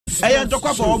I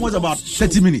talk for almost about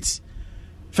 30 minutes.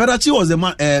 Ferachi was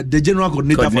the general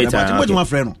coordinator for the match. My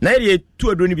friend. In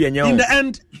the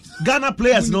end, Ghana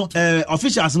players,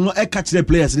 officials, catch the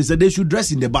players. They said they should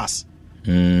dress in the bus.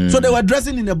 So they were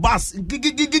dressing in the bus.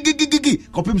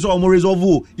 Copy so more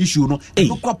resolve issue. No,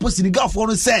 Senegal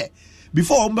for say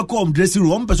before we come dressing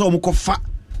room, person we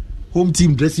home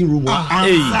team dressing room. Now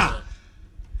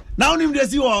him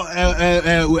dressing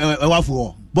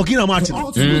Burkina Martin.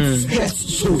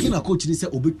 Burkina coach they say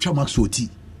Obi Chamax Oti.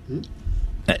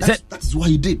 That's what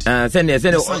he did. Send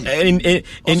also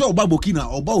Oba Burkina,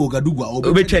 Oba Ouagadougou,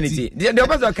 Oba Trinity. The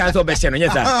opposite cancel Beshan,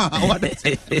 yes, sir.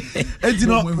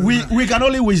 We can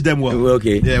only wish them well.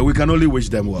 Okay. Yeah, we can only wish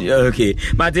them well. Okay.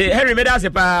 But Henry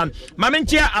Medasepa,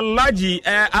 Mamentia Alaji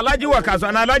Wakaso,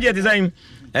 and Alaji design.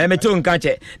 Meton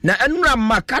Kanche. Na Enra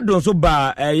Makadon so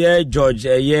ba George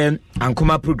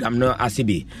Ankuma program no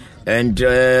ACB. And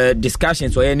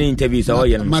discussions or any interviews or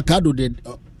Makado did.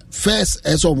 First,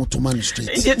 as on to Man Street.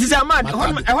 This is a man.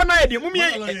 Lawyer,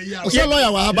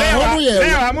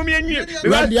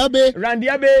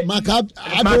 Randiabe,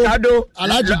 Makado,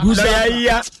 Alaji Gusa.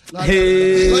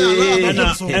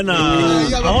 And I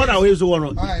want to always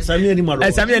one. Samia Nimado.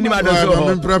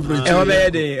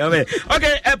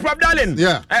 Okay, Prof. Darling.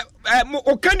 Yeah.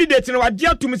 Candidate, you know, I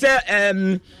dare to me say,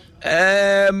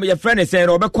 your friend is saying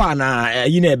Robekwana,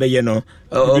 you never, you know,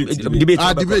 debate.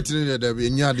 Or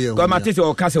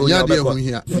Castle,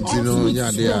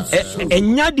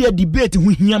 Yadia debate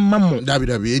with your mamma.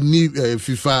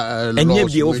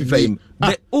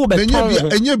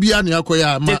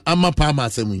 FIFA, and Amma Palma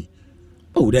Semi.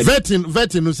 Oh,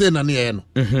 vetting who say Naniano.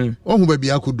 Oh,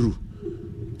 maybe I could do.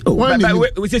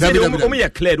 We say only a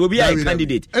clear will be a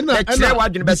candidate. Besides,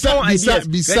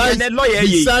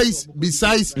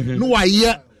 no I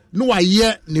hear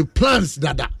the plans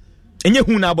dada. And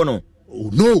you na bono. Oh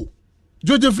no,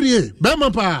 George Free,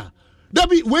 Bamapa.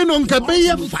 Dabi when on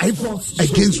Kabaya 5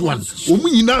 against 1.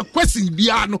 Omina question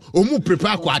biano, omu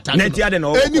prepare ko attack.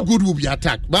 Any good will be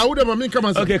attacked. But would have come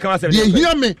and okay, come on. They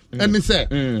hear me and they say,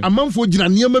 a man for Gina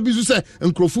Niama Bizu say,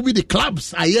 and Crofubi the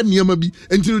clubs I am Niama Bi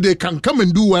until they can come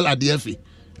and do well at the FA.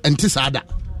 And Tisada.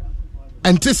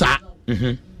 And Tisa.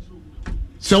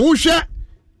 So we share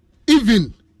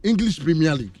even English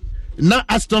Premier League. Now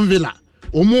Aston Villa.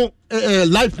 Omo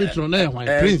life patron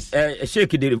Prince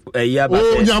shake the yaba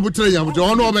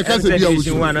ono be kase bia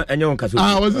division 1 enyo nkaso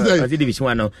was it division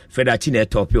 1 Fedachine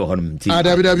top yo honum ti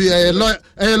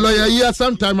lawyer here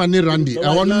sometime and Randy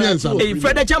I want me answer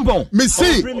Feda champion me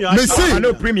see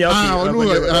no premier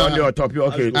on your top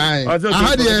okay I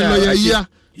had a lawyer here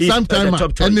sometime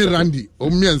any Randy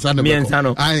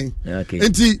Miensano okay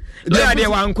enti lawyer dey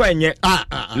wan kwa enye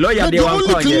lawyer dey wan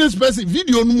kwa enye specific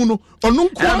video no mu no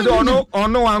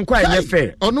ono wan kwa enye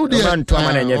fair ono dey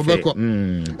antoma na enye fair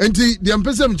enti dey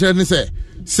ampesem chere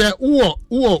say wo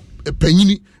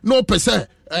panyini no pese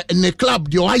ne club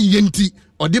dey ayenti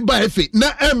or dey ba FA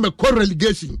na em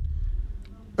relegation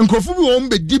nkofu bi won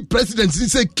be deep president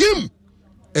say Kim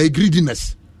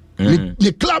greediness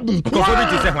the club nkofu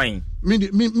bi say hwan me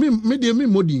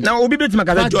modi now obi betima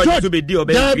ka George to be deal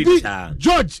be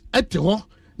George eto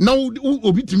now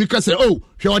obi timi ka say oh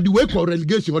hwe the way for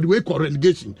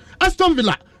relegation Aston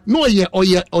Villa no ye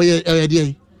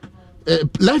there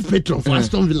life patron for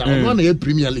Aston Villa one year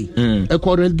Premier League e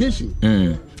relegation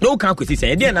no can kwesi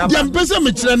say dey na dem pese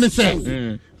me kire ne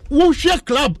say wo share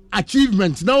club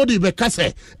achievement now dey be ka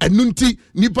say enunti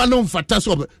nipa no mfata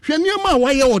so hwe niam a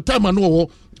waye wo time no wo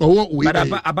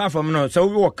but apart from no, so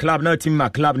we were club now team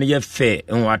club na fair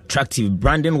and attractive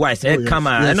branding wise come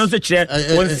and also share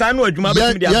when san wo adwuma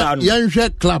be dia ba no yan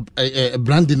share club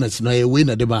brandiness na e we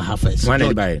na dey ba half first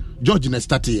George na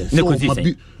start here so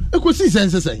ekosi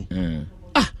sense say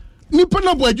nipa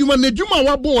na bo adwuma na adwuma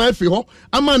wa bo wa fi ho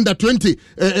amanda 20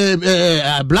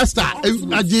 blaster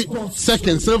agi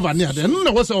second silver near there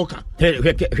no was oka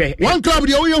one club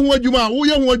dey wo ye hu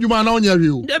adwuma na onya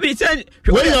wiu David said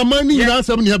we your money na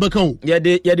asem ne beka o ye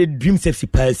the dream safety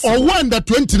pass or one that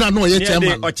 20 na no ye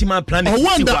chairman ochima plan or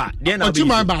one that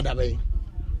ochima bad be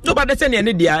no but that's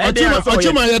any dia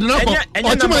ochima ye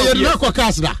na ko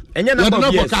cast da enya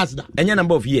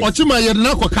number of years ochima ye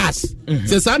na ko cast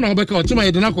say sa na obeka ochima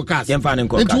ye na ko cast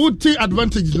it would take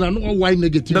advantage na no why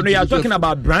negative no you are talking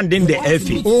about branding the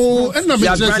FA and na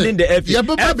branding the FA ya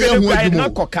baba be hu na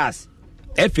ko cast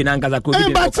FA na ngaza ko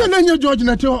bi but na nya George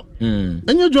na te ho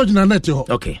enya George na te ho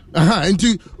okay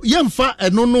nti yemfa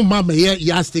eno no mama ye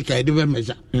ya sticker e de be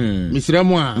measure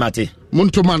misremo a mate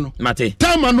Montoma no mate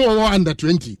time no under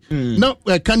 20 now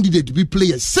a candidate be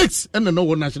players 6 and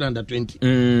no national under 20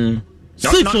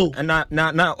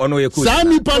 na ono ye coach sa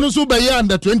nipa no so be ya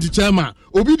under 20 chairman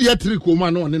obi dia trick o ma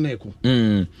no ne na eko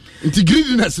nti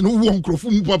greediness no wo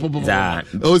nkrofo mu papa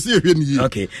o si ehwe ni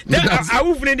okay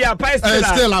awufu ne dia pai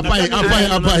still apai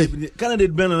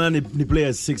candidate Ben and the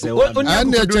players 6 and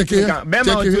check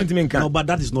no, but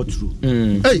that is not true.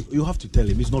 Hey, you have to tell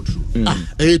him it's not true.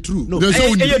 True. No, there's at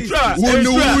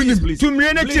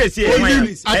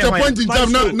a point in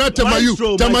time not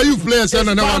Tamayu players and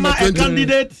another 20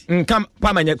 candidate come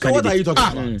candidate. What are you talking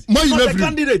about? Why you never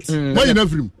candidate? Why you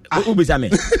never ubisame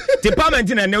the parliament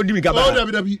na ne odi mikaba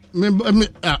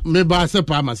me ba se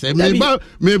pa ma se me ba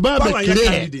be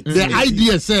clear the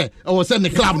idea say o say the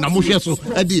club na mo hwe so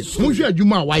e di mo hwe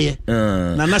adwuma waye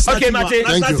na na start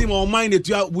mo mind it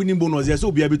you winning bonus yes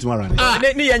obi abi tomorrow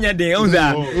ni yenya den on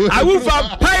that I will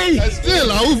pay still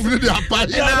I will free the pay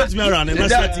na tomorrow na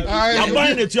start I'm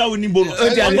buying it you winning bonus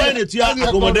I'm buying it you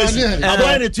accommodation I'm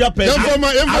buying it you pay I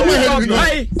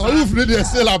will free the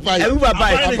still pay I will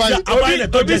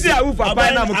pay si awufa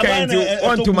pai na mukenti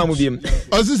on to mamubim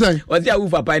osisai ozi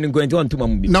awufa pai ni kwenti on to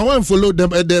mamubim now one follow them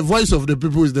the voice of the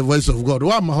people is the voice of God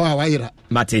wa ma ho awira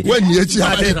mate when you chi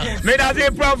awira me da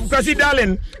say prof Kwasi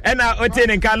Darling na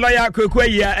otene kan lawyer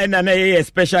Kwekwayi na na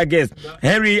special guest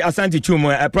Henry Asante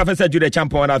Chumo Professor Jude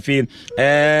Champion afi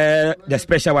the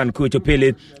special one coach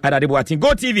Pele Adadebo Atin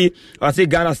Go TV or say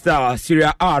Ghana Star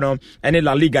Syria Arno and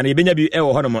La Liga na benya bi e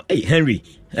wo hono hey Henry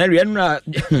enra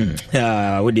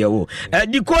wo dia wo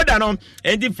decoder no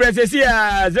and difference here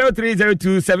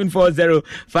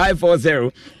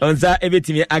 0302740540 onza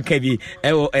ebetimi akabi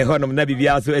ewo ehonom na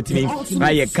bibia so etimi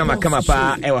aye kama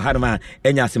pa ewo hanoma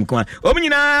enya asemkwa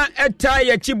omunyina eta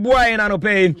ye chiboa na no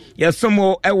pe ye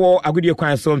somo ewo agudie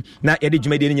kwan so na ye de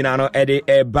dwumade ni nyina no ede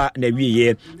eba na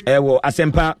wiye ewo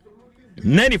asempa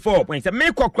 94.7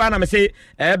 me kokra na me say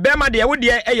bema de wo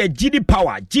de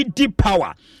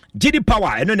GD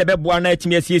power eno ne beboa na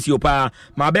atimi asiesi opa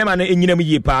ma bema no enyinam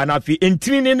yie pa na afi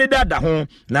entini ne dada ho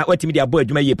na watimi de abo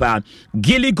adwuma yie pa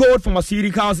Gilly Gold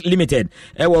Pharmaceuticals Limited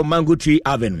ewo Mango Tree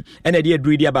Avenue ene de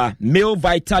adru dia ba Male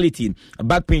Vitality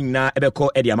back pain na ebeko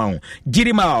e dia ma ho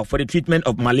Girima for the treatment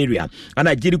of malaria and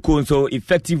a Giriko so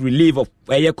effective relief of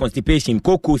air constipation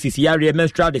koko sisiare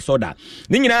menstrual disorder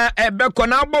ni nyina ebeko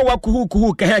na abo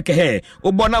wakuhu kehe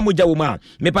obo na moja wo ma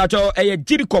me pa cho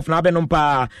Girikof na abenom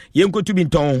pa yenkotu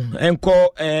binton enko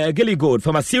Gilly Gold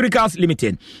Pharmaceuticals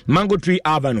Limited Mango Tree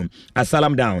Avenue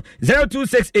Asalam down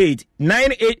 0268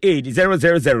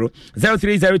 988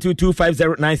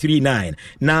 0302250939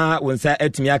 na wonsa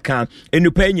etimi aka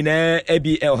enupa nyina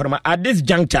ebi horoma at this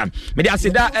juncture me dey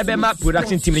aseda ebema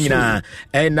production team nyina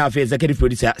na fe executive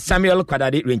producer Samuel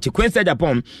Kwadade Renchi Quincy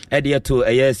Japan e dey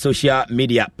to social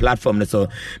media platform so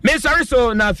me sorry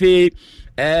so na fe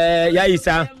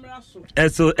yaisa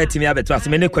so etimi abeto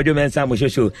aseme ne kwadwo mensa mo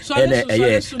shosho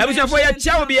abusha for ya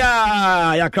chao bia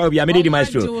ya crowd bia me di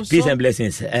maestro peace and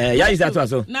blessings ya is that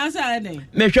so na say dey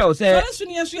me show say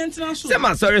say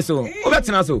ma sorry so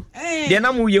obetena so de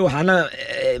na mu ye ha na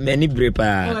many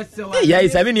brepa ya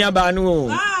is abi ni aba no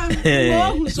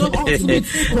so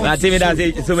na timi da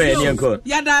say so me ni enko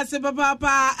ya da say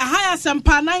papa higher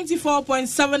sampa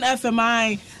 94.7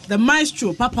 FMI the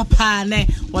maestro papa ne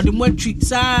what the mwetri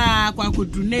sa kwa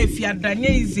kodru na efia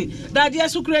danye izi dadie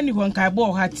sukure ni hon kai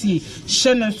bo hati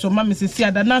shene so ma mesisi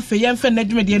ada na fe yemfe na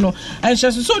dwumede no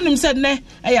enhye so nim said ne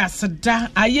eya seda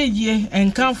ayeye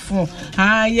enkanfo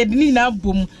ye ni na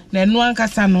bom na enu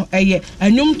ankasa no eye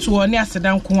anwum to ne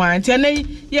aseda nko an tie ne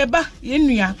ye ba ye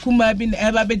nua kuma bi na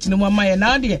eba begine mo ma ye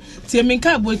na de tie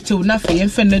minka bo tew na fe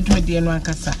yemfe na dwumede no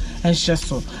ankasa enhye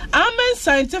so Amen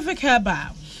Scientific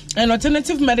Herbal an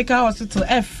alternative medical hospital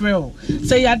Efrel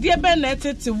say yade be na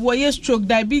tete wo ye stroke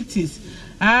diabetes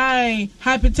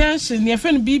hypertension ye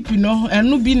fen BP no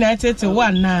enu bi na tete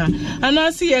one na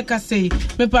anasi ye ka say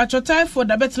me patro typhoid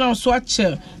da betina so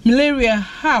ache malaria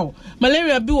how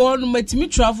malaria bi wo no matimi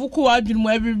travel ko adwun mu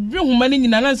abibri homa ni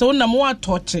nyina na se wo na mo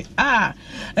atoche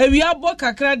ewi abo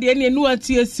kakra de ne enu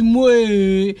ati asimu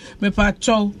me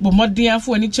patro bo modin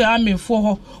afo ani che amefo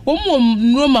ho wo mo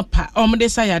nroma pa omde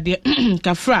sayade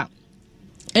kafra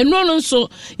eno no so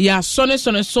ya sone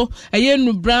so eye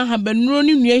nubran ha benuro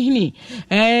ni nuahini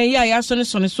ya sone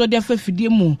so de afafidie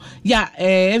mu ya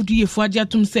FDA fo agya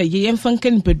tum se ye yemfa nka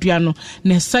nipadua no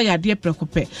na sayade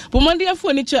prekope bomande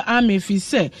afo ni che amefi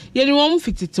se ye ni wom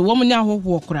fitete wom nya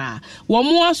hoho kra wom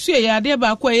aso ye yade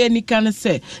ba ko ye nika ne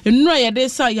se enu ye de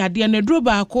sayade na duro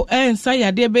ba ko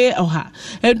sayade be oha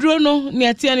eduro no ne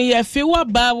atia ne ye fe wa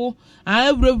bawo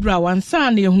abrabra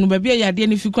wansa na ye hunu ba bia yade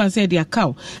ne fi kwanse de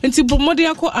akaw nti bomode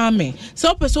Eko Ame.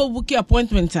 So person book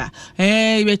appointment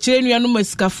we chere nua no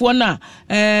masikafo na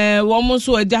wo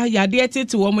so agya yade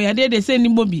tete wo mo yade de se ni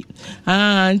bobi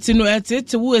nti no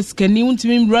tete wo skani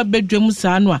untimi mra bedwam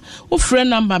saa no a wo frɛ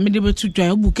number me de betu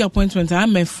dwan book appointment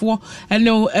amefo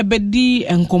ene ebedi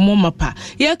enkomo mapa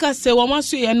ye ka se wo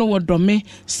maso ye no wodome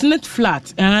Snit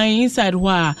Flat inside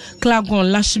wa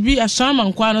Klagon Lashbi Ashama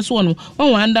nkwa no so wo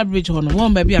under bridge ho no wo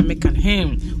ba bia mekan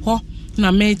ho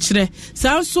na mechre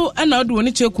sanso na odo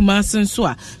woni chekuma senso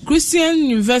a Christian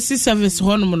University Service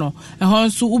ho no no ho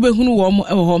nso ubehunu wo mo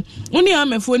ho oni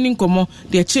amefo ni nkomo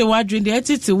de che wadwe de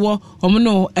etete wo omo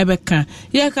no ebeka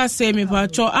ye ka se me pa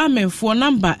cho amefo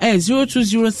number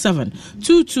 0207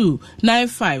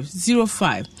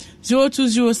 229505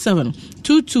 0207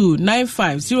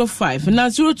 229505 na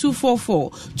 0244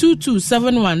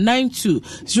 227192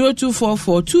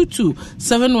 0244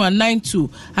 227192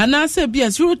 anase bia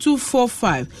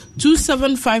 0245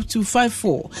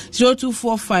 275254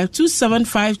 0245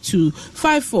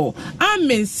 275254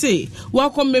 amen say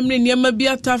welcome memre niam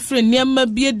bia tafre niam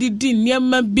bia didi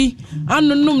niam bi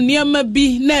anonum niam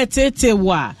bi na tete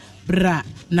wa bra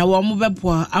na wo mo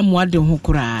bebo amoade ho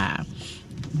kura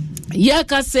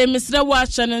Yaka say Mr.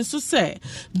 Washan so say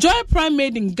Joy Prime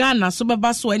made in Ghana so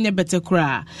baba so enye bete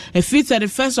kra. E fit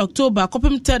 31st October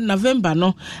kopem 10 November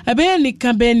no ebe ni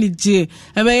kambe ni je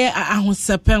ebe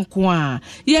ahosepen ko a.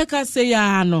 Yaka say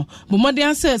ya no bomode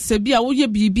anse se bia wo ye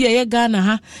bibi ye Ghana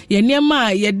ha ye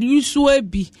niema ye yusu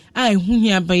abi a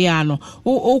ehuhia be ya no.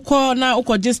 Ukọ na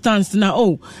ukọ distance na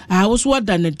wo so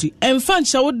wada na di. Emfa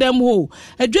nche wo dem ho.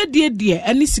 Adwedie die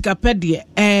ani sikapedie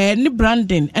ni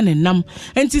branding ene nam.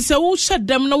 Enti se wo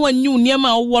shadam na wanyu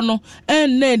niema wo no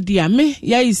na dia me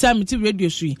ya isa meti radio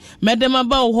sui medema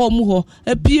ba wo mu ho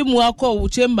apie mu akọ wo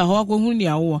chamber ho akọ hunu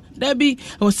ya wo da bi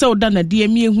wo se wo da na dia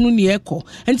mi ehunu ne ekọ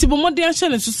enti bomode ahye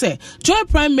ne so se Joy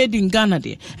Prime made in Ghana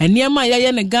de niema ya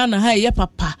ye ne Ghana ha ye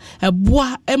papa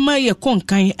eboa ema ye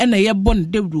konkan na ye bon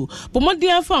dewru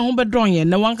bomode afa ho bedon ye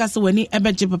na wanka se wani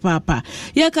ebeje papa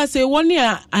ye ka se woni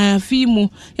afi mu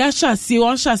ya shase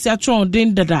won shase atron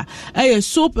den dada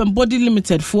Soap and Body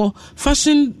Limited for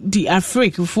Fashion the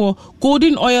Afrique for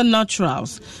Golden Oil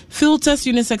Naturals, Filters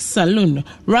Unisex Saloon,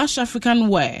 Rush African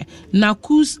Wear,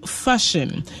 Nakus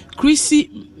Fashion, Chrissy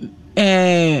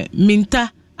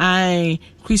Minta,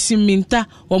 Chrissy Minta,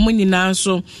 woman in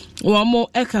answer, one more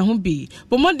eka humbi.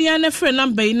 But more the other friend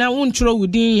number in a won't throw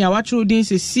within ya watch within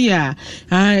Sia.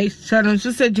 Sharon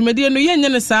said, you may no yen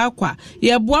sakwa.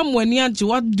 Ya boam when ya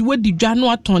what the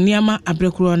Jano Toniama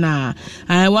Abrecrona.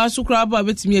 I was to crab a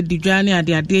bit me at the Jani at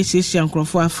the Adacious and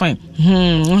Crawford fine.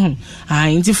 I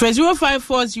into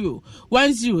 0540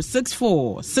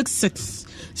 106466.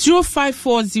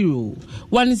 0540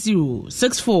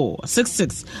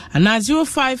 106466 and now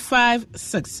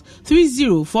 0556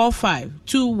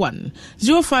 304521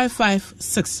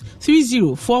 0556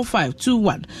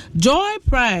 304521. Joy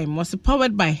Prime was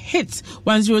powered by Hits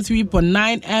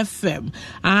 103.9 FM.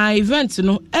 Our event,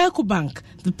 EcoBank,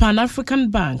 the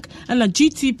Pan-African Bank, and a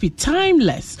GTP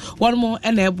Timeless. One more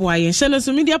and a boy and channel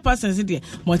so media persons in there.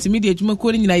 Multimedia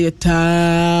Jumakori in a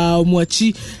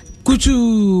Mochi.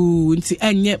 Kuchu nti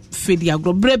enye fedi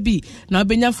agro brebi na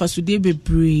obenya fasude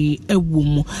bebre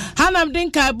ewumu hanam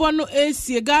denka ebo no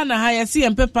esi Ghana ha ya si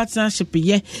empe partnership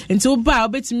ye nti oba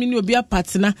obetimi ni obi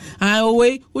partner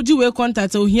we uji we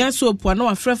contact ohia soap na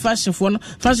wa fashion for no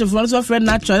so friend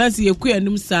natural na si yeku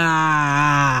anum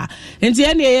sa nti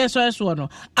ene ye so no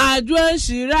Adwan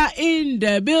Shira in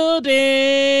the building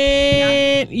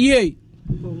ye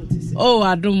oh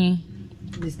adum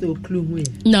Mr. Oklum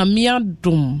na mi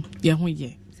adum ye ho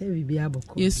ye se bibi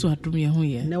aboko Yesu adum ye ho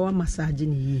ye na wa massage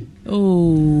ni ye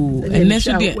ene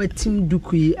so de wetim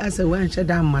duku yi asa wa nche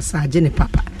da massage ni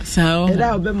papa sao e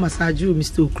da obe massage o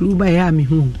Mr. Oklum ba ya mi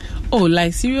hu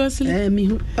like seriously mi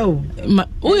hu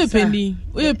oye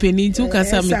penny tu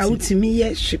kasa mi sa utimi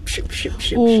ye ship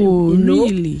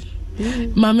really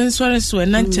Mama sorry so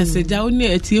na nchese ja oni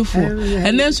etiefo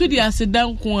ene so di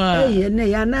asedan ko a ene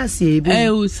ya na ase ebe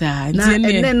o sa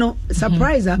ene no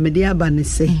surprise a me de aba ne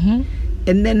se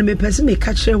ene no me pese me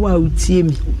ka kire wa utie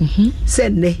mi se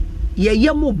ne ye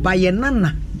yemu ba ye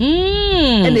nana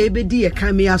ene ebe di ye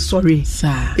kan me asori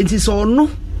sa enti so no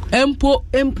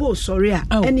empo sorry a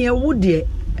ene e wo de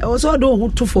also do hu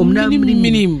to form na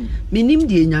minim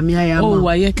die nyame aya ma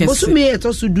bosu me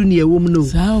eto so du ne ewom no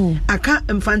aka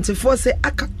mfantefo se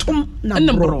aka tom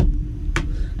na bro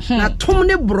na tom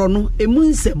ne bro no emu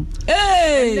nsem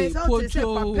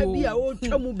papa bia o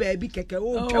twam baabi keke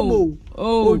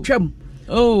o twam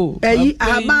eyi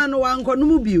aba no wanko no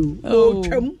mu bio o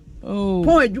twam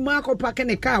pon adwuma akopake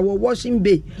ne car wo washing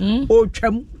bay o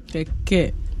twam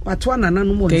keke Patwa nana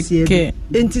no mo nsie.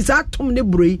 Enti sa tom ne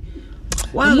broi.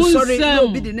 One sorry no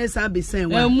be the next be saying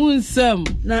one. Munsam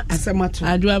na asamato.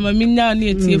 Adu amami nya na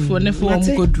etiefo ne fo mo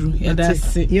koduru. Ya da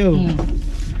se. Yo.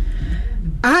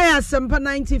 I Asempa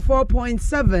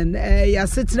 94.7 ya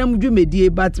sitram dwumedie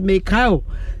but Mikhail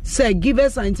say give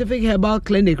us scientific herbal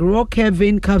clinic rock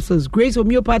vein capsules Grace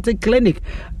Homeopathic Clinic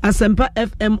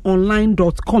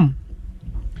asempafmonline.com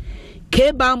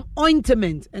K-Balm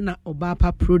ointment and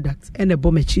Obapa products and a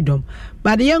bomechidom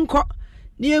but the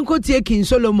yenko taking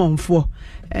Solomon for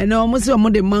and almost a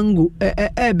de mango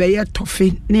be ya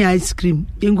toffee ni ice cream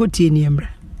yenko tie niembra.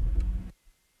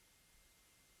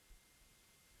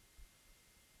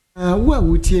 Wa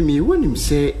wutie mi wonim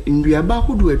se nduaba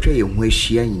hodo atwa ye ho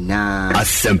ahia nyina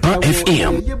Asempa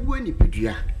FM yebu ani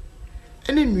pedua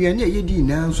ene nnuane ayedi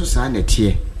na nso saa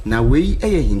nete na wei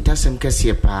eye hintasem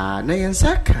kase pa na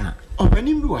yensaka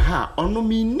opanim bi wa ha ono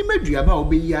mi nimaduaba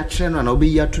obeyi a kire no na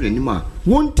obeyi ato nanim a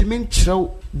wontime nkyerew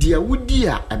dia wudi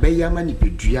a abeyi ama ni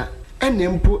pedua ene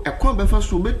mpo ekon befa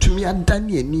so obetumi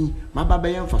adane ani mababa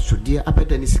yemfa so de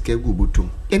apedani sika gu botum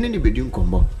ene ni bedi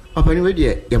nkombo opanim we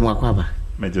de yemo akwaba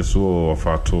mejeso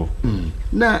ofato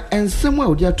na ensem a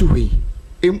odi ato hoi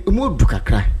emu du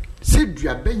kakra se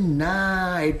duaba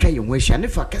nyina etwa ye ho ahia ne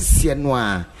fa kase no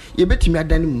a ye betimi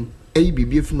adane mu eyi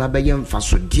bibie fuma abaye mfa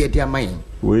so de amayen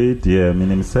we de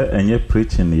minim se enye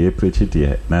preaching ye preach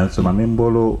de na so ma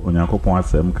membolo onyankopon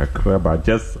asem kakra ba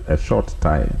just a short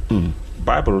time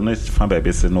Bible no fa ba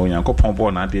be se no onyankopon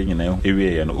bo na de nyina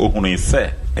ewie ye no ohunu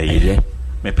se eye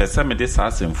me pesa me de sa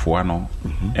asemfo ano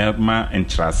ma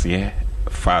entrase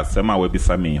fa sema we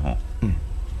bisa me ho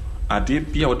ade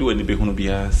bia wo de wani be hunu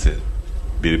bia se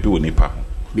bebe woni pa ho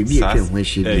bibia ke ho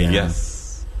ahia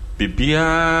yes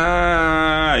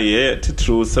bibia ye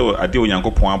titru se ade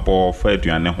onyankopon abo fa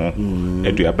aduane ho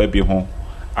aduaba bi ho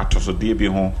atosode bi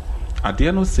ho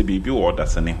ade no se bibi wo da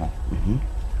se ne ho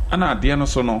ana ade no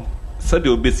so no se de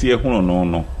obesi ehunu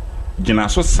no gina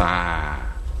so saa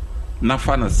na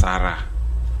fa na sara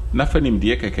na fa nim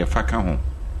de keke fa ka ho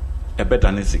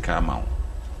ebeda ne sika ma ho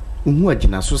uhu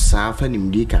agina so saa fa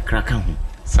nim de kakra ka ho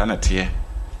sanate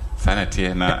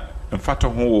na mfato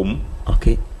ho wom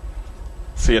okay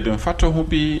se yede mfato ho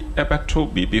bi ebeto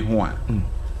bibi ho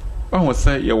a ho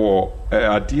se ye wo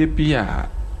ade bi a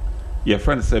ye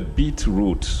friend say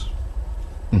beetroot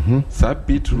sa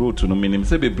beetroot no minim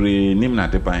se bebre nim na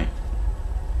de ban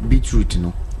beetroot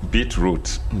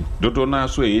dodo na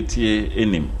so etie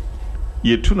enim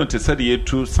yetu no te said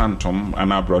yetu santom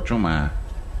ana brochoma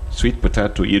sweet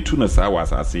potato yetu no sa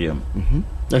was asem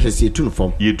that is yetu no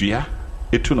form yedua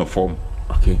yetu no form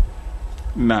okay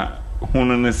na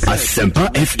hunu ne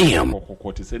Asempa FM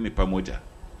kokoti se nipa moja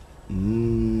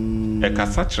e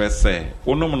kasa kire se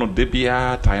onom no de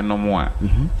bia tan no mo a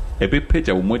ebe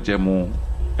peja wo moja mu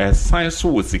san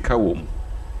so wosika wo mu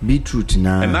beetroot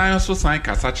na na so san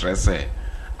kasa kire se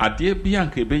ade bia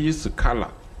nka ebe yisu color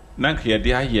na nka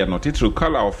yede aye no titru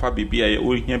color of bibia ye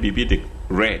ohia bibi de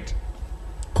red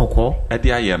koko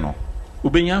ade aye no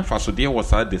ubenya mfaso de wo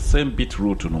sa the same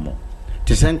beetroot no mo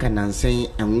tisenka nansen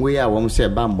enwe a wom se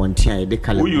ba mbontia ye de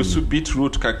color wo yusu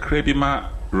beetroot ka krebi ma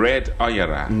red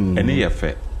oyera ene ye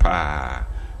fe pa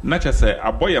na chese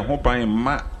aboye ho ban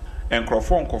ma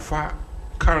enkrofo nkofa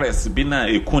colors bi na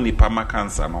ekuni pa ma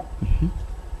cancer no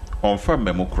onfa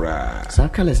memokra sa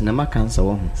colors na ma cancer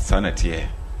wo sanate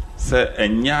se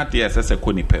enya de se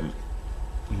koni pam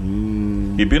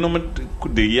ibinom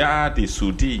de ya de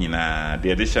sudi nyina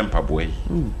de shempa boy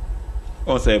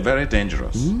o say very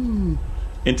dangerous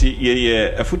enti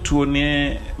ye afutuo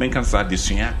ne menkan sa de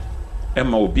sua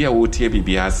ema obi a wotie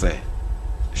bibia se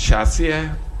hyase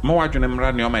ma wadwene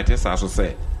mra ne o ma etesa so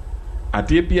se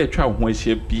ade bi atwa ho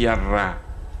ahia biara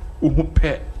uhu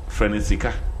pe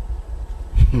frenesika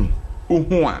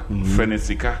uhu a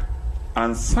frenesika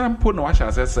ansampo na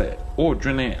wahyase se o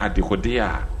dwene adekode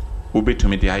a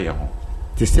obetumi de aye ho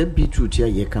te se beetroot ya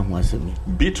ye ka ho asemi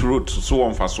beetroot so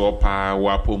won fa so pa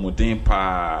wa pomuden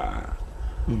pa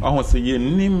ahụ sị ye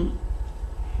nim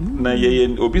na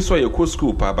ye obi so ye ko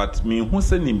school pa but me hu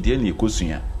se nim de na ye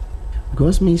kosua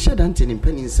because me shada ntini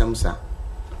mpani samsa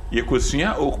ye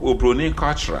kosua obroni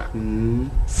culture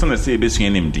sene se be sua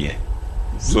nim de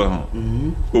so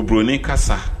obroni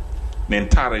kasa ne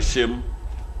ntare hyem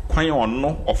kwan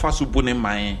ono ofaso bu ne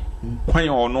man kwan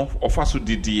ono ofaso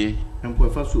didie mpo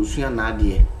ofaso sua na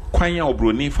ade kwan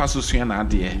obroni faso sua na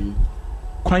ade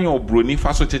kwan obroni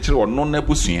faso chechire ono na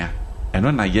busua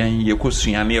eno na yen ye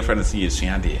kosua na ye friend se ye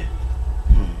sua de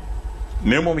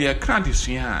nemo ye kan de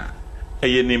sua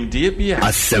eye nimde bia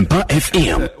Asempa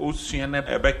FM o sua na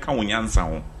ebe ka wonyansa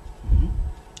ho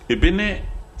ebe ne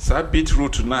sa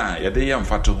beetroot na ya de yam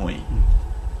fato ho yi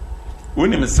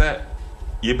wonim say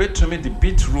ye betumi the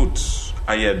beetroot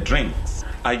aye drinks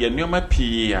aye nyoma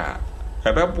pia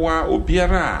ebeboa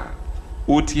obiara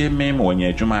otie mem wonye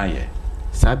adwuma aye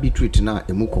sa beetroot na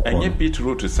emu kokko enye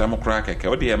beetroot sam kra keke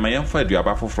o de ya mayan fa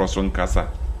aduaba foforo so nkasa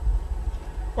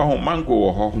oh mango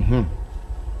wo ho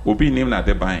obi nim na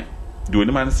de ban de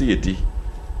onim an se yedi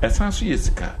esan so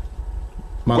yesika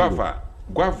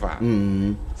guava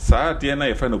sa de na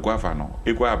ye fa no guava no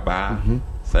egwa ba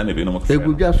sa na bi no mo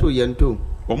egudwa so yento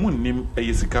omunnim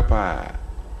yesika pa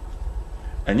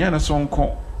anya na so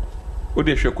nko o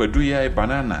de hwe kwadu ya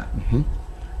banana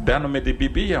dano me de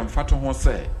bibi ya mfato ho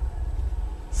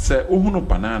se ohunu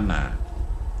banana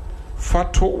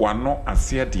fato wano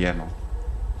ase de no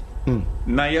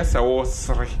na yesa wo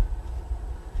sre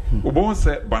ubon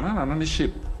se banana no ne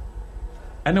shape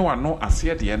ene wano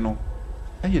ase de no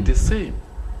aye the same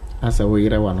asa wo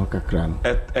yire wano kakra no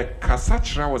kasa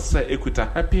kira wo se ekuta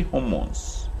happy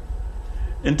hormones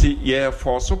nti ye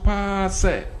force pa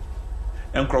se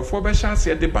enkrofo be sha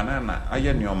ase de banana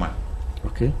aye nyoma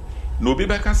okay no bi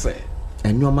be ka se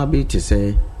nyoma be ti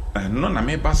se no na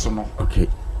me baso no okay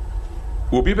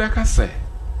obi be ka se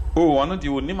o ono di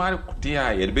onima de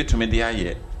a ye betumi de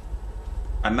aye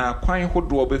ana kwan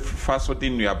hodo be fa so de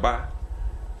nuaba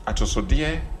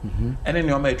atosode ene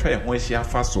nyoma etwa ho ahia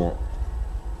fa so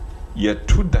ye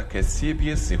tu da kase bi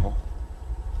esi ho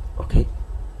okay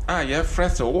ye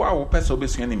fresh wo a wo pese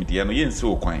obesua ni mede no ye nsi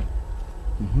wo kwan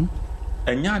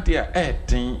enya de a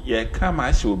etin ye kama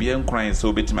ahye obi enkran so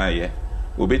obetimi aye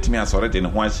obetimi asore de ne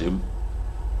ho ahyem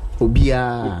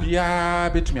obia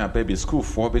betimi ababy school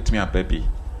for betimi ababy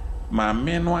ma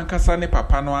me no ankasa ne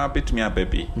papa no betimi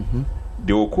ababy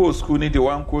de okọ school ni de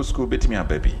wanko school betimi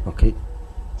ababy okay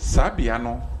sabia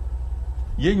no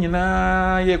ye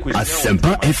nyina ye kwesi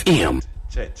Asempa FM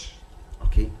church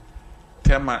okay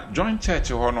tema join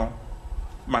church ho no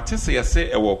matese yese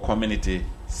ewo community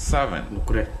 7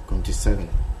 nukure 27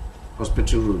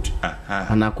 hospital road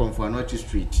ana Confanoti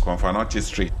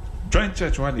street join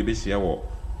church one be here wo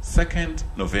 2nd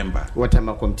November what am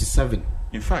 27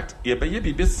 in fact ye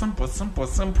be bi simple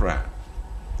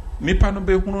nipa no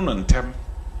be hunu no ntem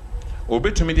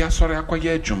obetumi dia sori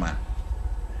akoye adwuma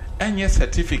enye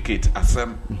certificate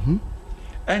asem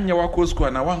enye wako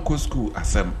school na wanko school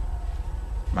asem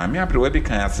maami abrewe bi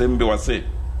kan asem bi wase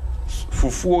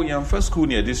fufuo yamfa school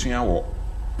ni edisua wo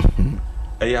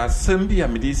eya asem bi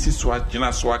amedi si so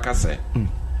agina so akase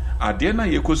ade na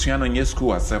yekosua no nye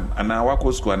school asem ana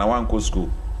wako school na wanko school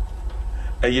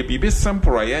eye bibi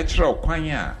sample ya kire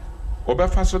okwan a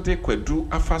obefa so de kwadu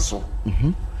afaso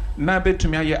na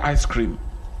betumi aye ice cream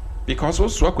because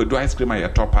also akwadu ice cream aye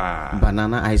topa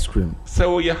banana ice cream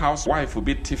so your housewife will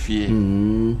be tifie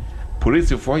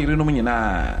police for you no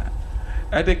nyina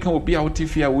ade kan obi a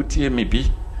wotifie a wotie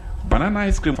mebi banana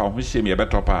ice cream fa ho hye me be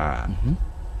topa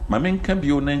ma men kan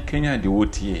bi o nan kanya de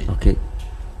wotie okay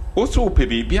also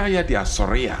pebi bia ya de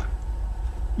asore a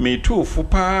me tu fu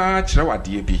pa kire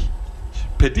wade bi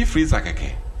pedi freezer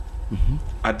keke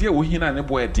ade wo hina ne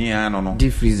boy din ano no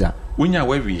deep freezer wonya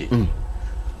wawie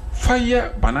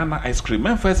fire banana ice cream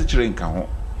men first kire nka ho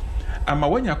ama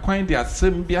wonya kwan de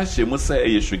asem bi ahye mu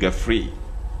say e sugar free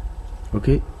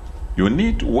okay you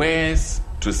need ways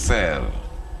to sell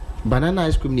banana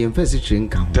ice cream ni first kire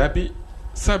nka ho dabi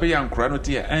sabe yankura no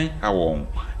tie hawon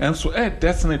enso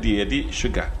destiny de yedi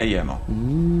sugar eye no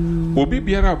obi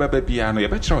biara obaba bia no ye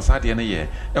be kire osade ne ye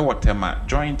e wotema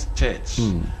joint church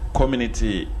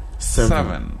community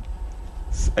 7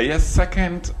 yes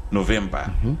 2nd November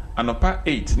anopa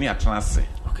 8 ni atrase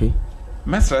okay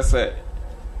mesra se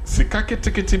sika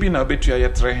ketekete bi na obetua ye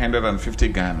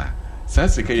 350 Ghana sa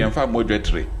sika yemfa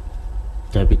modretry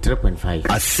tabi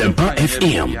 3.5 Asempa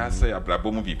FM ya se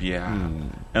abrabo mu bibia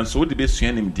enso wo de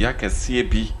besua nim dia kase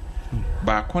bi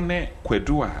ba kone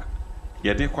kwadu a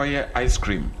ye de koye ice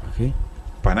cream okay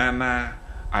banana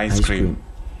ice cream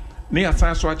ni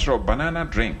asan so akiro banana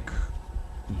drink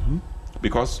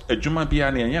because ejuma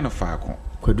bia na yenye no faako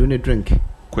kwadu ne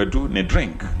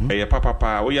drink eye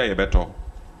papa wo ya ye beto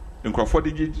nkrofo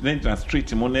de na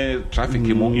street mo ne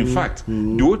traffic mo in fact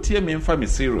the otie me mfa me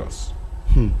serious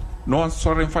no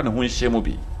sorry mfa ne ho nhye mo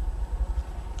bi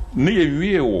ne ye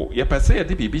wie wo ye pese ye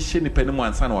de bibi hye ni pani mu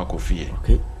ansa na wakofie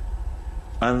okay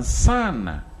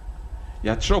ansana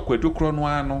ya chiro kwadu kro no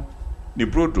ano ni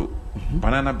brodo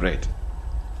banana bread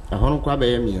ahono kwa be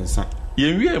ye miensa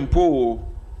ye wie mpo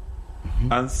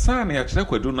ansana ya chiro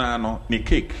kwadu na ano ni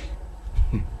cake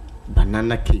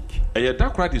banana cake eye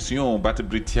dakra disuon but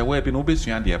britia we bi no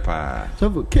besua de pa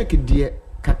so cake die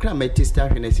kakra ma taste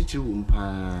ahwe na sichiru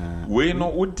mpa we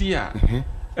no odi a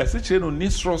ɛsikyire no ni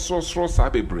soro saa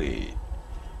bebree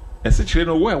ɛsikyire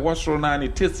no where was soro na ne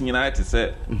taste nyinaa te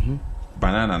sɛ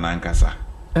banana nankasa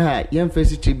yɛmfa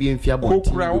ɛsikyire bi mfia bɔ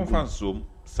kokura wonfa nsom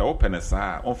sɛ wopɛ ne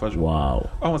saa wonfa so wow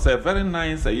ɔho sɛ very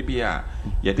nice ayi bi a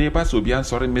yɛde ba sɛ obi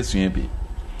ansɔre mmɛsua bi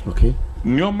okay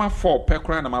nneɔma 4 pɛ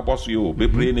koraa na mabɔ so yɛ o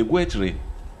bebree na egu akyire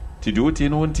ti deɛ wotie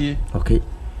no wontie okay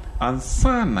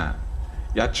ansana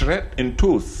yɛakyerɛ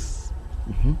ntos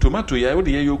tomato yɛ wode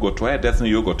yɛ yogurt wɔyɛ dɛsene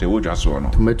yogurt ɛwɔ dwa soɔ no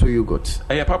tomato yogurt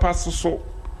ɛyɛ papa soso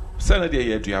sɛne deɛ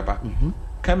yɛ aduaba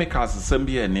chemicals sɛm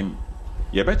bi anim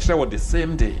yɛbɛkyerɛ wɔ the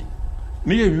same day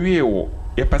ne yɛwie wo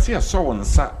yɛpɛ sɛ yɛsɔ wo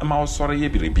nsa ma wosɔre yɛ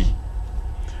biribi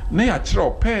ne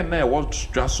yɛakyerɛ ɔpɛɛ na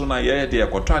ɛwɔ dwa so no yɛyɛ deɛ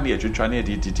ɛkɔtɔ a ne yɛtwitwa ne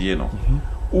yɛde didie no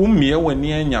wommie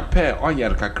w'ani anya pɛɛ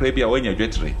ɔyɛre kakra bi a woanya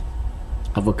dwetire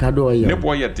avocado oil ne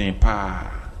boɔ yɛ den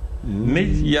paa ne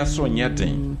yɛ so nyɛ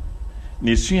den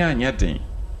ne sua nyɛ den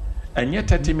ɛnyɛ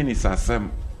 30 minutes asɛm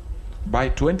by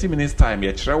 20 minutes time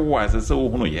yɛkyerɛ wo a ɛsɛ sɛ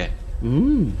wohunu yɛ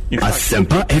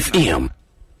Asempa FM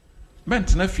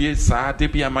mɛntena fie saa de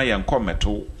bi ama yɛn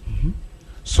kɔmɛto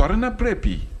sɔre na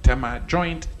brɛ tema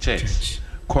joint church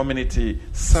community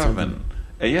 7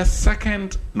 ɛyɛ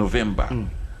 2nd November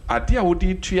ade a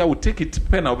wode tua wo ticket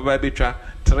pɛ na wobɛba bɛtwa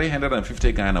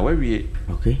 350 Ghana wawie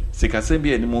okay sikasɛm bi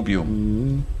animu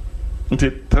biom nti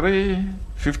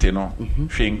 350 no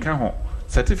hwɛ nka ho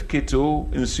certificate o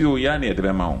nsuo ya na yɛde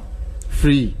bɛma wo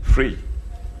free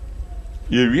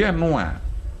yɛwie no a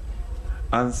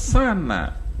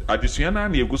ansana adesua na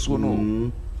yɛgu so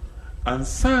no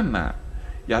ansana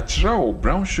yɛakyerɛ wo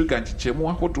brown sugar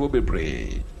nkyekyɛmu ahodoɔ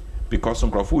bebree because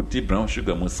nkurɔfo di brown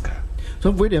sugar muska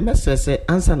so for the message say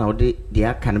answer na wode de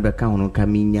aka no bɛka ho no ka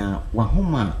menya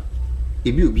wahoma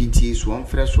ebi obi tie so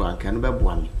ɔmfrɛ so anka no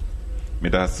bɛboa me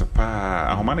Midas pa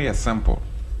ahomane ya sample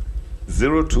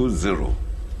 020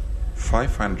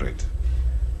 500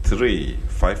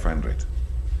 3500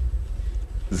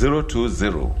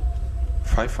 020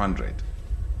 500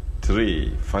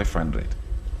 3500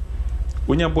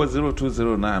 Unyabo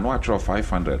 020 na no atro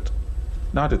 500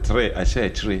 now the 3 I share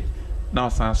 3 now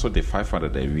so the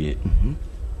 500 awie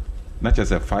not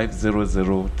just a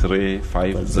 500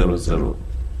 3500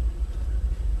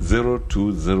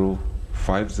 020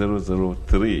 500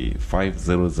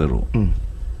 3500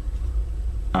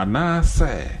 Ana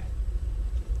say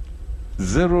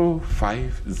 050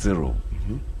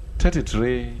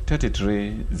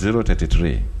 33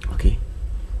 033 okay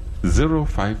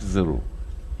 050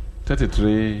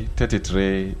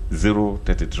 33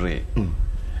 033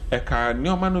 Eka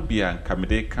nyoma no bia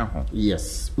nkamede ka ho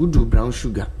yes udu brown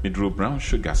sugar midro brown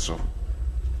sugar so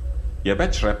ye be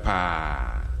kyerɛ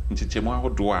pa nchichemu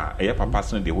ahodo a ɛyɛ papa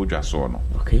so de hodwa so no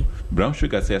okay brown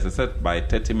sugar says set by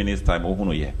 30 minutes time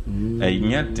ohunu ye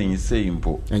ɛnya den sei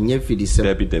mpo ɛnya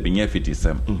fidisem dabi nya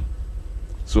fidisem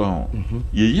so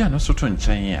ye ya no so to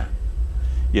nkyɛn a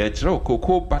ye kyerɛ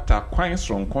cocoa butter kwan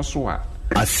sonko so a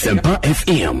Asempa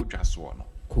FM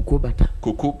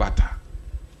cocoa butter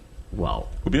wow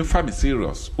obi fa me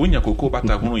serious onya cocoa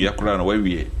butter hunu yakura na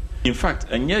wawie in fact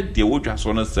ɛnya de wodwa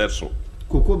so no set so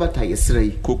cocoa butter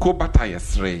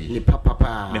yesrei ne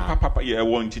papa ye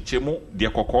won chichemu de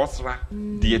kokosra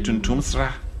de tuntum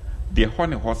sra de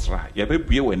hone hosra ye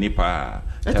bebue wani pa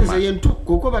tema yentu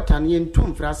cocoa butter ne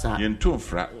yentum fra sa yentum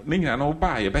fra ne nyina no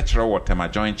ba ye be kire wo tema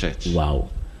joint church wow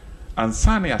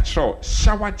ansane ya kire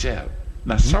shower gel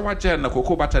na shower gel na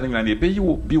cocoa butter ne nyina ne be yi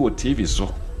wo bi wo TV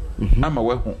so ama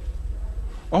wahu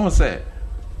on say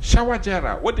shower gel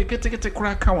a wo de ketekete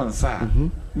kura ka wonsa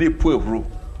na epu ehuru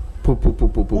po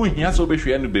uhia so be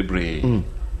hwe no bebre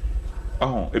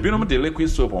ebinom de liquid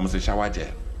soap om se shower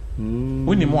gel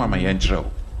woni mo ama ye nkyerɛw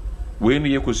we no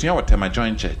ye kosua wo tema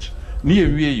joint church ne ye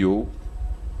wie yo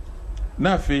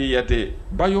na fe ye de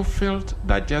biofiled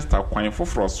digester kwan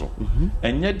foforo so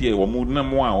enye de wo mu na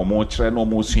mo a wo mo kyerɛ no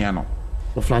mo sua no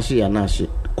o flash ya na hye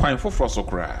kwan foforo so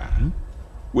kra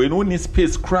we no ni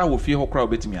space kra wo fie ho kra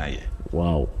obetimi aye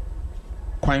wow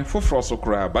kwan foforo so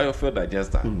kra biofiled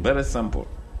digester very simple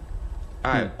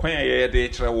kwan ye de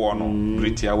kyerɛ wo no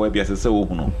britia wa bia sɛ wo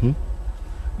hu no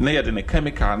na ye de ne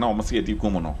chemical na o mo se ye di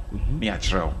gumu no ne ya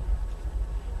kyerɛ wo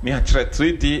me a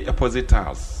 3D opposite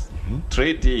tiles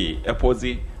 3D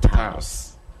opposite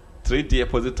tiles 3D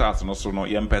opposite tiles no so no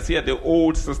ye mpese the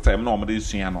old system no mo de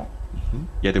sua no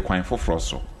ye de kwan foforo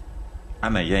so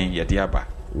ana yen ye de aba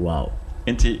wow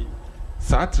enti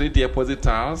sa 3D opposite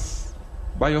tiles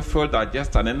biofiled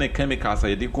digester and the chemicals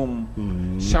ye de gum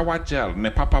shower gel ne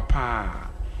papa.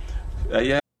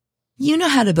 You know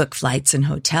how to book flights and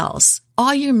hotels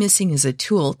all you're missing is a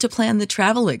tool to plan the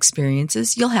travel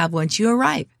experiences you'll have once you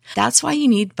arrive. That's why you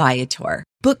need Viator.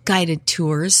 Book guided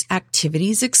tours,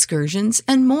 activities, excursions,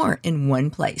 and more in one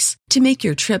place to make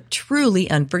your trip truly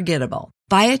unforgettable.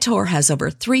 Viator has over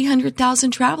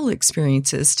 300,000 travel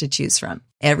experiences to choose from.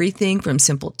 Everything from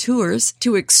simple tours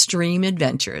to extreme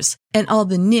adventures and all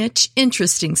the niche,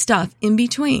 interesting stuff in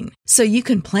between. So you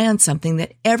can plan something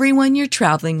that everyone you're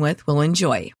traveling with will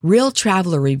enjoy. Real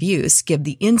traveler reviews give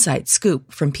the inside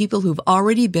scoop from people who've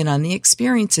already been on the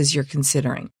experiences you're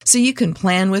considering. So you can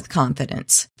plan with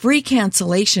confidence. Free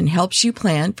cancellation helps you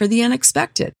plan for the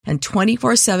unexpected. And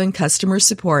 24/7 customer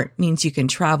support means you can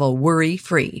travel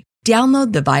worry-free.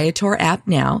 Download the Viator app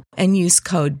now and use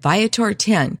code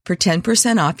Viator10 for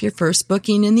 10% off your first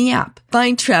booking in the app.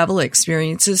 Find travel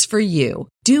experiences for you.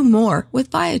 Do more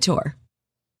with Viator.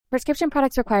 Prescription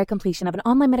products require completion of an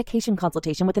online medication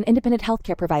consultation with an independent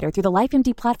healthcare provider through the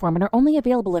LifeMD platform and are only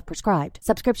available if prescribed.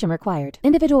 Subscription required.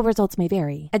 Individual results may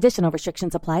vary. Additional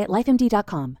restrictions apply at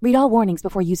lifemd.com. Read all warnings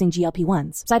before using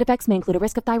GLP-1s. Side effects may include a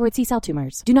risk of thyroid C-cell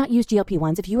tumors. Do not use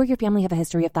GLP-1s if you or your family have a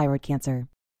history of thyroid cancer.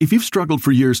 If you've struggled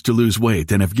for years to lose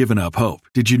weight and have given up hope,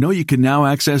 did you know you can now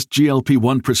access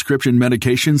GLP-1 prescription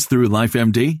medications through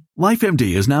LifeMD?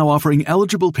 LifeMD is now offering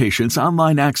eligible patients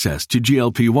online access to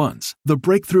GLP-1s, the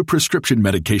breakthrough prescription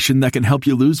medication that can help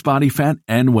you lose body fat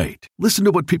and weight. Listen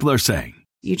to what people are saying.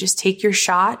 You just take your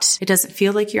shot. It doesn't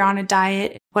feel like you're on a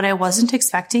diet. What I wasn't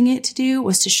expecting it to do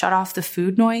was to shut off the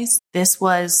food noise. This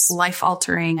was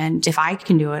life-altering, and if I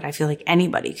can do it, I feel like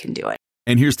anybody can do it.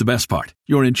 And here's the best part.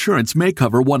 Your insurance may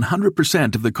cover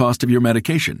 100% of the cost of your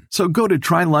medication. So go to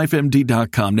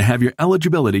TryLifeMD.com to have your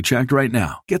eligibility checked right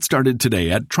now. Get started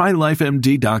today at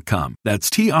TryLifeMD.com. That's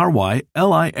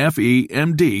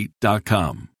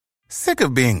TryLifeMD.com. Sick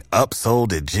of being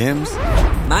upsold at gyms?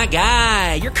 My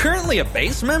guy, you're currently a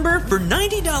base member? For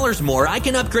 $90 more, I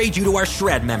can upgrade you to our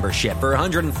Shred membership. For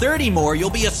 $130 more, you'll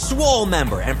be a Swole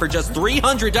member. And for just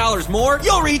 $300 more,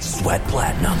 you'll reach Sweat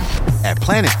Platinum. At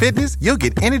Planet Fitness, you'll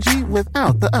get energy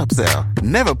without the upsell.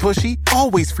 Never pushy,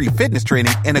 always free fitness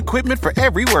training and equipment for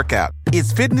every workout.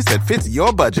 It's fitness that fits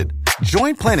your budget.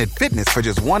 Join Planet Fitness for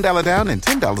just $1 down and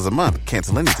 $10 a month.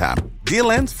 Cancel anytime.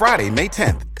 Deal ends Friday, May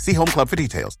 10th. See Home Club for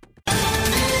details.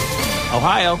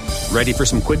 Ohio, ready for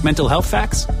some quick mental health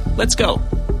facts? Let's go.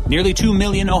 Nearly 2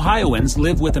 million Ohioans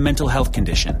live with a mental health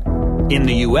condition. In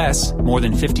the U.S., more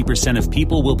than 50% of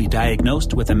people will be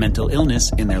diagnosed with a mental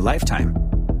illness in their lifetime.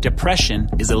 Depression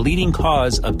is a leading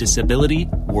cause of disability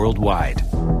worldwide.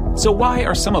 So why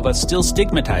are some of us still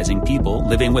stigmatizing people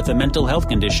living with a mental health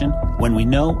condition when we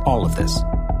know all of this?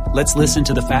 Let's listen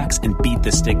to the facts and beat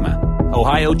the stigma.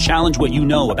 Ohio, challenge what you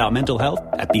know about mental health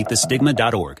at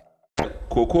beatthestigma.org.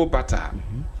 Cocoa butter,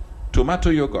 tomato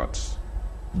yogurt,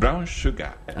 brown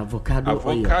sugar,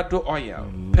 avocado oil,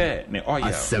 pear ne oil.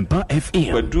 Asempa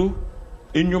FM. Kwadu,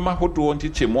 inyuma hodo nti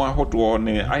chemo ahodo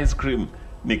ne ice cream,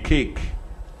 ne cake,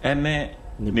 ene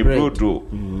ne brodo.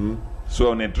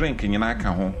 So ne drink nyina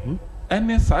ka ho.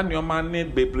 Ene sa nyoma ne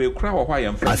bebre kura wo hwa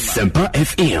yem fa. Asempa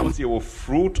FM. So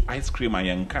fruit ice cream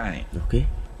ayenkan. Okay.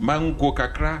 Mango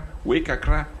kakra, we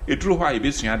kakra, edru hwa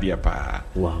ibesua de pa.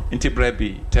 Wow. Inti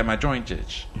brebi tema joint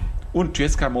church. Untu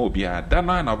eska ma obia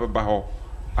dana na obeba ho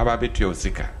ababetu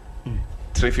osika.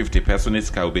 350 persons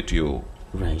ka obetu.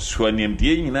 Right. So anem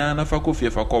die nyina na fa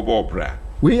kofie fa ko bobra.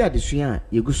 We are the sua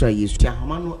yeguso yesu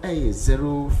tiahama no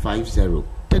 050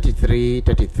 33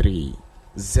 33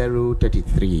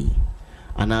 033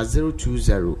 and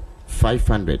 020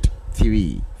 500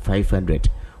 500.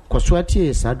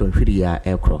 Kwaswati sa don hwiri ya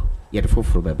ekro yede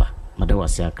foforo beba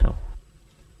madawase akra.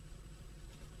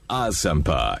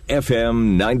 Asempa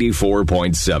FM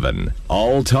 94.7.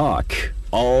 All talk,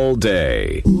 all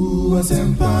day.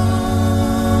 Asempa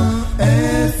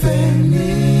FM.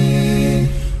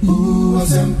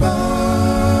 Asempa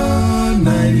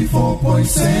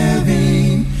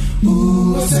 94.7.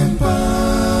 Asempa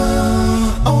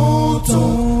all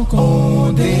talk,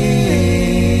 all day.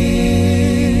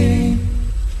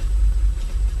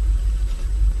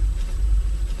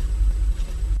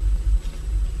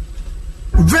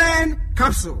 Ven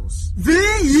capsules.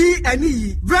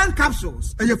 V-E-N-E. Ven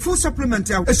capsules. A full supplement.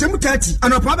 A semu 30.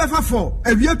 And a papa 4.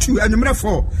 A year 2 and a number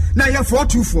 4. Now you're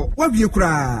 424. What you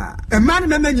cry? A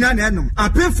man, I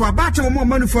pay for a batch of more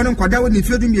money for them. Quadawa in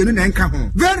fielding you and come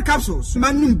home. Ven capsules.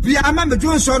 Man, be a man,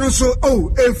 John so.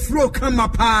 Oh, a flow come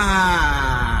up.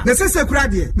 The sister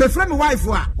Crady, the friend wife,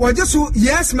 or just so,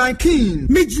 yes, my king.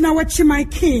 Mijna watch my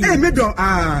king. Hey, middle,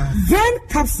 Van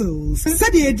capsules.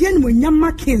 Said the again when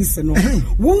Yama Kinson.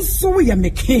 Won't so ya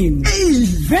McCain.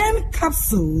 Van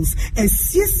capsules,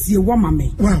 as yes, your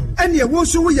woman. Wow, and you won't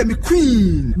show ya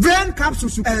queen. Van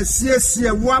capsules, as yes,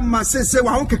 your woman says, I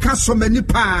won't cast so many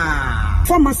pa.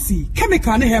 Pharmacy,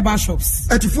 chemical and herbal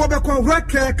shops. At 4 Red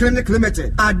Care Clinic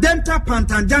Limited, a Dental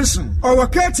Pantan Junction, or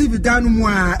Care TV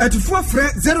Danumwa at 4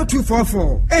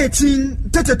 0244 18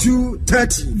 32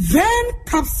 30. Van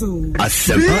capsule.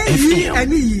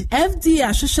 FD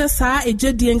Ashusha Sa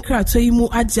Ejedi and Kratoimu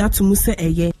Adja to Musa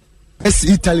Eye.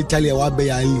 Italy wa be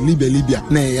ya Libya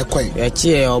na ye kwai ya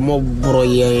che omo bro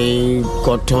ye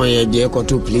koton ye je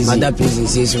koto please other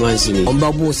places is once ni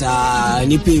omba busa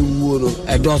ni pe wuo no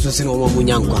e do so se no mo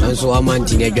munyanko so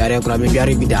amanti ne dware kra me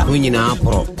dware bida no nyina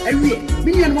apro ewie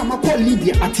me nyane ma ko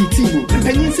Libya atiti no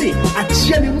panyin se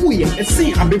atia ne mu ye e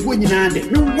se abefo nyina de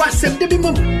me wasem de bi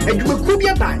mom adwuma ku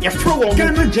bia ba ye fro wo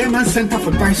Ghana German Center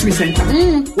for Advisory Center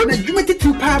wona adwuma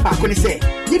titu pa ba ko ne se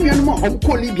ye nyane ma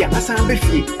ko Libya asan be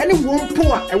fie ene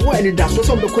poor and what in the so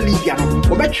some local Libya.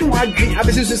 Or bet you are dream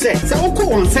abesu say. So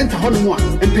Oko on center honor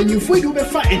and penny for you be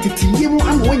far entity you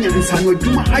and when you san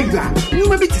do my ayra. You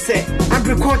may be to say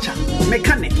agriculture,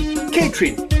 mechanic,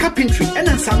 catering, carpentry,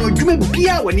 and san do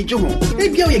bia when you go.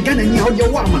 If you are Ghana near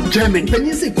your woman, German,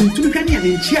 penny say Kuntuni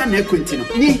and Chiana Quintino.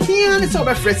 Near here is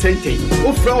our fresh sente.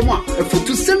 Or from one, a foot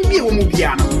to send me a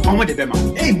Mubiano. On what the Bema.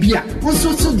 Eh, Bia,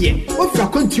 also so dear. Or from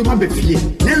Contuma Befie.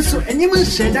 Nanso, and you will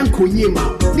say Dan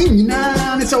Koyema.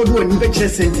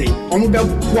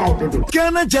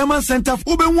 Ghana German Center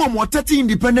Ube 30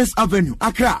 Independence Avenue,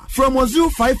 Accra, from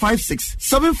 0556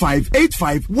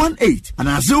 758518 and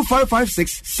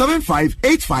 0556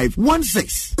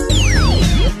 758516.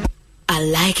 I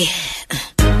like it.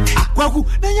 Kwaku,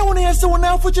 na ye wona yese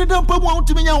wona afoche da mpamu a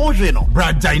wotimi nya wohwe no.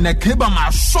 Brada ina keba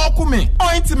ma shoku me.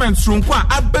 Ointment sonko a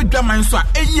abedwa man so a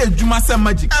eyi adwuma se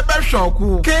magic. Ebe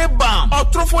shoku. Keba,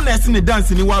 otrofo na ese ne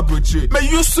dance ni wa brochire. Me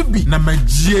yusu bi na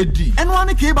magiedi. Eno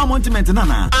ane keba ointment na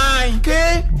na. Ai,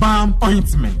 keba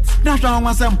ointment. Na hwa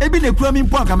wansam, ebi na kura mi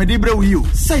mpo aka me de bre wo yi.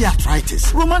 Say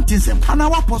arthritis, romanticism, ana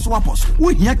wapos. Wo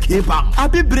hia keba.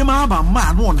 Abibre ma aba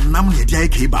ma no nam ne dia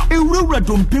keba. Ewurawura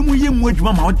dompemu ye mu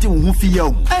adwuma ma wote wo ho fi ya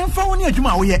wo. Woni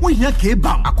adwuma wo ye wo hia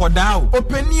K-Bam akoda o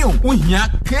openi o wo hia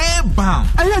K-Bam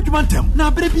ayi adwuma ntem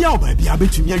na bere bia o ba bia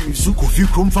betumi ayusu Kofi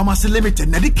Krom Pharmacy Limited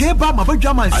na de K-Bam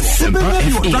abadwama se be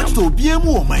be o drugstore bia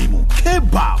mu o man mu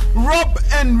K-Bam rub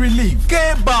and relief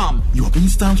K-Bam your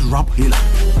instant rub healer.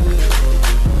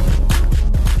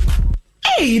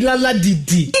 Hey, lala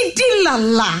didi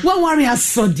lala wa worry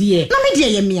asodie na me de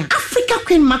ye mia Africa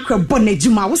Queen Mackerel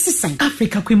bonejuma wo sisan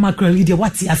Africa Queen Mackerel leader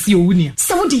what ase owunia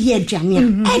se wo de ye aduane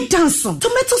a danson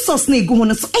tomato sauce na egu ho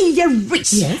no so ye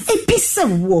rich e pisa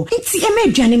wo nti e me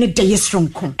aduane ne de ye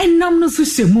stronko enam no so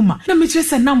shemu ma na me kire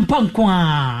se nam panko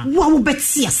a wa wo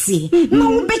beti ase na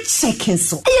wo be check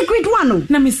so e grade 1 o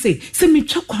na me say se me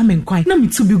twa kwa me nkwan na me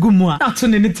tu bi gu mu a ato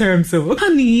ne term so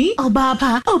honey oba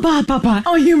papa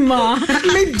oh you ma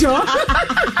me do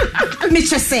me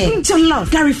say jollof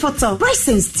Gary photo rice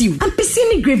and stew and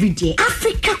piscine gravy dear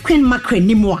Africa Queen Mackerel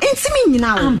ni mo intimi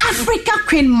nyina wo Africa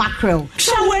Queen Mackerel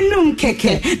shawenum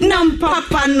keke nam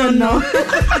papa no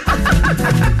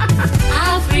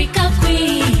Africa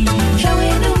Queen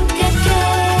shawenum keke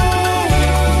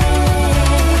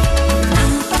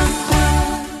nam papa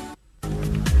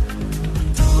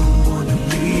don't wanna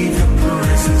leave your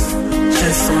presence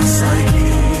just outside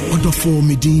Order for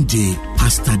me DJ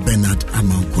Pastor Bernard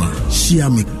Amankwa. Shia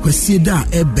me kwesieda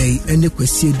ebei ene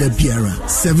kwesieda biara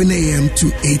 7 a.m. to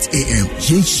 8 a.m.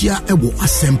 Yeshia ewo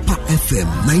Asempa FM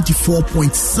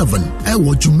 94.7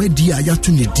 ewo Jumedia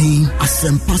yatu ne din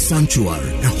Asempa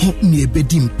Sanctuary eho ne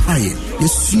ebedi mpaye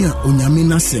yesua onyame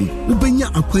nasem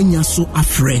ubenya akwanya so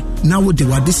afre na wo de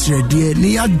wade srede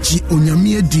ne yaji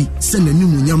onyame adi se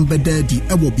nanim onyam bedadi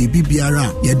ewo bibi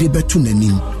biara yede beto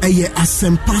nanim eye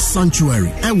Asempa Sanctuary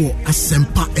ewo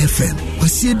Asempa FM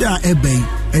kwesieda ebei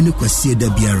ene kwesieda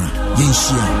biara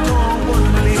yenhia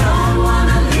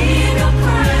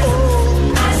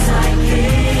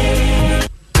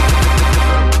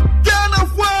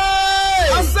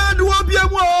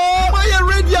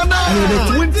The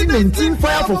 2019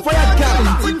 Fire for Fire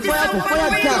Gala.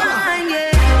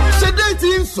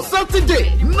 Saturday,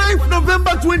 9th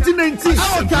November 2019.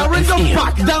 Our calendar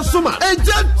pack down summer.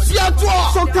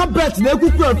 Soccer bet na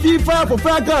ekuku FIFA for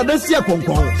Fire Gala this year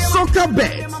konkon. Soccer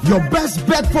bet, your best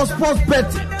bet for sports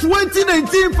betting.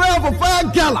 2019 Fire for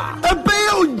Fire Gala. A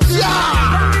bail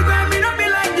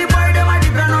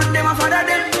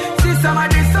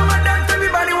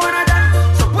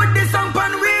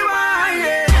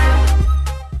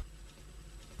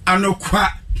Anokwa.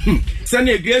 Send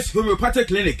a Grace Homeopathic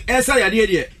Clinic. Esa yade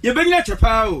de. Ye benya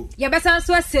chepa o. Ye besa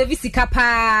so service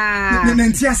kapa.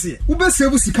 Nentiase. Wo be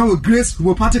service ka wo Grace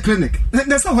Homeopathic Clinic.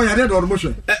 Nesa ho yade do mo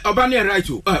hwe. Obane right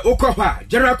o. Okwa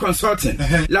general consulting,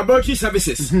 laboratory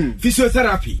services,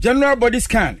 physiotherapy, general body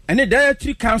scan, and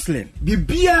dietary counseling.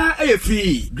 Bibia e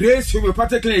free. Grace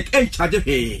Homeopathic Clinic en charge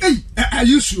he. Are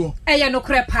you sure? No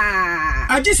krepa.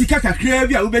 Ajisika kakra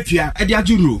bia wo betua. E de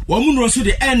ajuru. Wo mu no so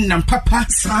de en nam papa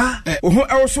sa. Wo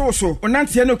so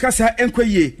onantie no kasa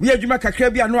enkoye we adwuma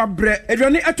kakra bia no abrɛ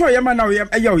aduane ɛtɔ yɛma na woyɛ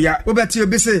ɛyɛ oya wobɛtie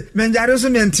bi se menjare so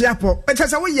mente apɔ ɛkyɛ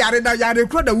sɛ wo yare da yare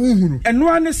kro da wo huru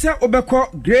ɛno ane sɛ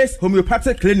wobɛkɔ Grace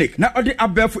Homeopathic Clinic na ɔde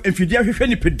abɛfo mfidie ahwehwɛ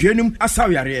ni peduanum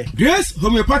asaw yare Grace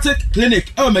Homeopathic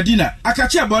Clinic ɛwɔ Medina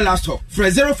akachi abo last stop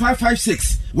for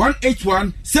 0556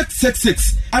 181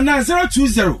 666 and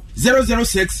 020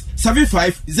 006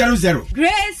 7500.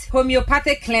 Grace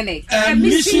Homeopathic Clinic, a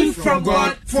mission from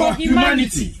God for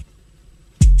humanity.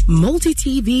 Multi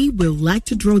TV will like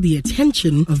to draw the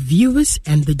attention of viewers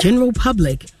and the general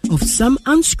public of some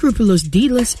unscrupulous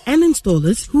dealers and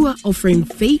installers who are offering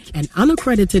fake and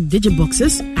unaccredited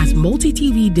digiboxes as Multi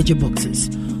TV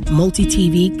digiboxes. Multi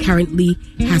TV currently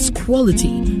has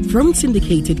quality from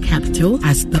syndicated capital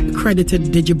as the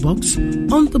accredited digibox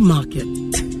on the market.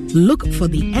 Look for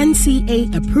the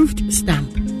NCA approved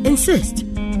stamp. Insist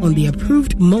on the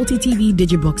approved Multi-TV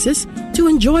digiboxes to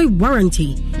enjoy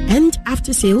warranty and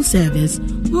after-sales service.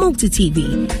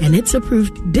 Multi-TV and its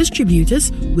approved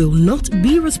distributors will not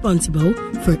be responsible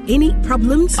for any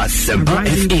problems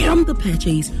arising from the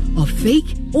purchase of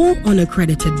fake or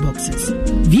unaccredited boxes.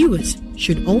 Viewers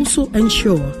should also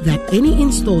ensure that any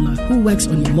installer who works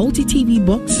on your Multi-TV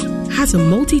box has a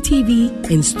Multi-TV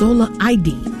installer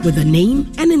ID with a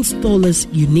name and installer's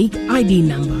unique ID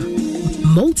number.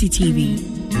 Multi-TV,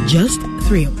 just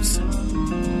thrills.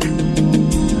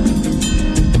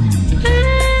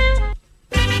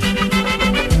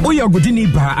 Oya Godini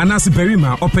ba anase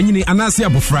berima opanyini anase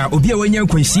abofra obi a wanya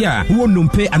nkwanhia wo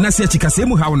nompe anase achikase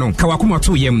mu hawo no kawakoma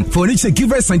to yem for reach the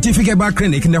Giver Scientific Herbal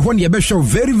Clinic na ho ne be show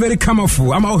very very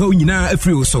colorful ama ho nyina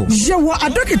afri so je wo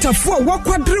adokitafo wo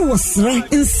kwadre wo sre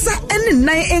nsa ene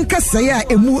nan enkasai a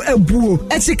emu abuo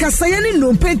achikasai ne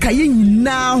nompe nkaye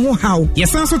nyina ho hawo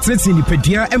yesan so trete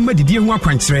nipadua emma didie ho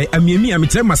akwankyere amiami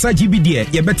ametre massage bi de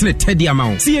ye betene tedi ama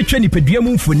wo si ye twa nipadua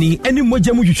mu mfoni ene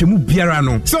mogya mu hwehwemu biara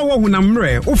no so wo honam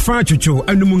mre fa chuchu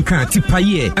anumunka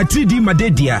tipaye atridi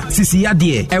madedia sisi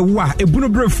yade ewa ebunu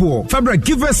brefo Fabra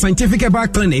Giver Scientific Herbal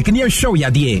Clinic near show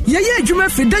yade ye adwuma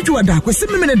fidadwo ada kwese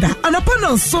memene da anapa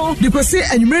no so de kwese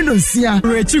anwumre no nsia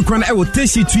rechi kwan e wo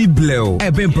teshi twi bleo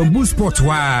ebempambu sport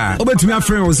wa obetumi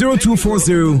afre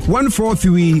 0240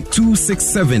 143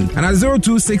 267 and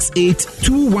 0268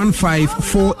 215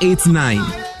 489.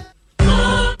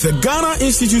 The Ghana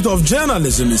Institute of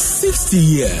Journalism is 60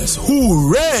 years.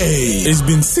 Hooray! It's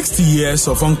been 60 years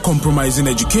of uncompromising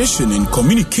education in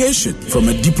communication, from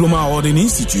a diploma-awarding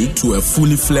institute to a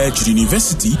fully fledged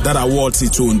university that awards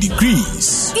its own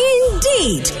degrees.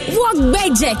 Indeed! What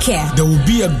Bejeke? There will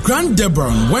be a grand debut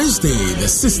on Wednesday, the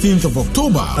 16th of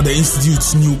October, at the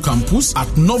institute's new campus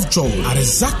at North Joel at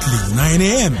exactly 9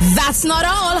 a.m. That's not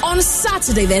all. On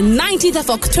Saturday, the 19th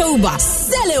of October,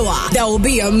 Selewa, there will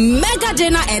be a mega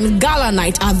dinner and gala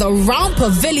night at the Round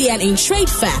Pavilion in Trade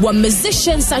Fair, where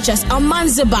musicians such as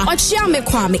Amanziba, Ochiame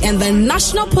Kwame, and the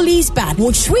National Police Band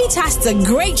will treat us to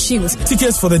great tunes.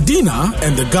 Tickets for the dinner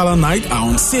and the gala night are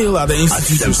on sale at the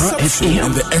Institute reception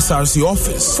and the SRC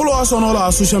office. Follow us on all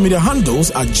our social media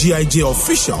handles at GIJ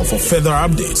Official for further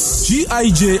updates.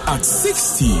 GIJ at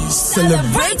 60,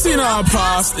 celebrating our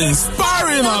past,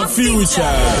 inspiring our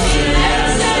future.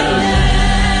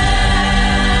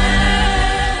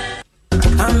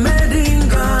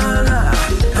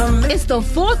 It's the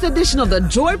 4th edition of the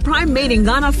Joy Prime Made in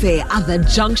Ghana Fair at the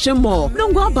Junction Mall,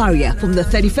 Nongwa Barrier, from the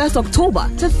 31st October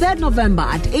to 3rd November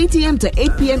at 8 a.m. to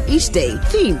 8 p.m. each day.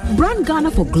 Theme, Brand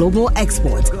Ghana for Global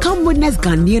Export. Come witness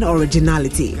Ghanaian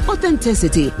originality,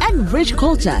 authenticity, and rich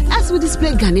culture as we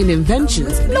display Ghanaian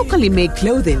inventions, locally made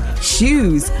clothing,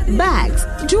 shoes, bags,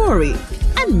 jewelry,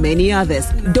 and many others.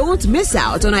 Don't miss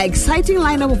out on our exciting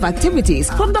lineup of activities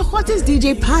from the hottest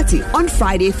DJ party on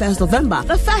Friday 1st November,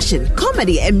 the fashion,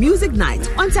 comedy and music night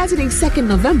on Saturday 2nd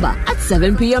November at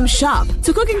 7 p.m. sharp,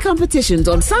 to cooking competitions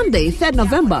on Sunday 3rd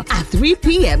November at 3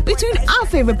 p.m. between our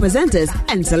favorite presenters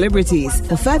and celebrities.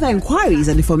 For further inquiries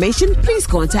and information, please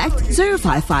contact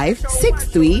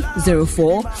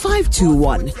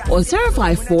 055-6304-521 or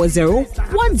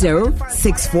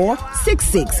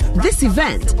 0540-106466. This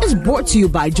event is brought to you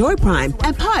by Joy Prime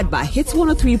and powered by Hits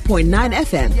 103.9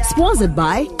 FM. Sponsored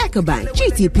by EcoBank,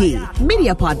 GTP,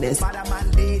 media partners.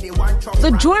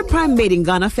 The Joy Prime Made in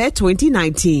Ghana Fair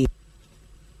 2019.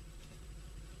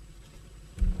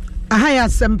 Ahaya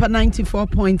Sempa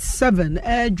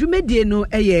 94.7. Jumedie no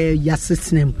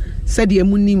yasisnem. Said ye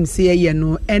munim se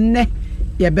no enne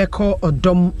yebeko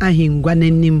odom ahingwa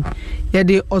nanim.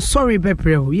 Yede osori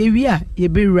bebreo. Ye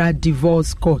be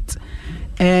divorce court.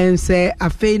 And say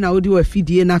afei na odi wa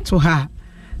fidie na to ha.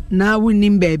 Na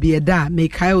winim baby da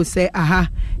make I say aha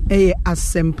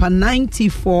Asempa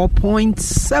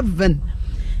 94.7.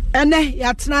 Ene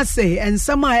yatna say and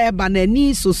some eba na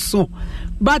ni so.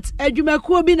 But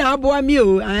adwumakuo bi na aboa mi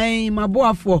o ai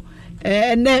maboafo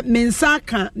ene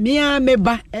mensaka mia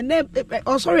meba ene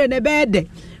sorry ene bede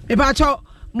me pa cho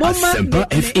mama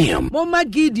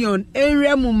Gideon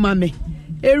eremu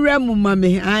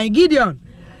mame ai Gideon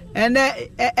ene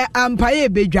ampaye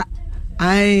bedwa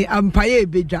ai ampaye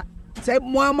bedwa say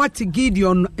Muhammad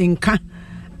Gideon nka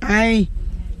ai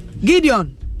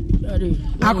Gideon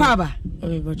akwaba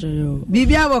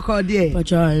Bibi aboko de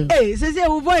eh say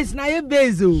your voice na your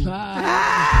bezo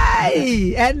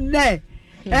ai enne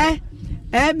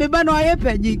me ba no aye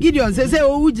pagi Gideon say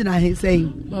o wugina he say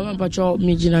mama pacho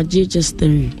me gina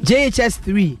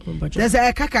JHS3 there's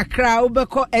a kakakra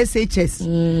obeko SHS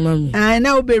mama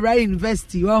na obe right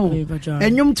university wo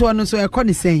enyum to no so e ko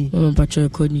ni say mama pacho e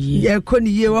ko ni ye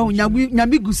wo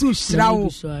nyami gusu shirawo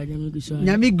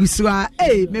nyami gusu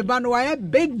me ba no aye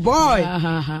big boy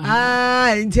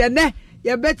ntene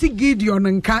ye beti Gideon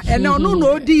nka ene ono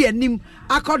no odi yanim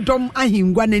akodom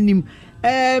ahingwa nanim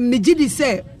me gidi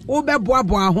say wo be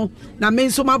boaboa ho na me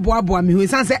nso maboaboa me ho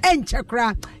san say enche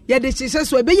kra ye de hihye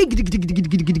so e be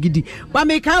gidi ba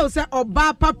me kai say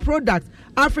Obapa product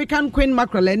African Queen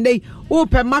Mackerel and they wo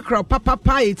pe mackerel papa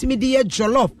etimi de ye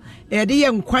jollof e de ye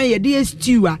nkwan ye de ye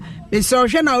stew a me so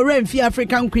hwe na ora mfi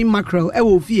African Queen Mackerel e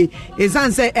wo fie e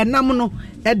san say enam no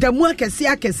edamu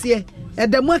akese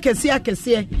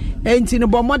enti no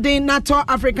bomodin nato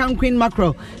African Queen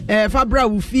Mackerel fabra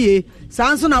wo fie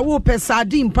sanso na wo pe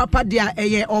sardine papa dia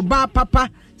eye Obapa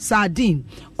sardine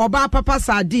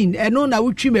eno na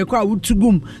wutwi meko a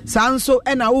wutugum sanso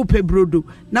e na wo pe brodo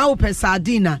na wo pe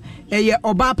sardine eye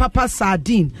Obapa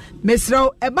sardine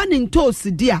mesro eba ni toast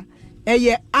dia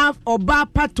eye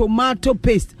Obapa tomato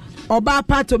paste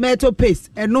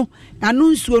eno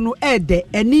anu nsuo no ede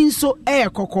eni nso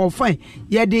kokofan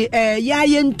ye de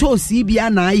yaye ntosi bia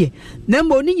na aye na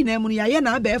mbo ni nyina mu yaye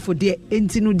na abefo de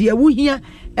enti no de wuhia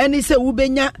eni se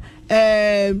wubenya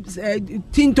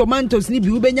tin tomatoes ni bi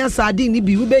wubenya sardine ni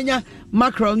bi wubenya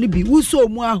mackerel ni bi wuso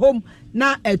mu ahom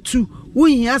na etu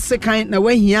wuhia sekan na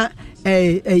wahia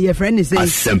your friend is saying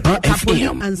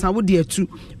and Saudi etu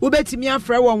ubetimi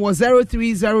afra won was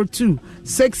 0302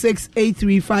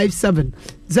 668357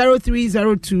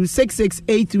 0302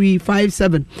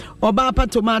 668357 Obapa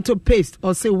tomato paste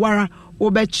or say wara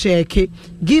obe check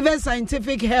give a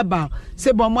scientific herbal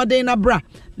say bomode na bra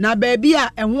na baby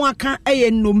a ehwo aka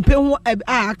eye nnompe ho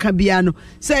aka bia no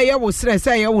say ye wo sre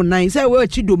say ye wo nan say we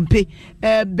achi dompe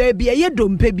baby ye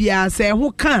dompe bia say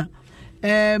ho ka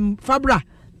fabra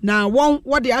na won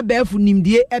what the abefu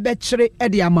nimdie ebe kire e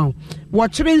de amaw wo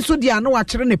kire nso dia na wa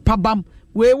kire ne pabam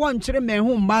we won kire me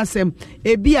ho mbasem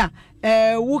ebia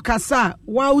wo kasa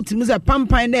wa utimu se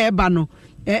pampan na eba no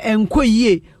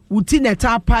enkoyie wuti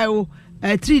neta paio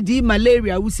 3D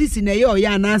malaria usisi na ye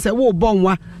oya na se wo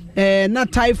bonwa na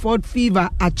typhoid fever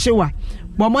achewa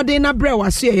bomode na bre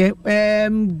wase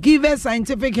give a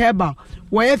scientific herbal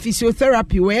where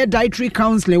physiotherapy where dietary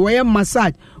counseling where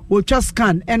massage wo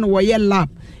scan and where lab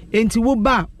enti wo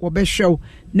ba wo be show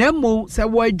na mo se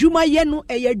wo adwuma ye no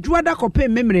adwua da kope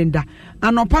memrenda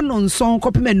anopa no nson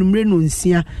kope manumre no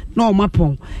nsia na o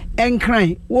mapon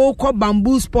enkran wo kɔ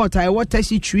bamboo sport I water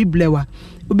shi tree blewa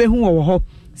wo be hu wo ho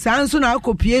sanso na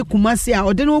akopie kumase a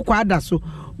ode no kwa ada so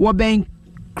wo ben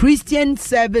Christian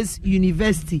Service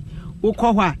University wo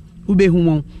kɔ hɔ a wo be hu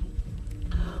won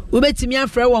ubetimi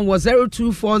afra won was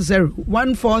 0240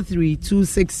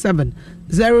 143267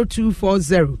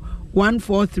 0240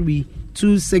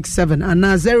 143267 and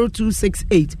now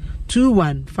 0268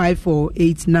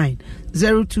 215489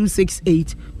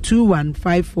 0268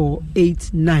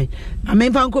 215489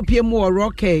 amemfanko pie mu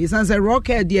rocker isanse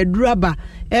rocker de aduraba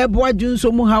ebo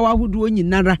adwunso mu hawa hudu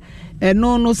onyinara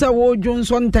eno no se wo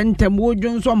dwunso ntentem wo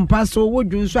dwunso mpaso wo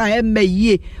dwunso a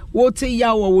emaye wo te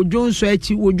ya wo dwunso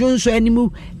achi wo dwunso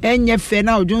animu enye fe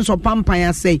na wo dwunso pampan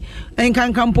ase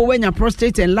enkankampo wenya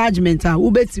prostate enlargement a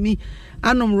ubetimi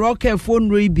anom rocker phone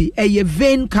roibi eye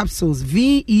vein capsules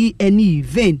VENE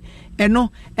vein eno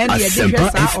ene ye de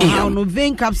hwesa o no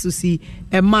vein capsules si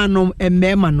emanom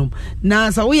ememanom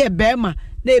na sa wo ye bema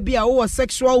na ebia wo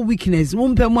sexual weakness wo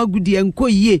mpem agudi enko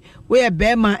yie wo ye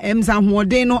bema emza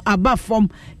hoden no aba form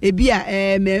ebia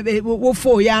wo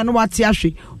fo ya no wate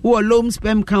ahwe wo low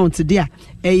sperm count dia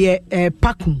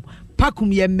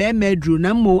pakum ye memedru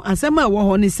na mo asema wo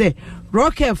ho ne se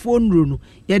rocket phone ru no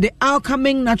ye the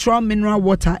alcheming natural mineral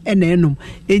water enenum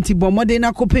enti bomode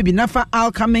na kope bi nafa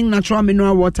alcheming natural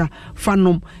mineral water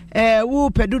fanom wo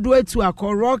pedudu atu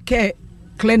akọ rocket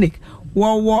clinic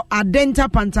wo Adenta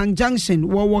Pantang Junction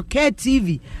wo Care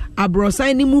TV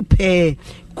abrosan ni mu pe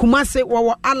Kumase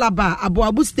wo Alaba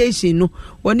Abu station no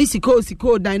woni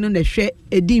siko dan no na hwe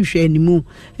edin hwe animu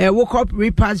wo Corp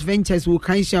Repairs Ventures wo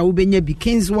kansha wo benya bi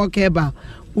Kings Walk Herbal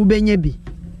wo benya bi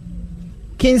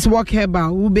Kings Walk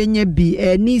Herbal wo benya bi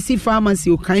Nisi Pharmacy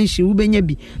wo kanshi wo benya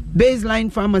bi Baseline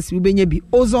Pharmacy wo benya bi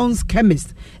Ozon's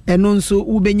Chemist enonso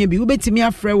wo benya bi wo betimi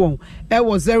afre won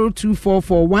was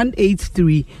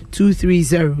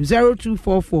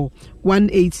 0244183230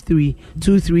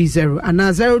 0244183230 and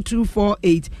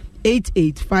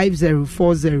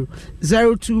 0248885040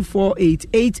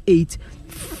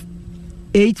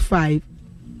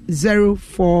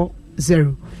 0248885040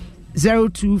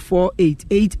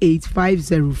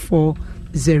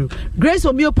 0248885040 Grace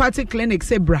Homeopathic Clinic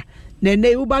Sebra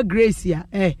nene uba Grace ya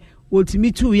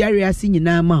wotimi tu yare asi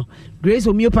nyina ma Grace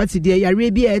Homeopathy de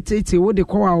yare bi etete wo de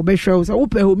kwa obehwe so wo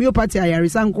pe homeopathy ayare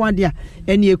sanko de a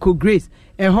ene eko Grace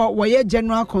ho wo ye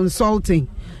general consulting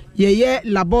ye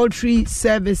laboratory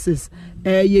services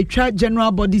ye twa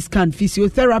general body scan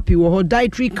physiotherapy wo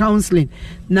dietary counseling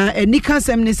na enika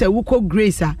sem ne se wo ko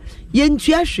Grace a ye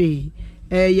ntua hwe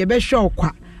ye be hwe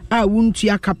okwa a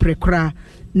wuntua kapre kra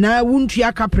na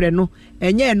wuntua kapre no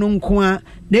enye no nko a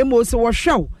na mo se wo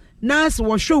hwe nas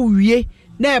wo show wie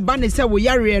na eba ne se wo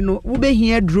yare no wo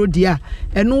behia duro dia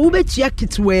eno wo betia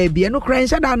kitwa bi eno kran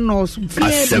sha da nurse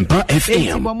Asempa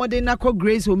FM bomode na ko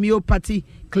Grace Homeopathy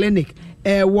Clinic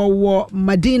wo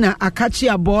Madina Akachi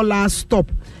Abola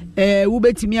stop wo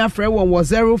betimi afre won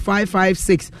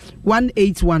 0556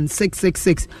 181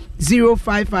 666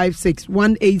 0556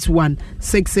 181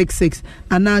 666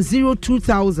 and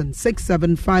 02000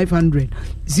 67500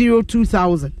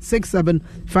 02000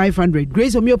 67500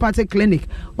 Grace Homeopathic Clinic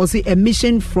or say a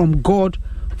mission from God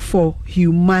for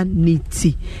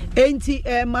humanity enti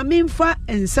mamimfa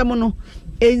ensemono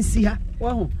ensia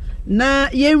wo na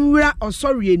yenwura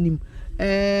osori enim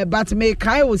but me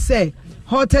kai will say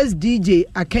hottest DJ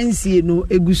akensie no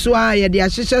eguso a ye de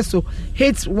ahyehye so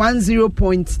hits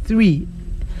 10.3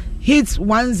 hits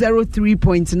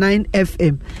 103.9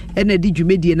 FM ene di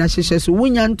dwumedie na hyehye so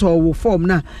wonya nto wo form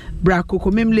na bra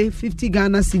kokomemle 50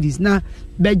 Ghana cedis na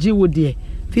beje wo de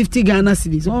 50 Ghana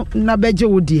cedis na beje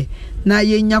wo de na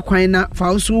yenya kwan na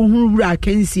fa so hunwura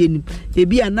akensie nim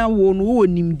ebi ana wo no wo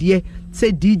nimde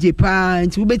se DJ pa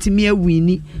nti wo betimi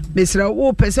awini mesra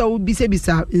wo pesa wo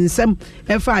bisa nsem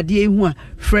efa ade ehu a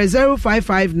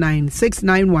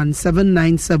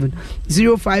 0559691797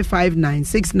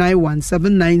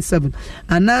 0559691797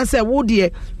 ana se wo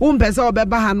de wo pesa wo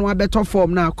beba ha no abeto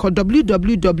form na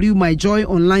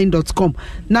www.myjoyonline.com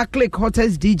na click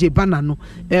hottest DJ banner no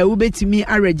wo betimi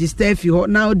a register fi ho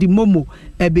na di momo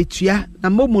ebetua na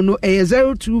momo no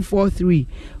 0243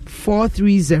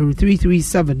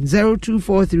 430337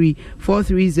 0243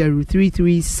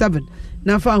 430337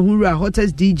 na fa hura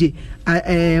hottest DJ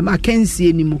Mackenzie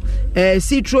animo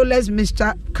citroless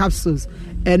mixture capsules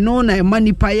no na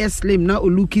money paye slim na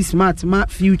oluki smart ma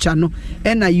future no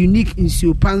na unique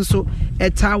insio panso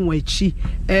eta wachi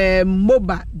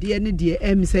moba de ne de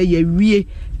say ye wie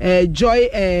joy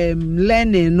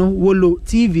learning no wolo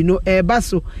TV no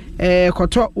baso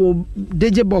koto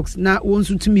DJ box na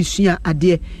wonsu tumi sua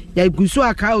ade ya guso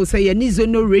aka o say ye ni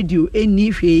Zono radio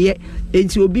eni hweye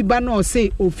enti obi ba na o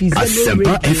say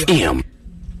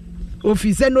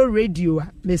office no radio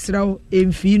mesraw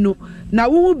emfino na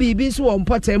wo bibi so on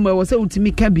potem we say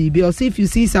utimi ka bibi or say if you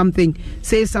see something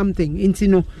say something enti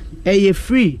no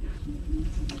free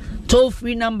toll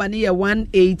free number near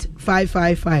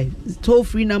 18555 toll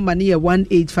free number near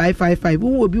 18555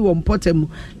 wo bi won potem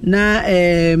na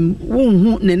wo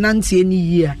hu ne nantie ni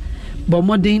yia but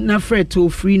modern na free toll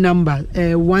free number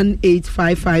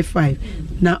 18555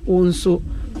 na onso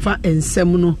fa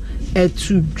ensem no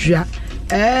etudwa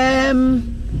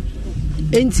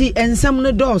enti ensem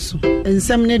no doso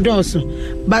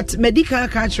but medical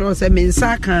culture say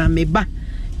mensa kan me ba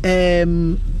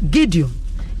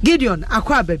Gideon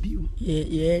akwa babiu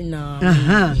Yeah, no.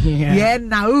 Yeah,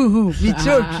 now, me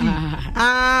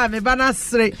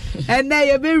banasre. And now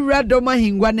you be radoma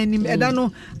hingwan and I don't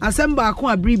know. Assemble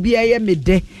kwa bribia me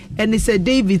de. And he said,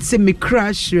 David, say me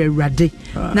crash rade.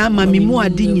 Na mami mo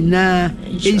adini na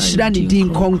enshirani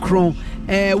din konkron.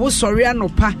 Wo sorry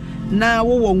anopa na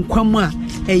wo nkwama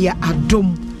eya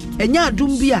adom. Enya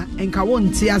adom bia enka wo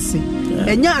nte ase.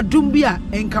 Enya adom bia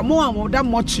enka mo amoda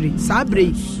mochiri.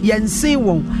 Sabre yense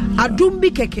won. Adom bi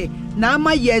keke na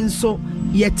ama yenso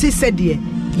yeti sede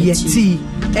yeti.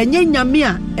 Enye nyame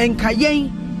a enka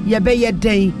yen yebe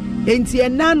yeden. Enti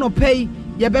ena no pei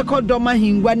yebe ko doma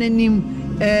hingwa nanim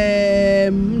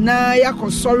na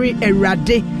yakosori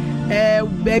erade.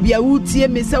 Baby awutie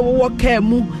me se wo ka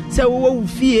mu se wo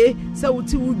fie se wo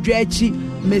ti wudwachi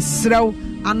mesrew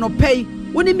anopei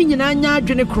woni mi nyina anya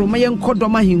adwene kroma ye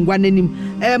nkodoma hingwa nanim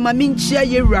ma minchia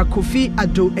yewura Kofi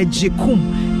Ado Ejekum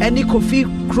eni Kofi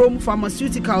Chrome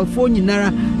Pharmaceutical for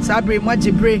nyinara sabre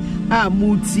majebre a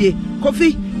mutie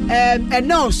Kofi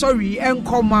no sorry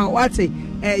enkoma wate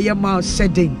ye ma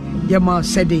shedding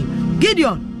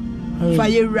Gideon fa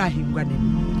yewura hingwa nanim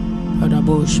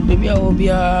Adabosh baby I will be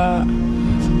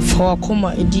for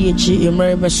koma edh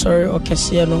emre sorry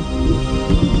okese no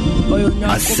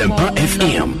Asempa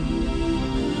FM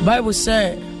Bible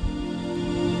say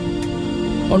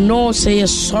no say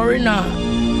sorry na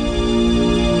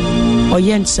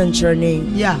yen century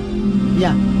name yeah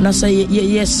na say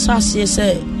yes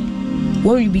say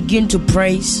when you begin to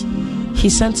praise he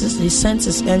sends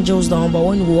his angels down, but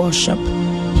when you worship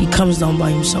he comes down by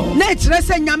himself. Let's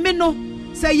say nyame no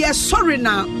say yes sorry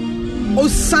na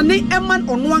osane eman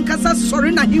ono ankasa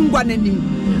sorry na hingwa nanim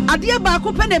ade ba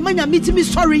ko pe na emanya mitimi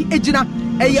sorry ejina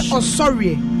eye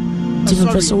osori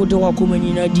Professor would walk home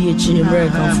in DH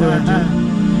American for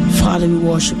Father, we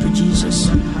worship you, Jesus.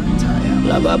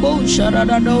 Lababo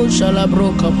Sharadado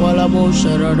Shalabro Kapalabo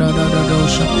Sharadado.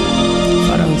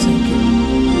 Father, we thank you.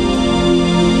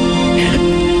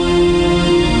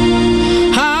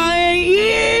 Hi,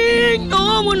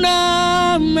 Nomuna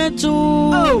Metu.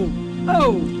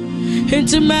 Oh,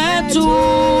 Intimetu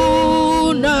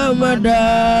Namada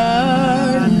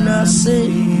say.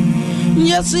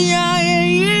 Yes, I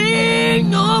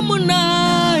no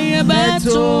muna ya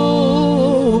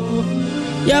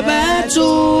betu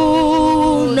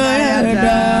na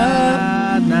yada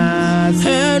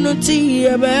enuti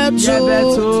ya betu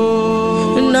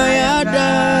na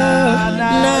yada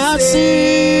nasi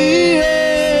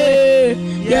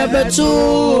ya betu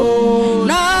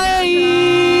na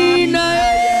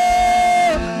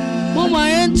mama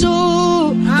yentu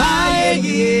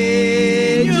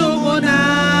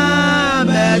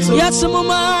yes,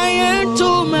 mama,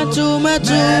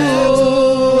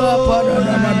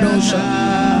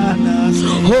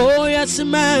 oh, yes,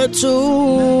 metu,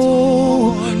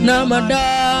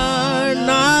 namada,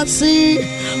 nasi,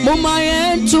 mama,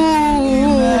 yentu,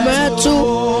 metu,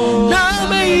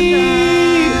 nami,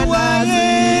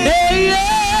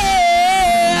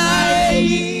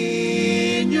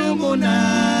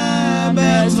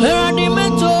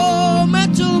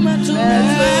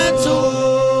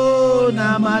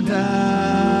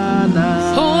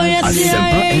 oh yes,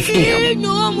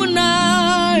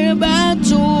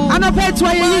 ana petu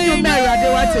aye you mera de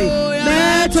wate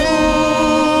meto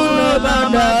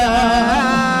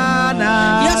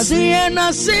yes na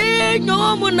sinyo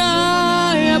muna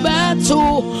betu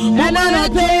ana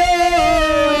pe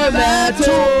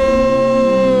betu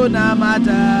na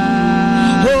mata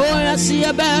oh yes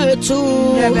betu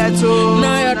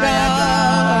na yada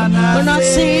na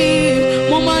si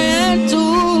mama yetu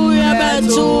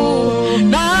betu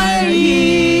na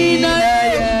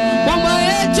mama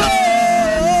yetu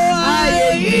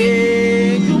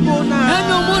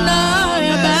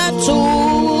betu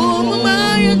mama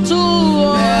yetu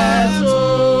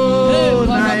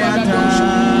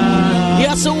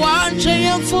yes one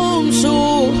chain from so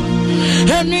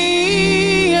any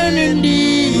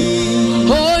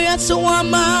oh yes one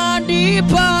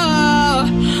madipa.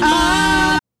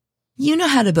 You know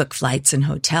how to book flights and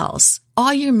hotels.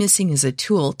 All you're missing is a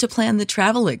tool to plan the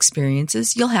travel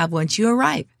experiences you'll have once you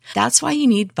arrive. That's why you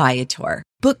need Viator.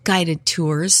 Book guided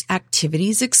tours,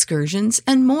 activities, excursions,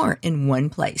 and more in one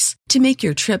place to make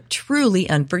your trip truly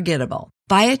unforgettable.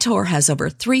 Viator has over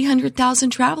 300,000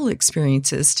 travel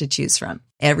experiences to choose from.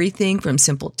 Everything from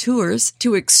simple tours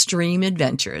to extreme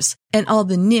adventures and all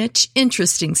the niche,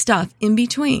 interesting stuff in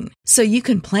between. So you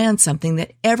can plan something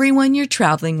that everyone you're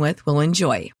traveling with will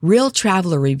enjoy. Real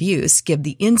traveler reviews give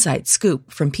the inside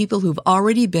scoop from people who've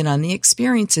already been on the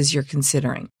experiences you're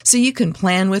considering. So you can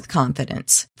plan with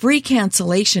confidence. Free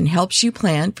cancellation helps you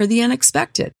plan for the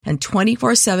unexpected. And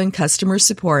 24/7 customer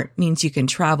support means you can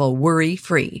travel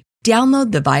worry-free.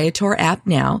 Download the Viator app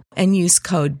now and use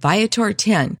code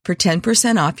Viator10 for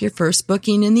 10% off your first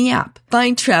booking in the app.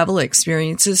 Find travel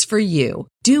experiences for you.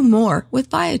 Do more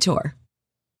with Viator.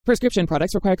 Prescription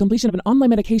products require completion of an online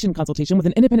medication consultation with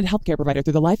an independent healthcare provider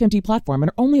through the LifeMD platform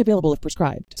and are only available if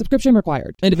prescribed. Subscription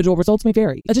required. Individual results may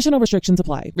vary. Additional restrictions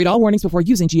apply. Read all warnings before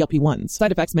using GLP-1s.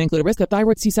 Side effects may include a risk of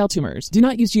thyroid C-cell tumors. Do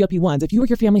not use GLP-1s if you or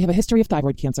your family have a history of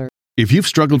thyroid cancer. If you've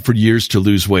struggled for years to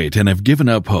lose weight and have given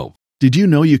up hope, did you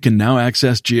know you can now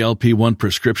access GLP-1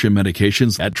 prescription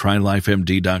medications at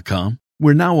TryLifeMD.com?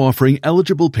 We're now offering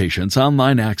eligible patients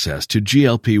online access to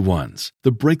GLP-1s,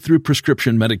 the breakthrough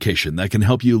prescription medication that can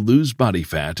help you lose body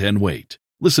fat and weight.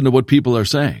 Listen to what people are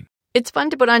saying. It's fun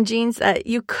to put on jeans that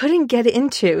you couldn't get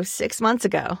into 6 months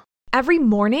ago. Every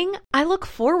morning, I look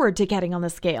forward to getting on the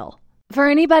scale. For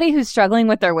anybody who's struggling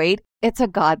with their weight, it's a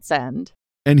godsend.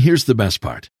 And here's the best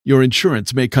part. Your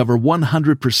insurance may cover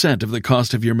 100% of the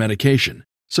cost of your medication.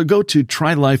 So go to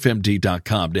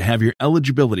TryLifeMD.com to have your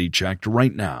eligibility checked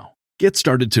right now. Get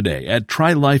started today at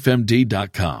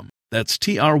TryLifeMD.com. That's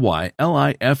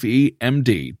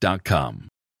TryLifeMD.com.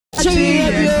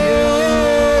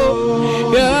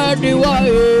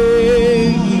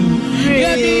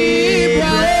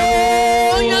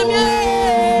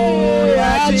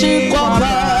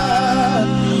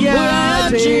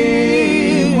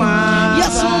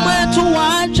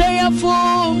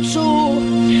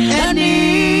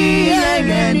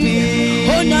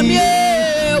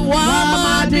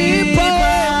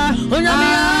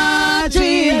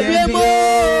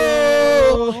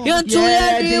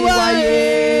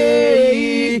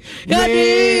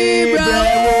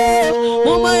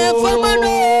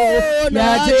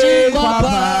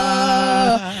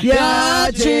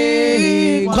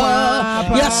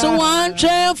 Yes, one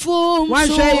chair for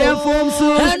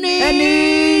any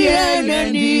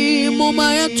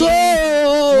Mumayato,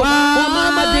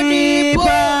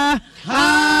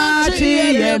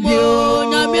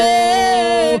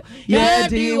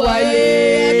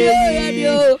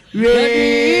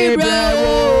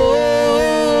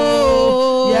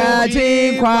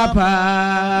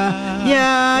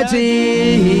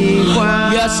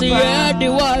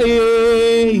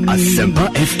 Asempa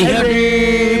FM.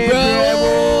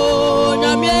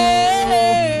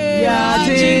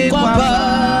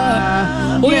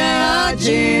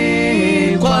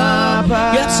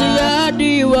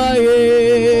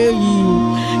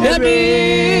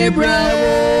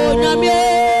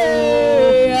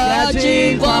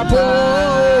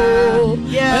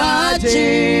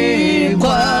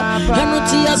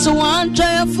 So one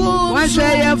chair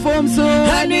for so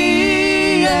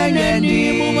honey and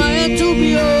Mumaya to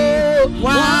be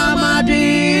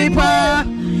Wamadipa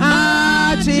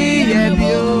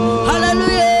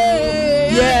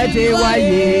hallelujah, yeah, they why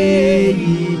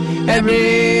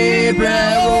every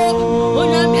bravo,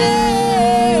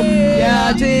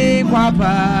 yeah,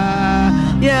 Papa,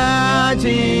 yeah,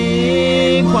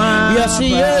 yes,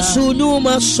 yes,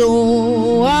 Unuma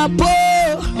so apo,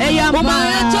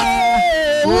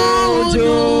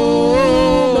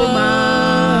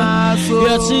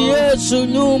 yes, yes,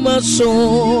 Unuma so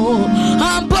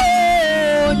apo,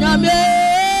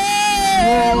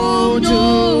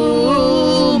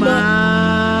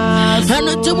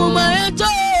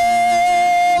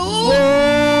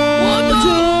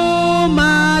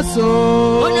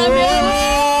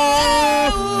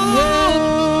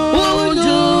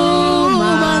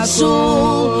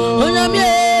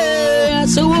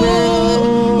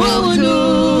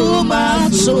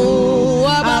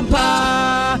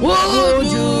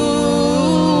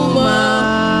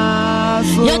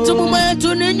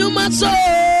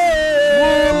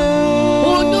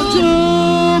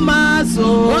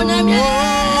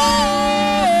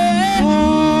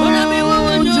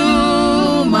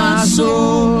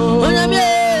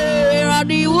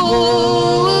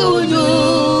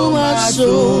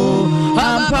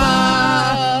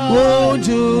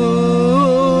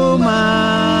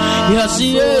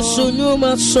 yes,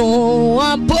 Unuma so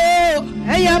apo,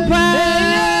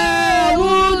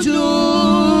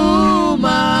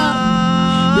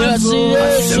 yes,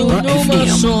 yes, Unuma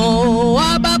so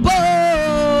abapo,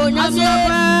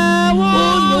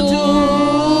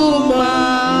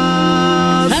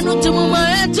 Unuma,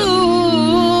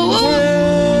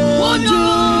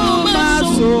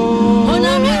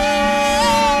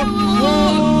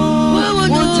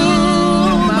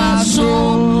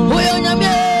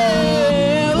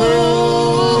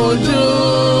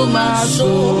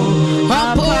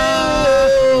 Papa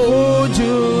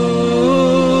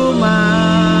Ujuma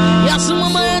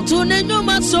Yasuma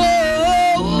Tunenuma so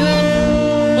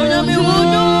Onyami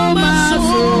Ujuma so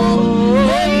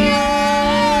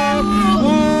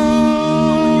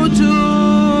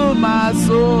Ujuma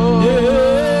so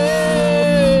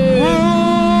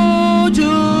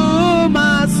Ujuma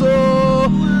so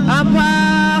Apa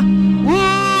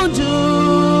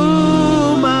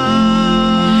Ujuma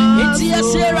It's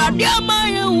Yasera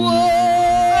Diamaya wo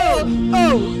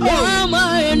Wama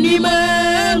Nime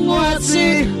Wasi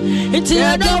It's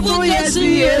Yadafu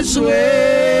Yesi Yeswe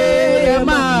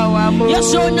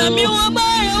Yasona mi wama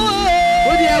yewo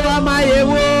Odi wama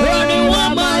yewo Roni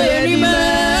wama Nime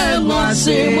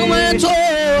Wasi Momento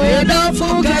Yadafu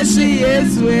Yesi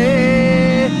Yeswe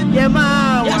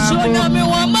Yasona mi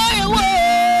wama yewo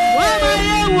Wama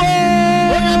yewo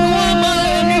Wama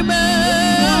Nime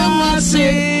Wasi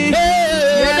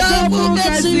Yadafu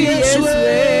Yesi Yeswe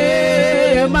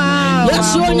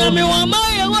Yasona mi wama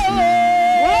yewo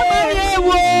Wama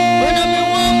yewo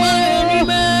Wama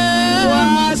Nime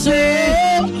Wasi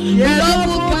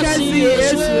Yadafu Yesi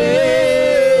Yeswe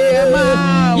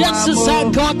Yasisa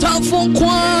Kata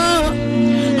Funkwa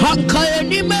Hanka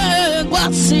Nime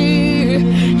Wasi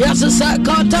Yasisa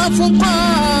Kata Funkwa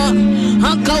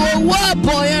Hanka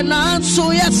Wapo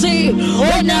Yanansu Yasi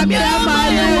Onyami Wama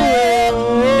yewo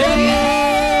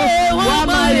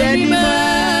Wama Nime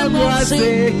Wasi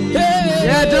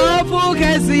Yadafu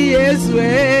Yesi Yeswe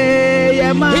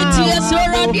Iti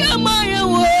Yasora Diama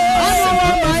yewo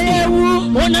Wama yewo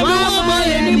Wama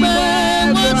Nime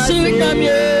Wasi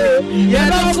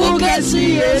Yadafu Yesi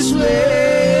Yeswe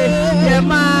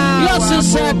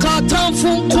Yasisa Kata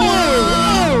Funkwa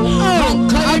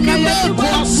Hanka Nime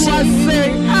Wasi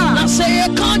Nase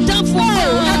Kata Funkwa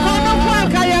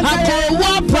Hanka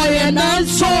Wapa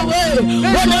Yanansu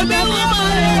Onyami Wama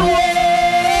yewo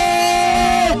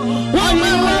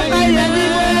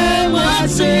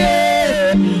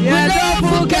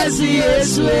Yadafu Yesi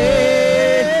Yeswe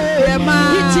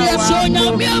Iti Yasona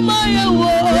Miama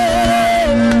yewo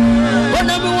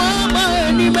Onami wama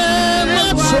Nime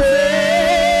Wasi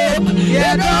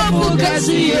Yadafu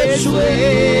Yesi Yeswe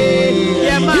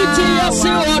Iti Yasi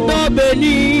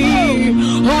Odobeni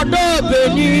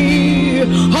Odobeni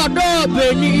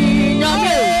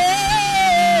Nyame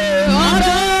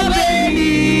Odobeni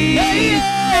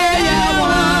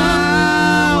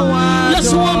Yes,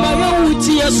 woman, you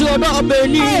tears your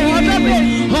Odobeni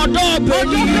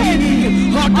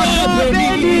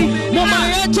Mama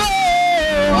Eto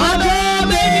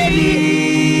Odobeni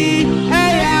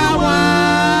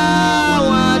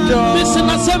Listen,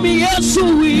 I said me yes,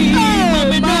 we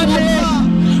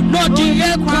not the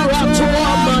equal to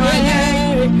woman.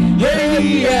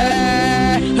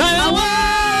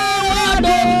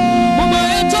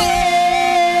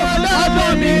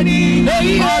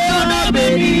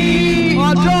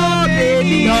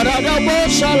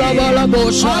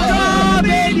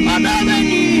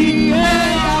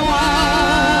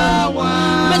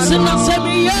 Listen, I said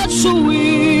me yes,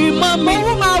 we mama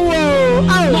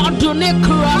want to nick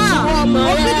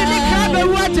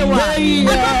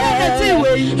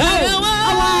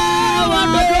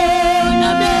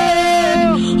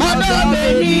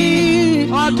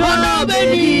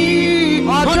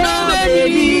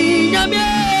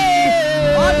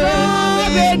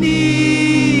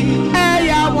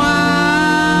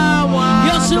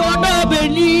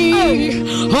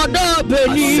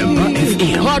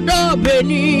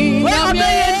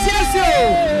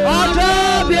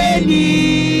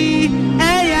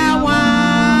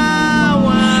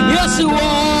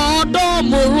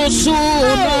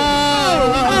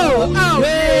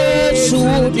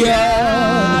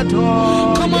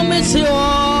come on, Miss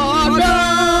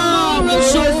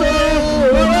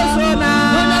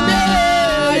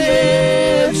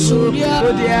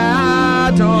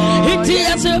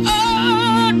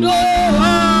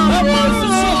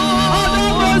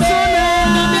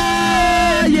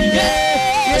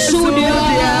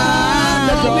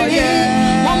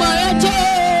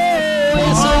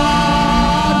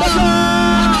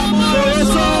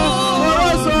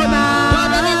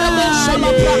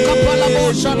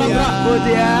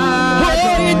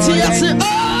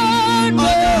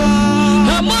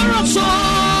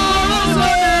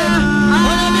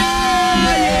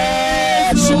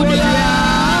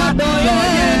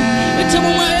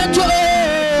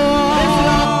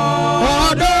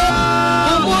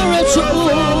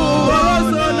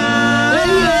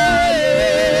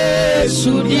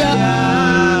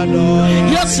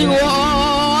Yes, you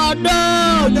are the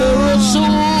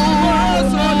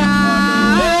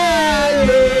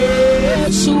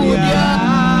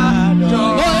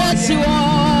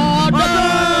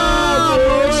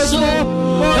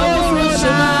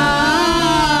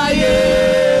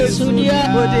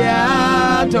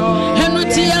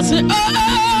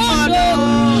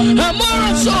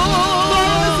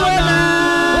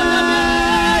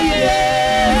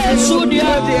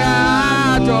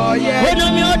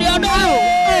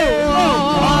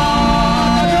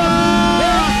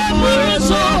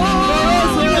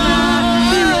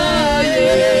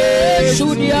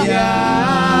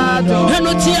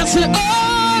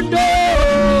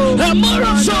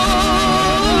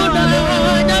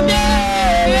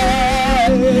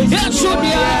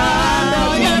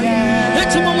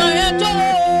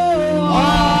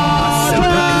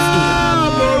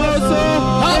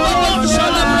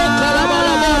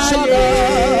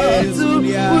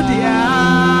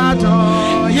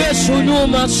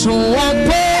So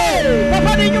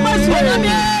Papa de you must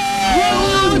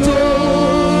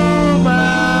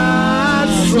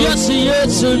yes,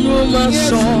 yes, you must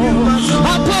so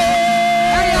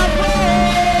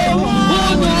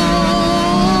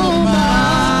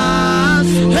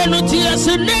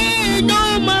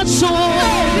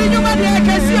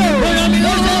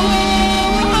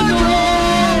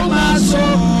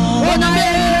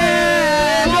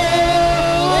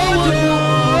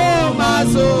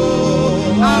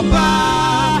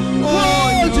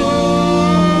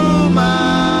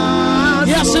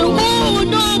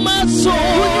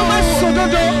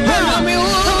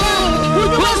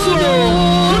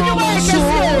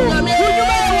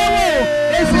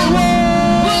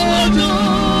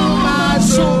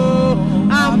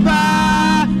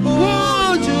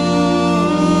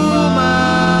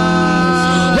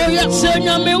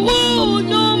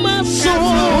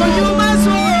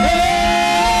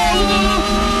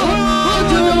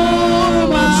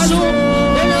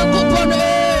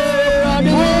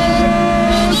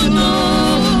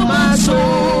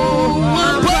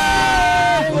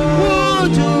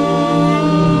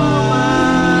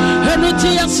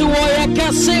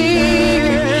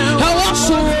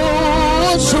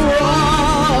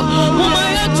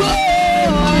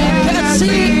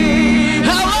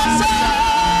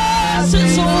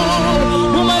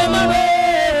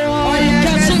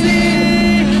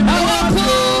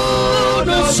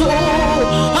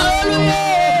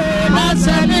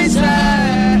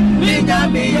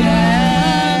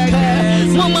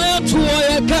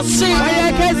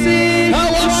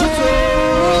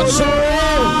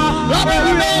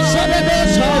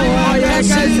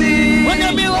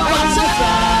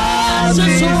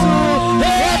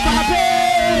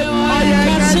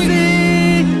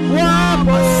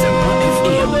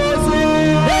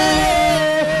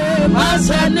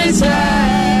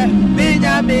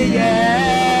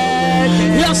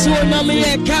yes, when I'm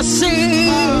here, Cassie,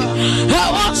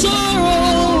 how was so,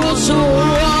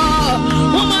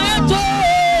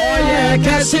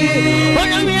 Cassie,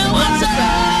 when I'm here, what's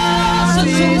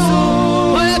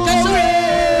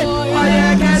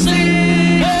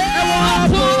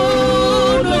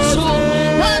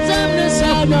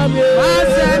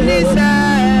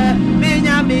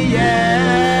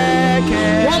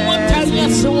one more time, yes,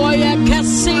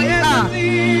 Cassie,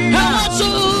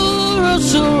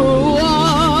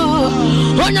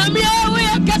 when I'm here, we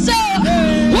are Cassie,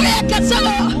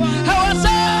 how was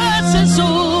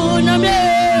soon, I'm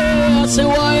here, so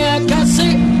I can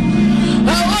see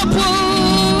how I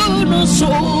put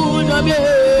soon, I'm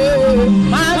here,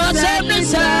 my son,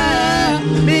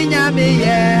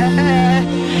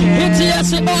 it's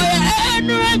yes, and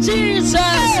Jesus,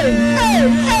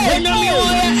 and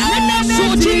I'm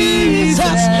so Jesus,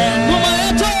 no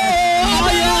matter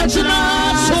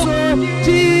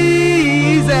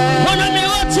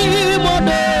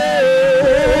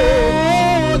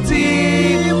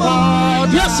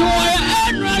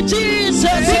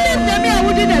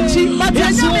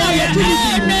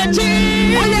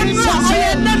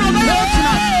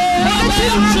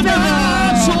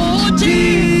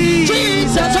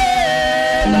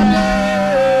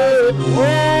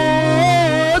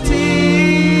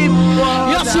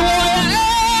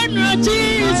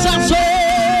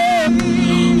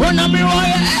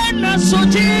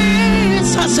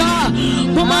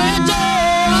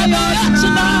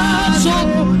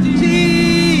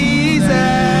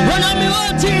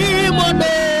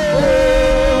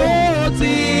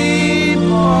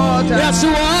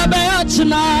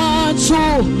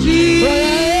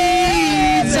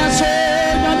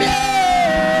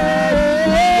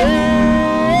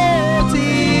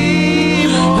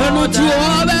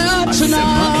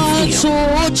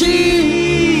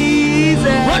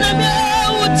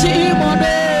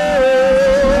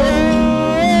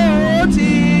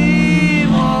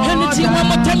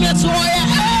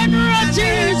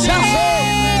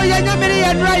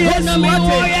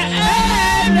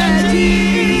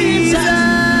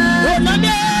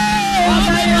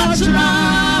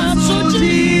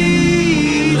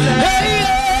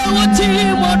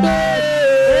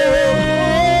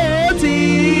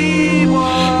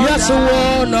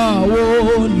Suwana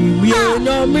woni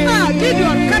mienami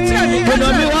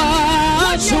Enami wa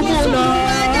sumuna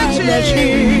Yashi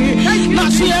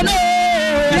Masiano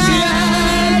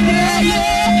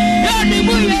Yani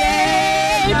muye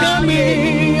Nami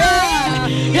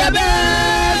Yabe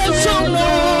Suno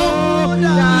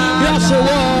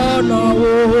Yasuwana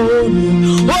woni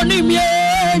Oni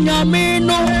mienami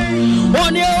no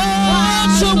Oni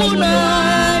sumuna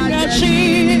Yashi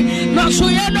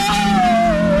Masuyano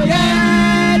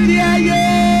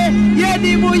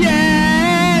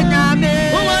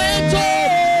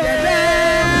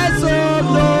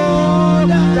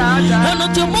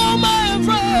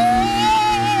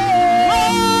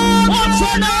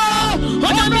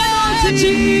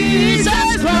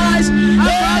Jesus Christ,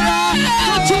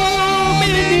 to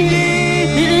me,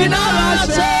 in our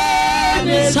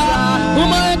sadness,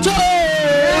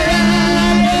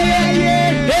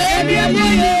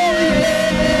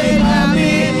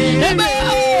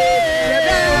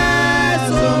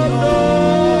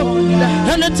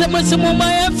 and it's a Muslim,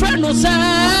 my friend, who said,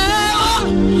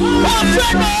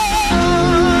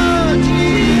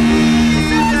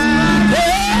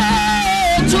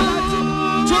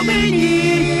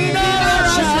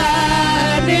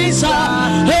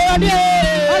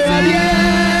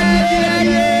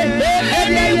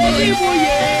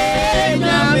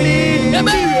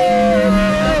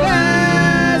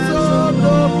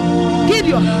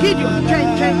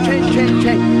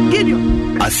 Gideon.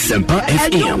 Asempa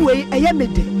FM.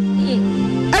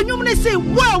 And you may say,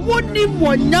 well, wouldn't him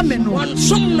one yamin one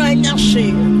some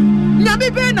yashi?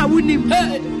 Yamibena wouldn't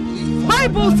him.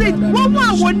 Bible said, one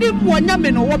wouldn't him one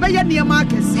yamin or obey near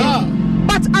Marcus.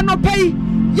 But I no pay.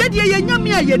 Yet ye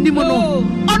yamia ye nimono.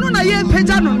 Onona ye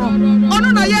pejano.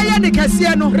 Onona ye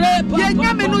nikasiano. Ye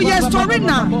yamino ye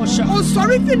sorina. Oh,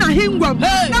 sorry, Fina Hingwam.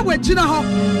 Now we're Gina Hop.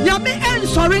 Yami and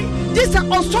sorry. This is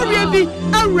sorry be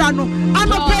a rano. I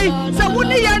no pay. So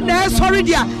wouldn't ye na sorry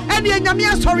dear. And ye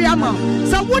yamia sorry ama.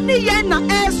 So wouldn't ye na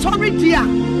sorry dear.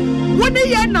 Wouldn't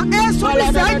ye na sorry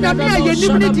yamia ye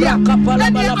nimini dear.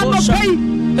 And ye no pay.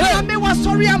 Yami was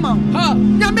sorry ama.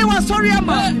 Yami was sorry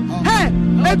ama. Hey.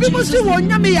 Ebi musi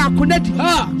wonyame ya konedi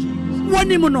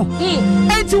woni mu no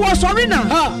enti wo sori na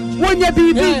wonya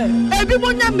bibi ebi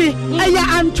monyame eya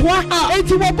antoa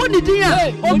enti wo boni din a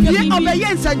obie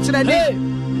obeye nsankyerene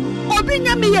obi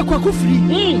nyame ye kwakufiri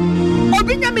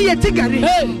obi nyame ye tigare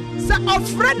sa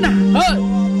ofrena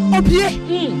obie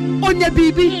onya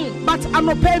bibi but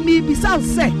anopa mi bisa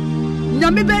se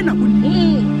nyame be na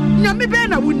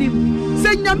woni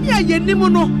se nyame ye nimu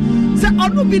no se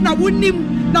onu bi na wonim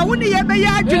na woni ye be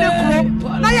ya adwene kro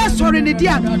na ye sori ne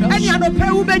dia eni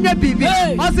anopa wu benya bibi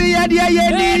o se ye dia ye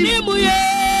ni mu ye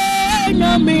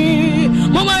nyame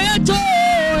mama ye to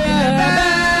ye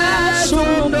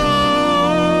suno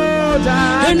da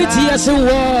eni ti ye se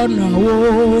wona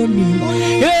woni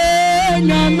ye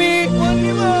nyame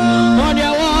oni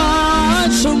wa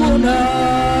sumuna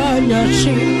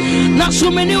nyashi na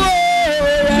sumeni wo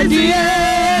ye dia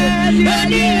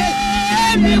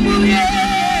eni mu ye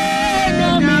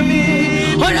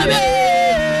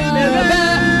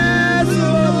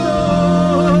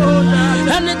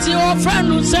and it's your friend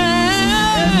who say,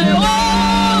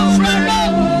 oh, friend,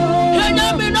 you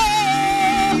know me,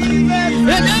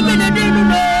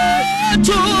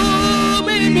 to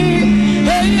me,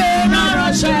 hey, not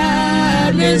a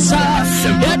sadness,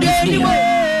 and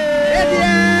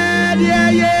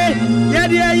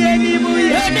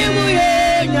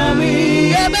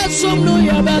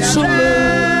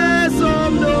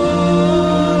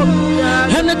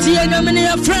it's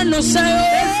your friend who say,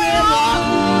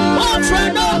 oh,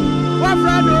 friend,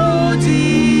 oh,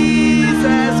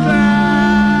 Jesus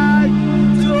Christ,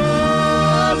 so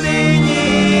many,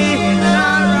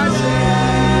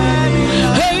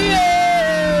 hey,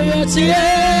 yes,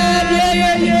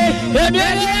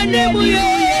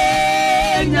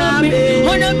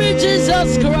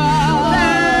 Jesus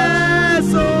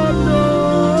Christ,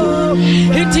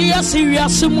 it's your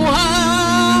serious moha.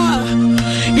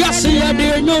 Yes, you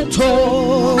did not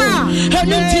talk.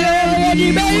 And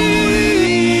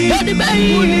the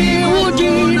baby, would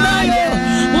you like?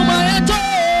 Woman, I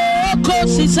talk,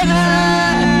 cause it's a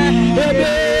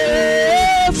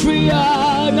free.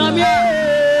 Hallelujah.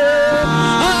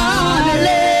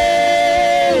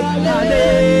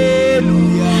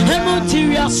 And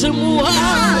material Samoa.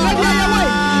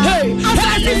 Hey,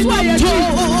 that is why you talk.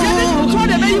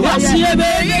 Yes, you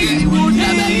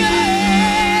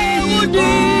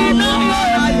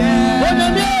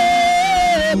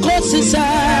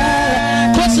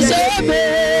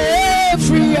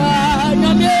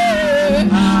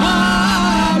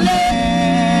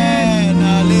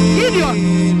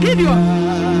Gideon,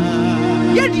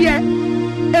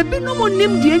 ebinom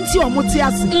nim die nti omote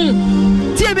ase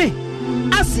tie me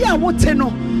ase a wote no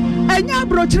enya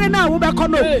brochire na wo bekọ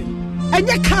no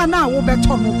enye car na wo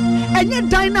beto no enye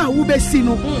dan na wo besi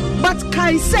no but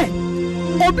kai say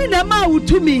obi na ma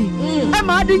wutumi e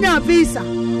ma adenya visa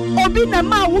obi na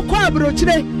ma wo kwa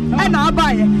brochire e na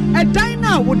abaye e dan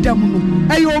na wo dam no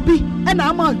e obi e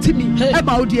na ma timi e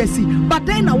ma odi asi but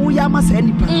dan na wo ya ma sa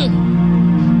nipa e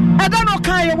dan no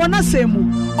kai wona semu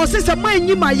o se se ma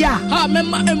enyi maya ha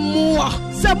mema emuwa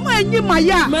se ma enyi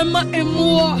maya mema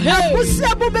emuwa he kusi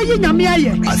abu be yi nyame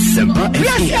aye asempa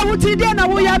yes e wuti de na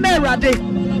wo ya ma erade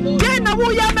na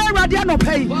wo ya me rade no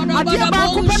pay ade ba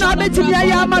ko pe na betimi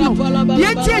ya ama no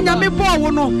ye tie nyame bo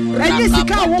wo no enye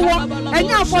sika wo wo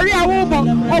enye afori a wo bo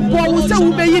obo wo se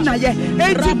wo beyi na ye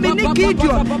enti mini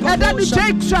Gideon eda no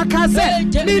Jake Traka se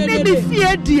mini ni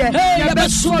fie die ye be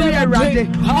so ye rade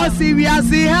o si wi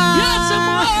asi ha yes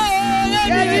mo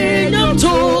ye no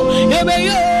to ye be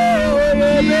yo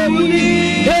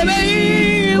ye be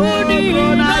woni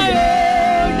na ye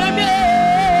na me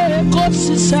ko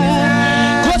si se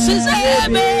is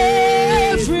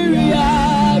amen free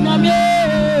amen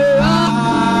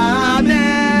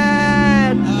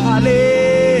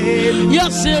hallelujah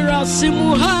yasira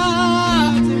simuha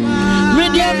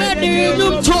media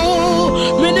medum to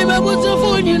meni mabuzo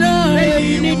funyina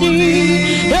ni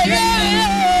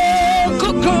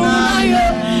kokona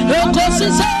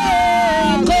kosisa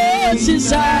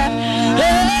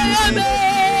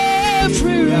amen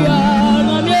free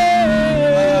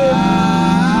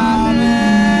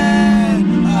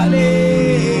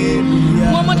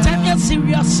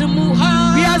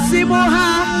Simuha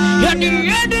yadi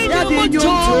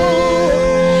nyumto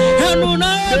hanuna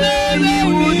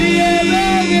yudi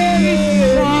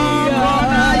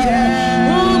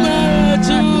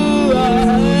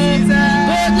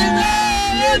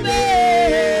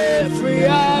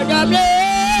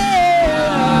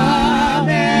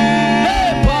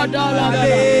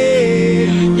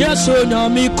yes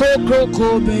onami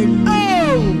kokoko ben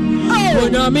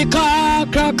onami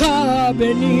kaka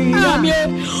beni yamye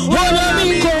onami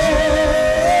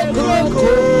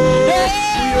koko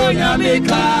onami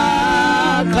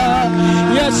kaka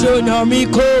yes onami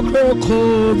koko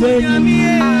beni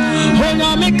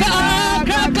onami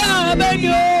kaka beni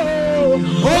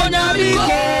onami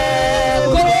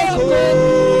koko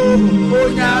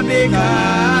onami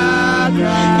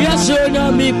kaka yes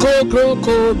onami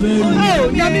koko beni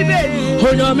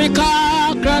onami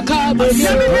kaka beni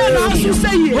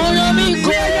onami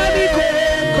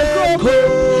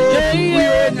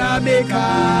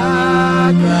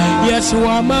yes,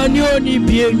 woman, you need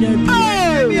bien.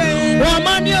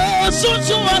 Woman, you so a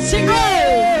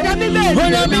cigarette.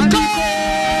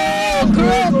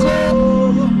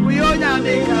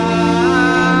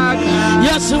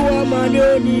 Yes, woman,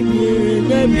 you need bien.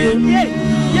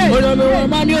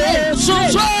 Woman, you so a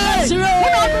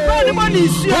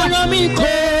cigarette.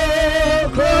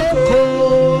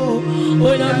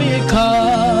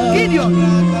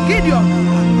 Gideon.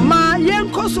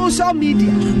 Social media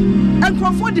and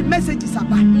for the messages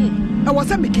about I was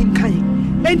a making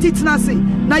kind and it's not say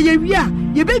na ye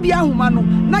wia ye baby ahoma no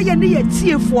na ye ne ye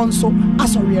tie fo nso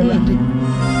asori erade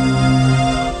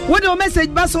when your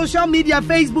message by social media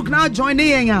Facebook now join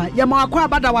in ye ma akwa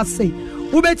abada wase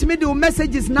wo betimi the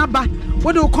messages naba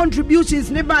what the contributions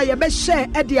nearby ye be share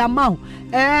at the amount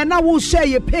na wo share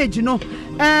your page you know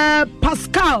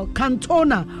Pascal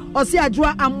Cantona or say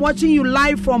Ajua, I'm watching you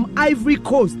live from Ivory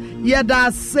Coast. Yeah,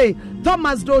 that's say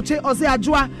Thomas Doche or say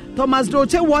Ajua, Thomas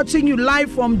Doche watching you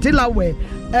live from Delaware.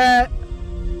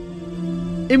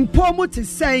 Impomut is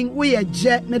saying we are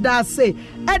jet. Me that say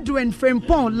Edwin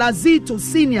Frempon Lazito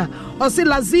Senior or say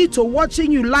Lazito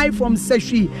watching you live from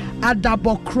Seshi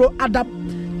Adabukro.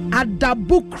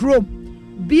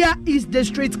 Bia is the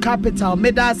street capital.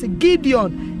 Me that say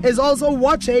Gideon is also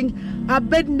watching.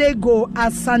 Abednego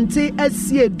Asante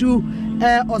Esiedu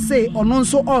or say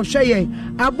Ononso or Sheye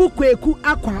Abukweku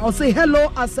Aqua or say hello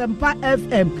Asempa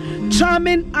FM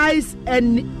Charming Eyes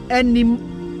and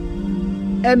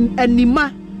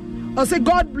Nima or say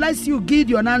God bless you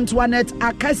Gideon Antoinette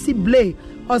Akasi Blay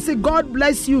or say God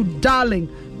bless you darling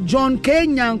John K.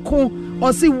 Nyanko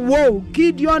or say whoa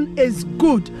Gideon is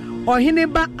good or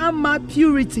Hineba Ama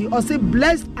Purity or say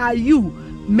blessed are you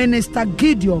Minister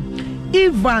Gideon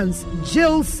Evans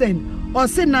Jilson or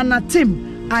say Nana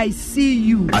Tim, I see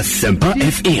you. Asempa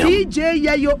FM. DJ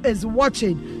Yayo is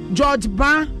watching. George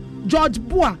Boa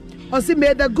or say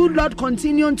may the good Lord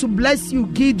continue to bless you,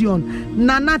 Gideon.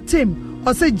 Nana Tim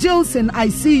or say Jilson, I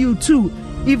see you too.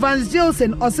 Evans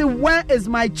Jilson or say where is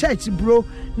my church, bro?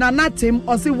 Nana Tim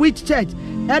or say which church?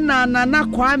 And Nana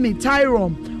Kwame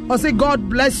Tyrone or say God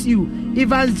bless you.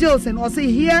 Evangelson or say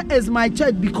here is my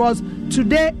church because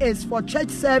today is for church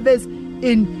service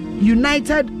in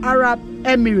United Arab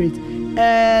Emirates.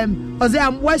 Or say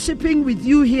I'm worshiping with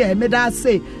you here. May I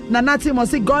say Nana Tim or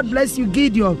say God bless you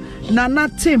Gideon. Nana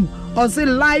Tim or say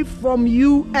live from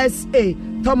USA.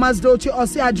 Thomas Doche or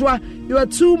say Ajwa, you are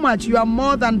too much. You are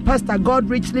more than pastor. God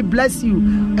richly bless you.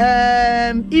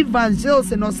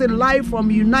 Evangelson or say live from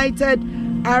United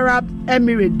Arab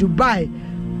Emirates, Dubai.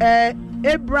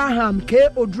 Abraham K.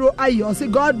 Odro Ayo or say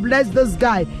God bless this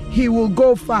guy. He will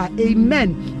go far.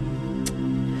 Amen.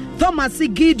 Thomas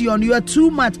Gideon, you are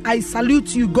too much. I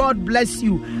salute you. God bless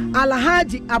you.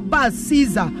 Alhaji Abbas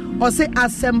Caesar or say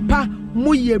Asempa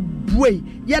Muye Bwe.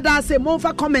 Yada say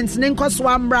Monfa comments Nenko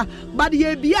Swambra. But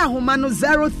ye be a humano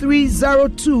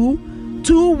 0302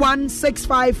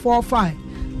 216545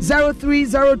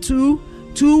 0302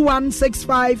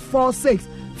 216546.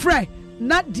 Fre,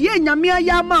 not die nyamia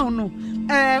ya mauno.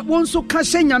 Wonso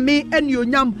kashe nyame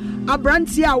enyonyam.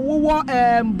 Abrantia wo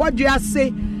bodua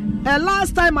say.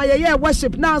 Last time I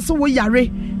worship now so we yare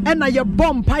and I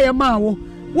bomb pie mawo.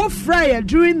 What Friday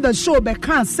during the show be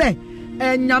can say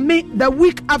nyame the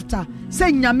week after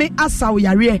say nyame asa we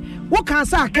yare. What can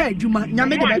say aka juma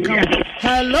nyame de be kan.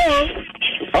 Hello.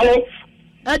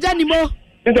 Ejanimo.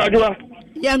 Ntajua.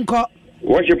 Yenko.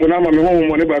 Worship na ma me ho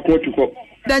mo ne ba ko tuko.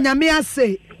 Da nyame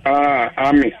ase.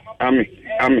 Amen.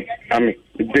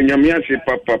 The nyame ase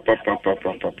papa.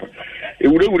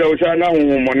 Ewura osa na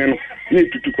ho mo ne no.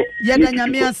 Yada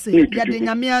nyame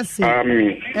ase.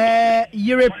 Amen.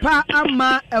 Yerepa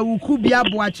ama ukubia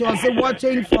boache ose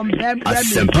watching from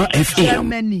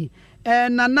Germany.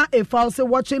 Nana Efa ose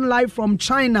watching live from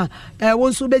China.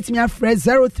 Wonso betimi afre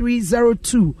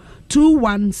 0302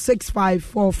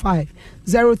 216545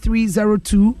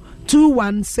 0302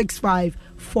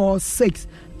 216546.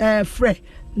 Fre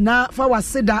na fa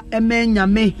waseda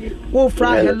emenyame wo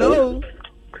fra hello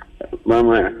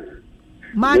mama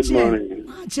Mache.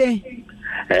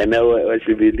 And now what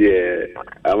should be there?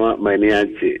 I want my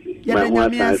niachi. My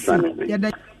one son.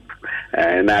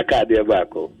 And I can't be back.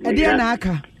 I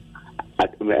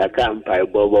can't buy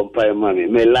Bob Pie Mammy.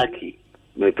 Me lucky.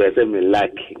 Me person me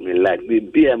lucky.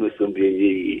 Be a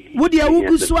Musumbi. Would you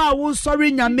Wuguswa was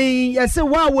sorry, Yame? I say,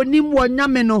 wow, when him one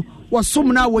Yameno was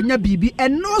sumna when ya bibi.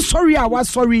 And no sorry, I was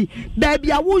sorry.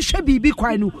 Baby, I will shall be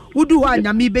quite. Would do I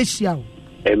Yami Beshia?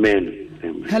 Amen.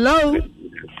 Hello.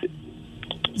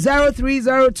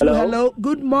 0302. Hello.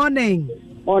 Good morning.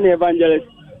 Morning, Evangelist.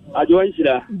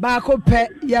 Adwanshira. Bako pe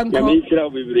yanko. Yaminshira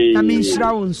bibiri.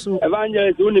 Yaminshira wonso.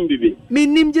 Evangelist unim bibi. Me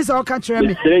nim je sa ka kire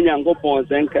me. Sere nyankopon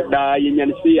senka da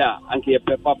yenyansia anke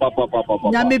papa.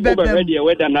 Nyame bebe. Ready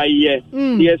whether na ye.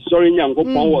 Yes, sorry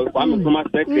nyankopon wo kwa me kuma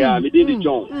sekre me dey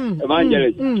John.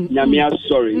 Evangelist. Nyame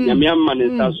sorry. Nyame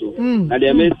amane so. Na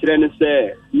de me sere ne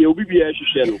se ye obi bia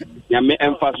hwehwe no. Nyame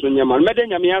emfa so nyama. Me de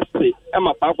nyame ase e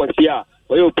ma pa kwasi a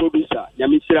oyo producer.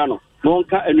 Nyame sira no.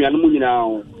 Monka enuanu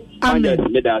nyina. Amen.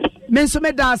 Menso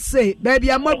me da say,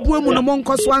 baby, I'm a boom on a monk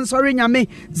one sorry, yame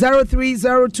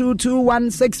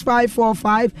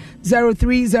 0302216545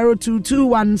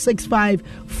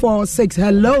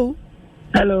 0302216546.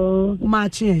 Hello,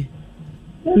 Machi.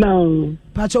 No,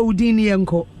 Pacho Udini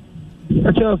Enko.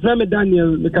 Pacho, friend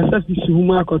Daniel, the Casasi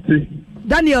Huma Cote.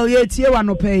 Daniel, yet you want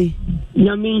to pay.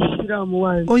 Yamin Shram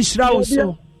one. On Shroud.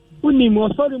 Uni mo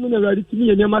sorry mo na ready to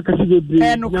me nyama kasi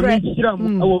bebre no credit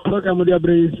our program mo dey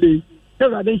brain say e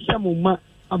ready shamo ma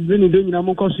abdeni do nyina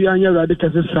mo koso ya nya ready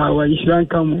kasi sawa ishran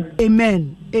kam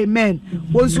amen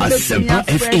wonso be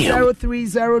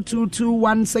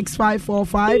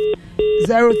 0302216545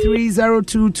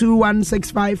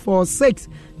 0302216546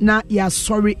 na ya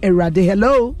sorry erade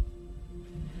hello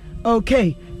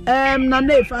okay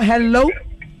Nanefa hello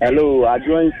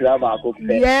adjoin slava ko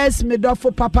pe yes me do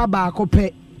for papa ba ko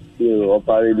pe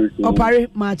opare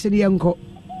machiri yanko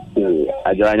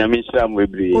ajanya misra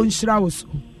mwebri onshira woso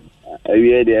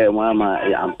awie de mama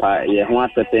ampa ye ho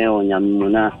aseten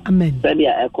onyamuna amen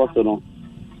sadia ekoso no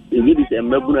yidi se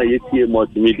mabuna yetie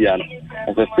multimedia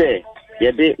no se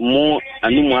ye de mo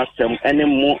anumu asem ene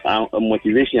mo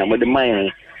motivation amode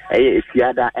man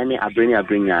efiada ene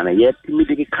abrenya na ye timi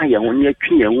de ka ye ho ne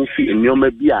atwi ye ho fi enioma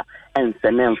bi a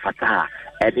ensene mfata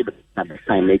ede na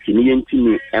besan na chi ni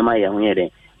yentimi ema ye ho ye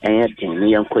de enye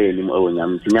yankoye ni mo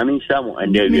nyam nyam nshamo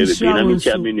and there be na mi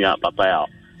cha menu papa ya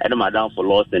and madam for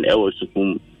lost and ewo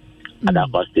sukum at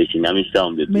that station nyam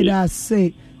nshamo be may I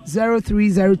say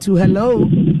 0302 hello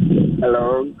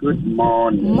good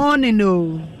morning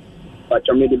no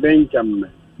pacha me de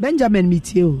Benjamin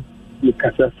mitio ni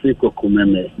kasa friko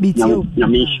kumeme mitio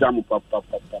nyam nshamo papa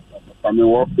me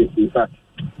work in fact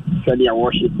Said I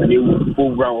worship and you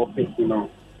over office, you know.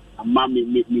 A mammy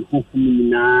make me hook me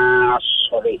na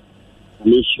sorry.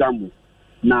 Nishramu.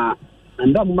 Na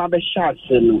and that mother shot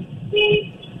saying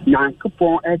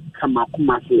Nankapon et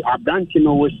Kamakumasi, a branch in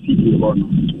our city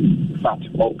on. But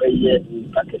obey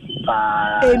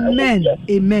Pakistan. Amen.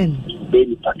 Amen.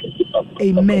 Baby Pakistan.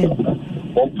 Amen.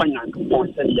 Open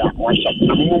Nankapon said, yeah, worship.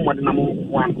 Number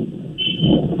one.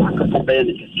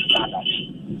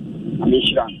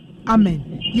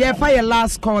 Amen. Yeah, for your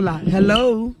last caller.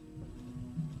 Hello.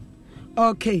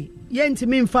 Okay. Yenti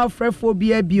min fa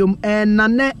frephobia biom and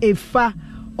nana efa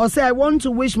or say I want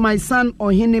to wish my son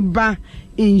Ohiniba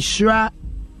Inshra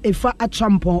efa a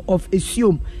champion of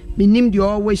Assume. Minim the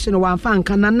always in one fan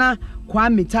kanana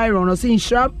Kwame Tyrone or say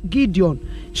Inshra Gideon.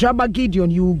 Shraba Gideon,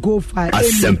 you will go for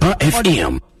Asempa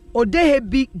FM.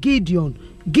 Odehebi Gideon.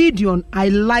 Gideon, I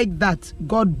like that.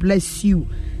 God bless you.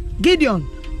 Gideon.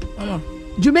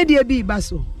 Jumedi Ebi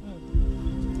Baso.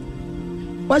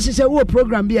 What she say? Wo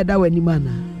program be a da weni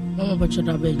mana. Mama bacho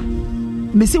da be.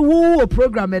 Me say wo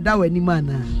program e da weni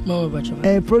mana. Mama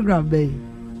bacho. Program be.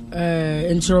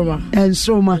 Ensroma.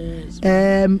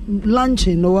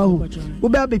 Luncheon no wa. We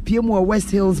be PM or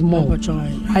West Hills Mall.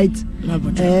 Right?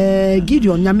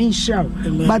 Gideon, yamin shout.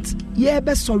 But yeah,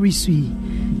 be sorry sweet.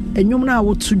 Enyom na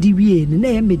wo to di wie ne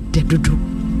na me dedodo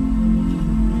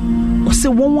o se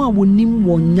won a wonim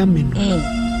won nyame no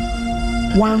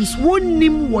once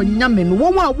wonim won nyame no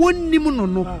won a wonim no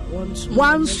no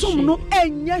wansom no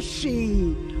enya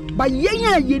hwe ba yen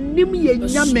a yenim ye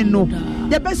nyame no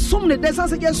ye be som ne desa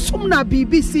se ye som na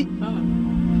BBC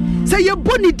se ye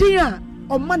boni din a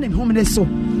o ma ne hom ne so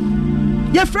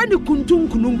ye friend kuntum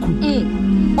kununku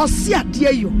o si ade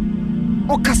ayo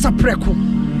o kasa preko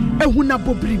ehuna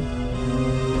bobrim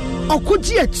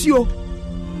okoji atio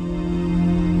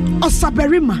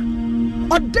osaberima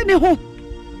odene ho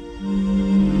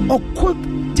okko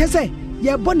tese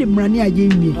ye boni mrani aye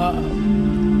nwie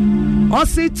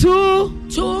ositu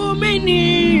too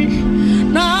many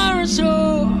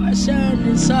narso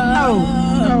asanisa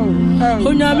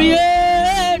onami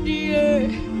edie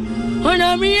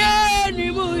onami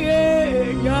ni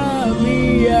muye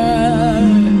nyamia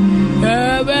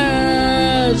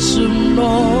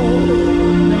Suno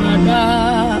nada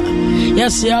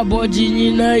yasi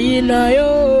aboji na ina yo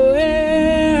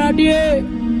adie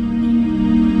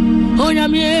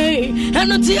onyamie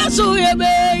enuti aso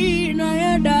yebe na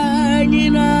yada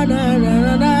nyina na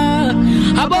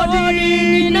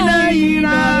aboji na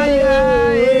ina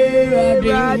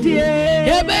adie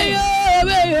yebe yo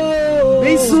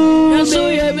bisu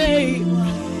aso yebe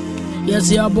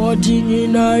yasi aboji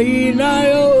na ina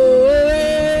yo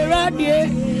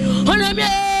Onamie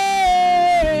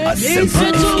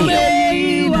Situme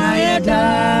Wayeta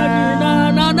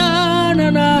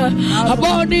Na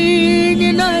Abodi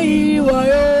Nina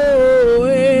Iwayo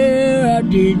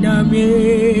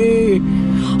Adinamie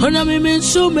Onami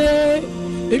Minsume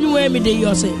Anyway me de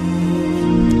yose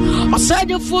I said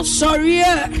you for sorry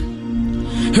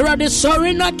Here are the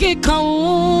sorry na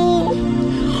kekao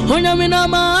Onami na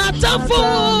matafo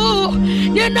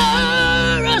Yena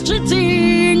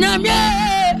Rashiti Nyamye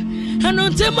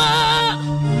Anutema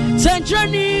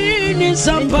Centrani ni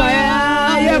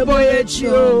Sampaya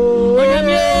Yeboyecho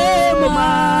Onyamyema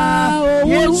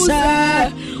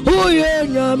Owusa Uye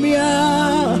Nyamya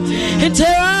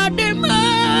Interadema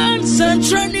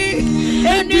Centrani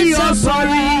Ni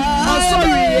Sampaya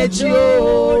Yeboyecho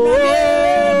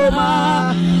Onyamyema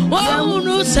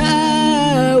Owusa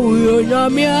Uye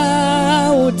Nyamya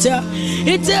Uta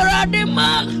Interadema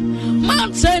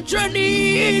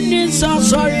Centrani ni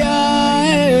Sansoria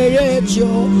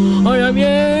Echo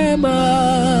Oyamyema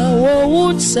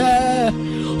Wowunse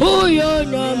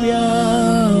Uyonyamya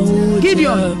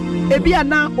Gideon Ebia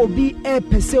na obi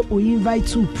pese o invite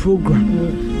to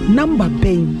program number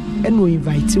ben and we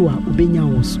invite you obenya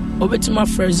wos obetima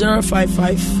for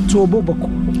 055 to oboboko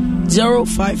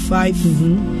 055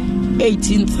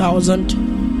 18,000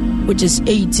 which is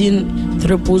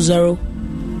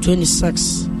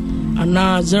 18,000,26 and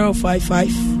now 055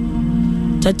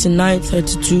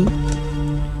 3932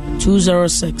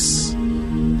 206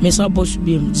 Mesa Bush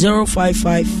Beam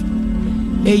 055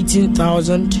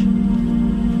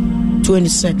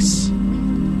 18,026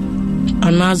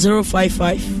 and now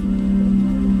 055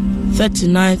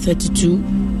 3932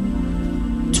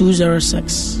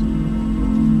 206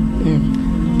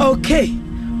 Okay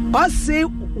I say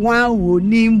one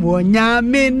wonim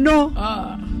wonyame no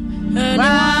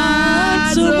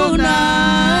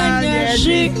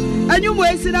and you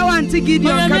wait in I want to give you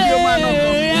a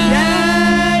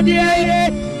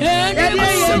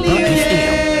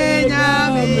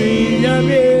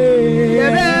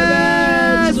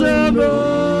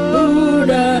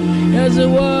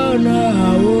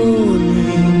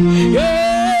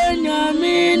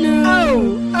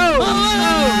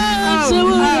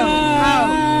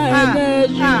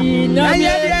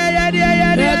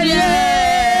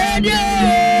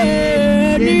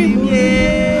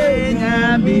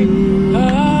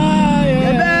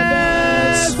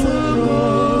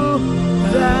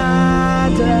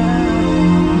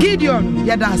Gideon,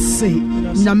 yada say,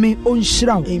 Name on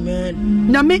shroud.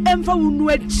 Amen. Name emfa wunu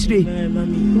etire.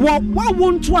 Wa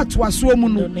won to atwaso mu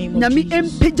no. Name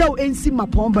empeja o ensi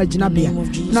mapomba jinabea.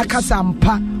 Na kasa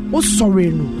mpa o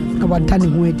sorry no. Na wadane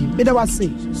ho adi. Me da wase,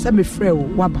 se me frɛ o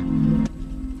waba.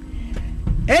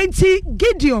 Enti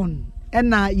Gideon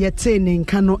ena yete ne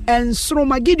nka no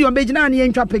ensroma Gideon begina na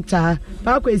yentwa picture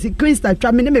ba kwa esi Krista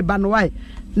twa me ne me ba no wai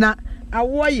na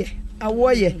awoye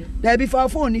na bi fa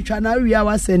phone ni twa na wi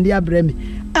awa send ya breme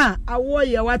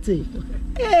awoye wate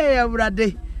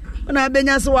awrade na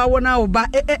benya so wa wona wo ba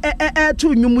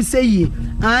to nwum seyi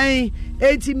ai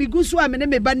enti migusu a me ne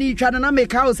me ba ni twa na me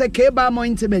ka o se Keba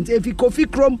ointment efi Kofi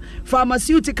Chrome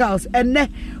Pharmaceuticals enne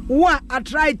wa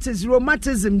arthritis,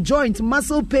 rheumatism, joint,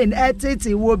 muscle pain,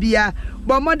 etete wo bia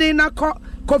bomode na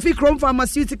Kofi Chrome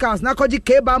Pharmaceuticals na koji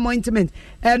Keba ointment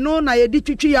eno na ye di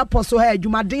twitwi ya poso ha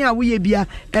adwumaden a wo ye bia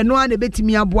eno a na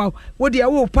betimi aboa wo de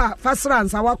wo pa fasra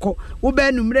nsa wako wo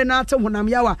ba numre na ate honam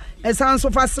yawa esan so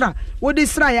fasra wo de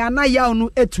sra ya na ya onu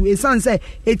etu esan se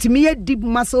etimi ye deep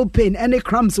muscle pain any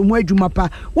cramps mo adwuma pa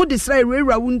wo de sra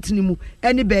rewura wuntini mu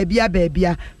any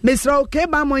baabia mesra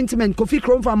Keba ointment Kofi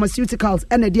Chrome Pharmaceuticals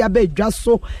ene dia ba dwa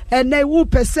so ene wo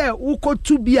pese wo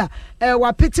kotu bia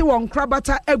wa pete won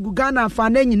krabata aguga na fa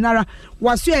na nyinara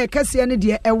waso e kase ne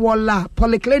de ewola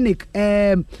polyclinic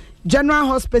General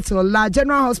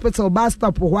Hospital bus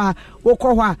stop ho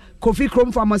wokɔ Kofi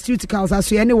Chrome Pharmaceuticals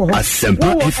aso ye ne wo ho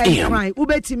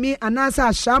ubetimi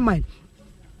anasa shaman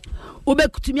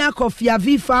ubekutumi akofia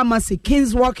Pharmacy,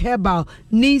 Kingswalk Herbal,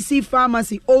 Nisi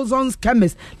Pharmacy, Ozon's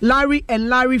Chemist, Larry and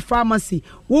Larry Pharmacy,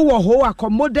 wo ho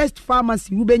akɔ Modest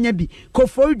Pharmacy ubenya bi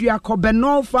Koforidua akɔ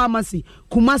Benol Pharmacy,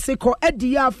 Kumasi ko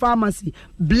Edia Pharmacy,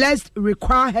 Blessed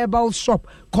Require Herbal Shop,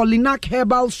 Kolinak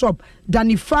Herbal Shop,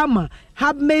 Danny Pharma,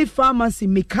 Habmay Pharmacy,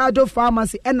 Mikado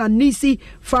Pharmacy, and Anisi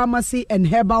Pharmacy and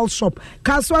Herbal Shop,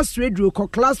 Kaswa Stradro,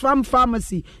 Class Farm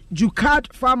Pharmacy,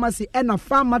 Jukat Pharmacy, and a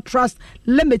Pharma Trust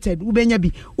Limited,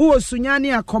 Ubenyabi, Uo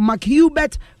Sunyani Akomak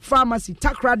Hubert Pharmacy,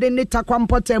 Takradene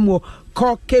Takwampotemo,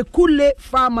 Kokekule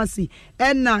Pharmacy,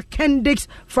 and Kendix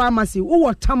Pharmacy,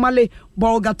 Uo Tamale,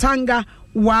 Bolgatanga,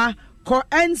 Wa, Ko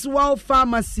Enswell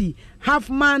Pharmacy,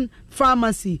 Halfman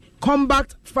Pharmacy,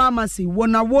 Combat Pharmacy,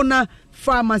 Wona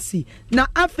Pharmacy. Na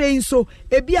afei so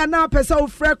ebia na pesa wo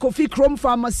frɛ Kofi Chrome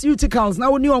Pharmaceuticals na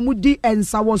woni omudi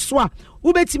ensawoswa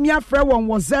ubetimi afrɛ won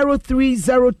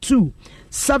 0302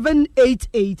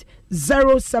 788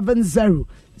 070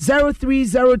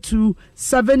 0302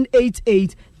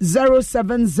 788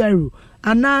 070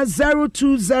 ana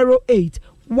 0208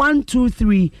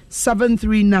 123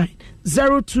 739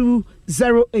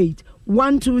 0208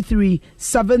 123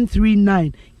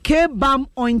 739 Kebam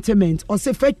ointment or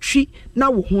se fetri na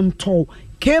wo honto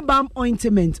Kebam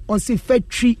ointment or se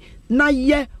fetri na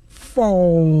ye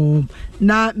form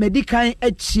na medical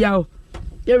echiao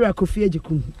yera Kofi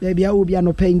Ajikum baby I will be an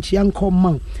open chianko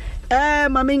ma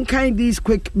kind these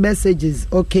quick messages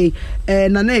okay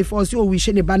nana if also wish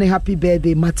anybody happy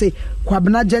birthday mate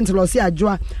kwabna gentle or say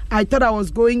ajwa I thought I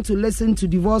was going to listen to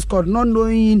divorce court not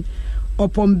knowing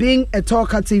upon being a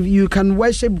talkative you can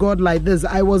worship God like this.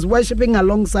 I was worshiping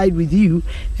alongside with you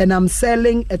and I'm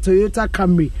selling a Toyota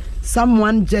Camry.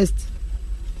 Someone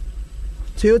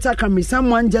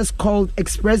just called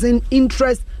expressing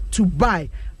interest to buy.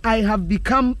 I have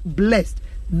become blessed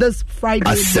this Friday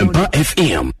morning. Asempa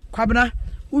FM. Kwabna,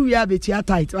 we are betia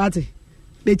tight,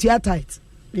 betia tight.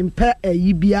 Impe a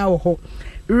yibia ho.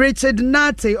 Richard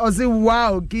Nate ozi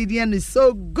wow, Gideon is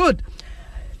so good.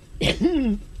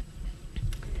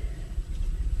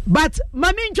 But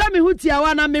mami njami hutia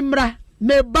wana mimra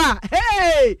meba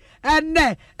hey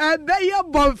ene ebe your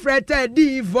boyfriend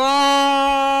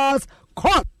divorce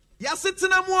court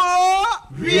yasitinem wo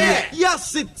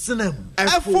yasitinem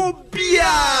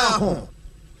efobia ho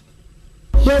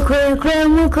Yakwe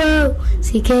muko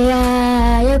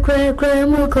sikeya yakwe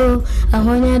muko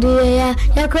ahonya diya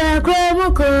yakwe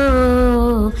muko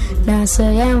na so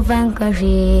yan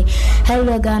vankashi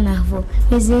hello Ghana for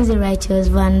Mrs. Righteous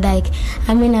Van Dyke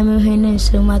I'm hwene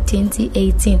Soma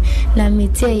 2018 na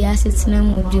metie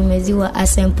yasitinem odumezi wa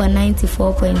Asempa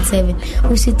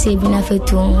 94.7 usite bi na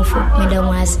fetu onfo medam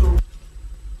ase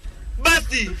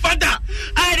Basti, father,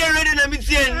 I don't ready na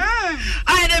mitien.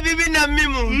 I don't bibi na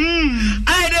mimu.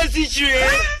 I don't situe.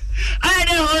 I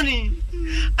don't honey.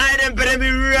 I don't pay me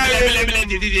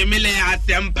really.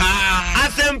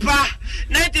 Asempa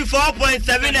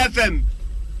 94.7 FM.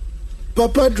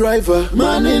 Papa driver,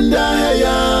 man in the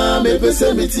hair, me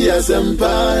pesemiti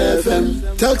asempa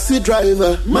FM. Taxi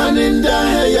driver, man in the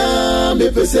hair, me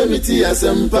pesemiti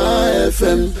asempa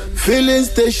FM. Filling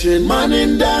station, man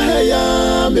in the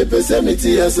hair, me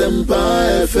pesemiti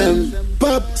asempa FM.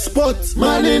 Pop sports,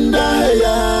 man in the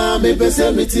hair, me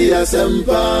pesemiti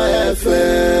asempa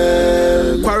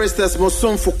FM. Quaristers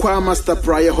moson for kwa master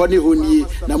prayer honey honey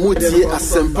na mutie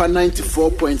asempa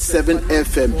 94.7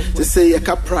 FM. They say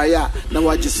yaka prayer. Na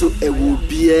wajisu ewu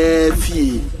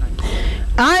biefie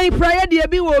ai prayer de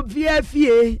bi wo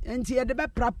biefie enti ye de be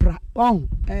prapra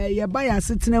ye ba ya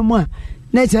setena mu a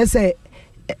na che se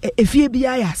efie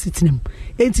bia ya setena mu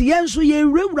enti ye nso ye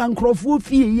rewura nkrofo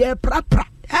fie ye prapra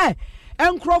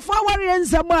enkrofo aware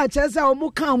nsam a che se o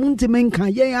mu kan mu ntime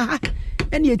nkan ye ha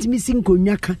eni etimi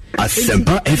sinkonwa ka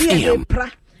Asempa FM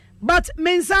but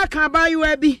mensa ka ba yo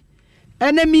abi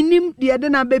ene minim de de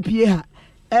na bepie ha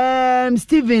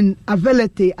Stephen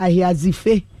Avelete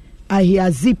Ahiazipe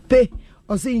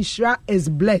Osinshra is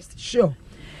blessed sure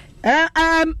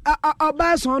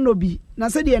oba son obi na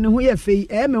se de ne ho ye fei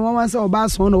me wan say oba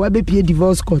son no wa be pie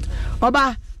divorce court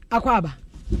oba akwaba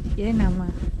ye na ma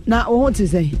na o ho ti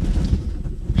say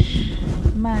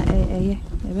ma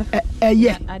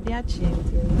eye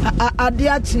ade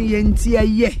achi yenti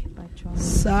eye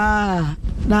sa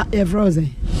na Evroze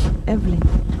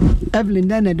Evelyn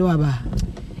then do aba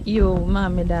yo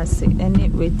mama that's any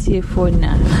wetie phone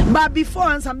na but before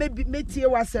answer maybe metie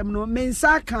wasem no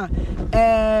mensaka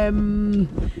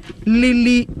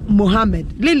Lily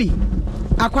Mohammed Lily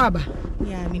akwaba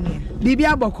ya minia bibi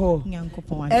aboko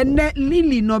nyankopon ene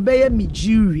Lily no be mi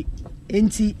jury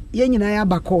enti ye nyina ya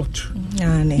ba court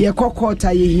ye court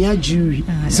ye hia jury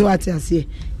so atiase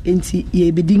enti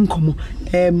ye bedi nkomo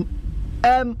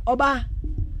oba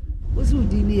ozu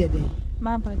di ni ede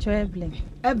Mama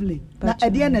Evelyn na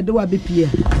ede na de wa bepie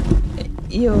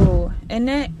yo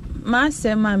ene ma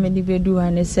se ma me di bedu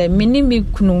ane se mini mi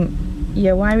kunu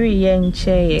ye wari ye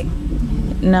nche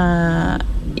na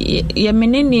ye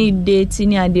mini ni date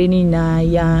ni ade ni na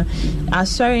ya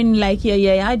asori like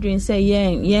ye adwin say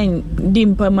ye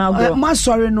dimpa magro ma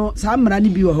sorry no sa mra ni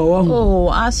bi wo ho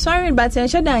asori but en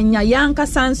sheda nya yanka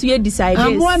sanso ye decide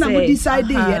say amwa na mo decide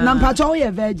ye na mpacho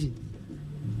ye virgin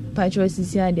Pacho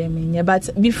sisi ade menye but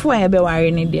before I be ware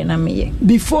ne de na meye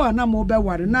before na mo be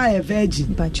ware na ye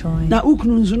virgin Pacho na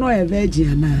ukunu nzu no ye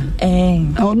virgin na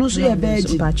ono so ye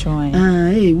virgin Pacho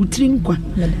utri nkwa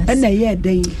na ye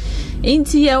den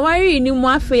inti ya ware ni mu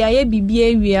afa ya bibia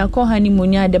wi akọ ha ni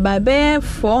moni ade ba be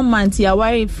 4 months ya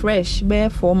ware fresh be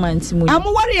 4 months moni am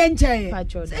ware ye nche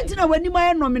senti na wani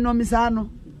ma nomi sa no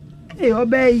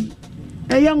obey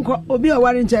yanko obi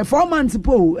awari nche 4 months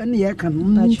po ene ye kan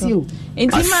nti o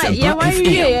enti ma ye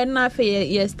wari ye na fe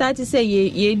ye start say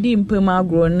ye di mpem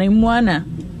agro na mu ana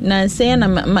na say na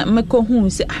meko hu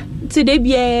se ti de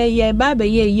bia ye baba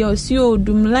ye osi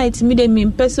odum light mi de mi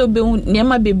peso be hu ne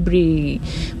ma bebre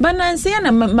ba na say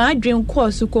na ma adwen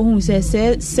course ko hu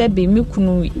se be mi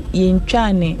kunu ye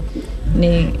ntwa ne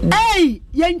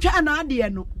ye ntwa na ade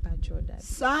no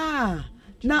sa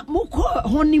na moko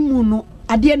honeymoon no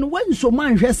ade no wanso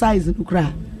manhwe size no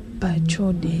kra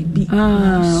Pacho de bi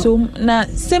so na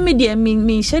semi de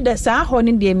mi sheda sa ho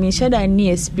ne de mi sheda ni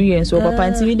experience o papa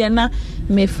ntimi de na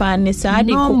me fa ne sa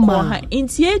de kokko ha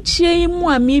nti echie mu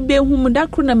a mi be hu mu da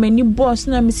kro na mani boss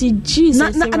na mi si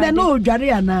Jesus na ade no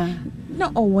odware ana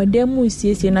na owode mu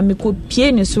siesie na me ko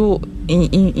pie ne so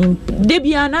in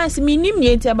debia na asimi nim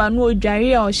ne ntaba no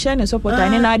odware a o hye ne support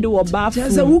ane na ade wo ba fu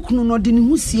se wukunu no de ne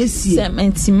hu siesie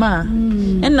sementima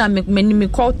na me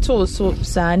call to so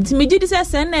sa nti me gidi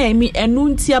se na emi enu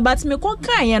nti abat me ko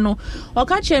kan ye no o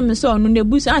ka che me so no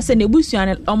nebusu ase nebusu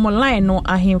an online no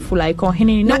ahemfu like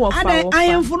ohene ne wo fa wo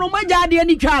ahemfu no maja ade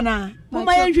ni twa na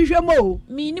mama ye hwehwe mo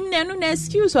me nim na enu na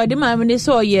excuse o de ma me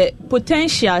so ye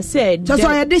potential said so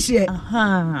ye this year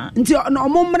nti no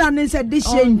mo mra ne se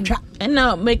this year ntwa and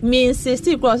now make me insist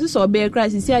cross so be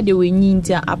crisis see ade we nyi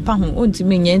apa ho onti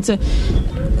me nye nti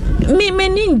me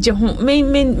ninje ho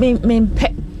me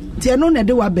pe tie no na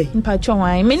de wa be mpacho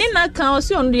wan me ni na kan o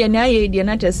si on de na aye de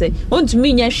na tese onti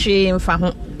me nya hwe mfa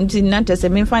ho nti na tese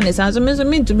me mfa ne sa so me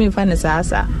nti me mfa ne sa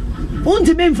sa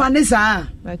onti me mfa ne sa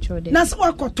mpacho de na so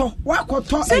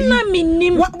wakoto se na me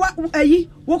nim ayi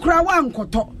wo kra wa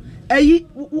nkoto ayi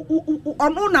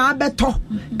ono na abeto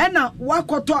ena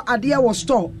wakoto ade wo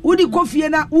store udi kofie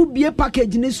na ubie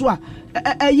package ni so a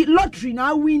lottery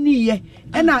na winnie ye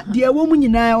na de wo mu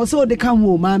nyina o so de ka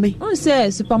ho maame on say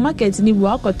supermarket ni wo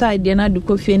akota ide na de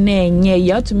kofi na enye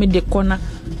ya to me de kona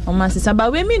o ma sisa ba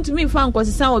we mean to me fan ko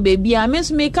sisa o baby a me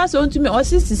so me ka so to me o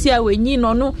sisi a we nyi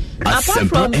no apart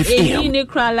from any ni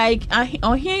cry like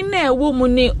on hin na wo mu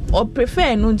ni o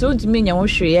prefer no to me nya wo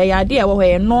hwe ya de e wo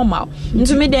ho normal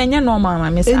nto me de enye normal ma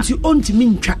me sa enti on to me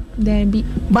ntwa there be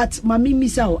but mami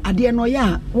misa o ade no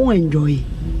ya wo enjoy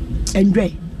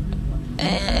me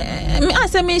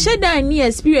asa me sheda ni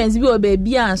experience bi o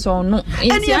baby anso no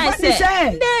enti I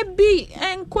say there be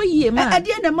enkoye ma ade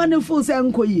na manifo say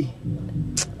enkoye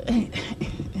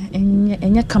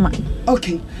enya kama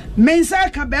okay mensa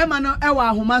ka be ma no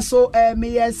ewa ahoma so me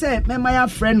ye say me ma ya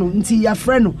frɛ no nti ya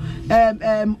frɛ no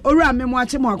owura me mo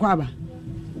ache mo akwa ba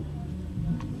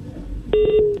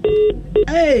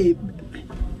hey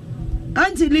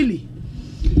Auntie Lily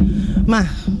ma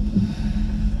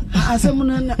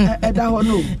asemuna eda ho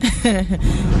no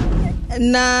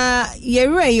na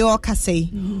yere yo kasei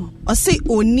o say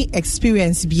oni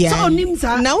experience bia so onim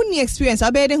sa na oni experience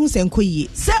abede hu se nkoyi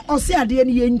se o se ade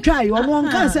ne ye ntwa yo no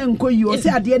nka se nkoyi o se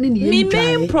ade ne ye ntwa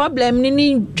me main problem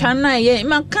ni ntwa na ye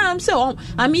man kam se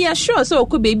am ya sure so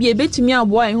ko baby e betumi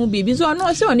aboa e hu baby so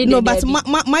no se oni de no but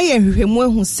my ye hwehwemu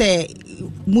ehu se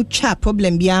mucha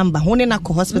problem bi amba hone na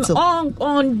ko hospital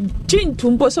on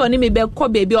tintumpo so ni me be ko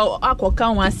baby akoka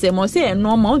ho asem o se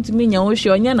normal ntumi nya wo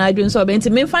hwe onya na adwen so be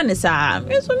ntimi fa ne sa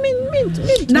so me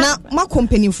na ma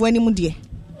company fo ani mu de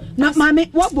na mame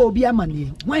what bo bi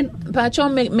amane when pacho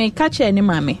me catch any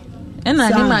mame ena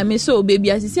ni mame so baby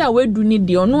asisi a wedu ni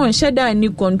de ono nhye da ni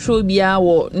control bia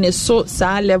wo ne so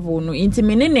sa level no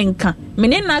ntimi ne nka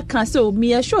mene na ka so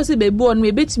me sure se baby on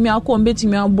me betimi akọ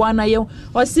betimi aboa na ye o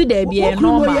si da bia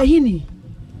no ma oye hini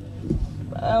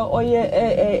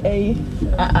oye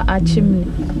achimni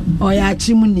oye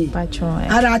achimni pacho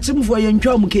ara achimfo ye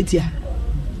ntwa mu ketia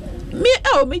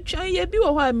me try ye bi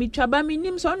wo ha me twaba me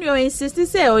nim so no insist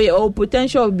say o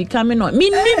potential of becoming no me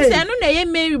nim say no na ye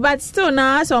marry but still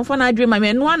na some for na dream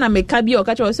me no na me ka bi o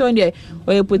ka che so dey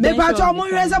o potential me ba cho mo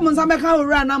yere se mo nsa be ka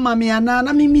ora na mame ana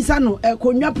na me misa no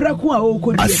konwa preku a o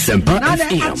kodi na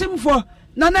na atimfo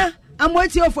nana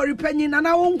amwati o for repenyi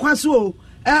nana wo nkwa so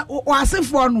o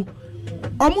asefo no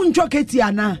o mu ntwo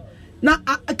ketia na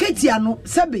ketia no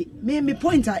sebe me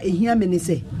point a ehia me ni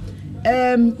say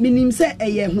minim se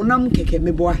eye honam keke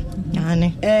meboa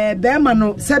ane be ma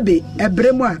no sebe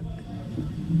ebremu a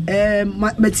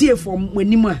matie fom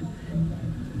wanim a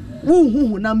wo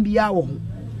honam bia wo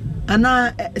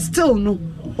ana still no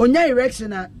onya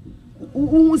erection a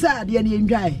wo sa ade ne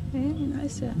ndwae I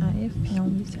say I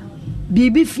fiam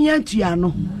bibi fian tua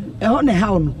no e ho na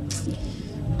ha no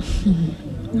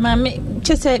mame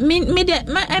chese me de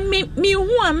me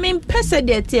hu a me pese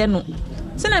de tie no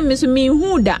sana me so me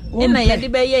hu da na ye de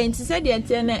be ye nti se de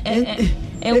tie na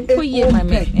enkoye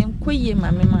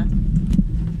mame ma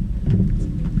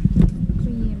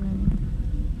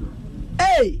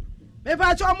hey me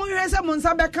ba cho mo hwe se mo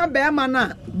nsa be ka be ma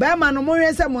no mo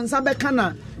hwe se mo nsa be ka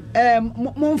na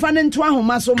mo mfa ne nto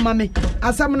ahoma so mame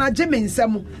asam na je me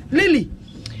nsam Lily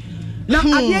na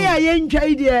ade ya ye ntwa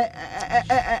ide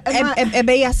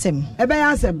ebe yasem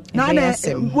na na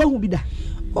wahu bi da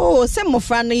oh se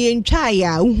mofra no ye ntwa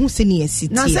ya uhu se ne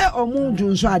asiti na se omu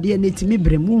dwunso ade na timi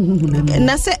brem uhu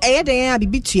na se eyeden ya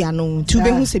bibitua no tu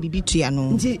be hu se bibitua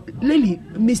no nti Lily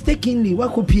mistakenly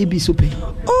wakopie bi so pe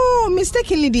oh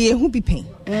mistakenly de ye hu bi pen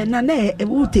na na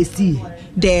wo testi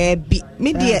de bi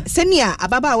me de senia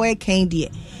ababa we kan de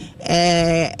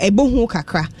ebohu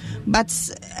kakra but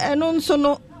no nso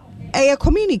no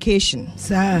communication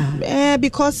sir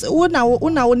because una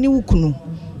ni wukunu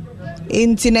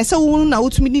enti na se wo na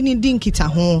wotumi ni dinkita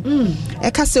ho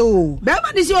ka se o be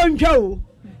ma ni se ontwa o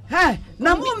he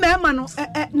na mo me ma no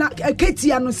na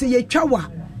ketia no se ye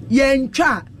twawa ye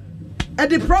ntwa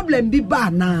the problem bi ba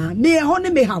na me ho ne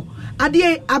me haw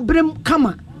ade abrem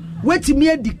kama wetimi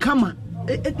adi kama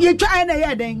ye twa na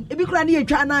ye den e bi kura ne ye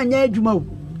twa na anya adwuma o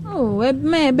oh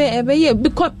yeah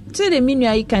because to the menu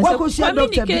you can say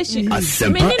communication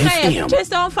meaning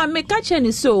just on for me catch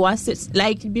any so was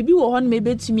like baby wo hon me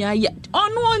betumi aya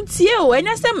on won tie o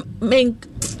enya say men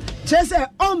chese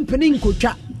on penin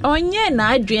kotwa onye na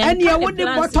adwen ene ye wodi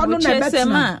botto no na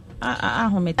betena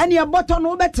ahomet ene ye botto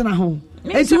no betena ho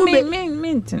enti wo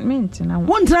mint na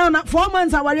won tena na 4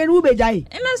 months aware no be jai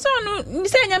na so no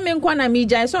say nya me nkwa na me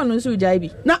jai so no so jai bi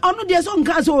na ono de so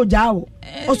nka so jao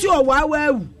o si o wa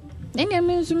wa any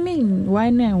mean why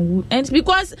now and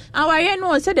because our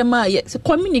no said the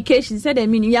communication said the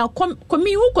meaning ya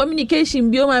communication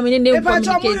bio ma me ne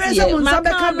communicate ma be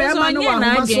ka be ma no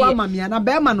wa so ama me na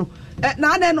be ma no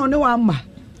na na no ne wa ma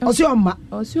Osi oma.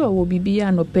 Osi owo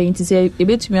bibia no pay nti say e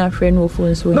betumi afre no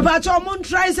phone so. Me ba cho mo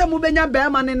try say mo benya be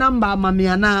ma ne number amame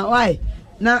ana why?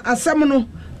 Na asem no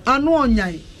anu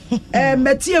onyan.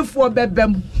 Metiefo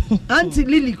bebem. Auntie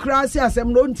Lily Krasi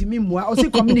asem no ntimi mua.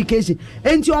 Osi communication.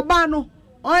 Enti oba no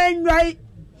onwai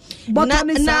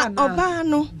botani sana. Na oba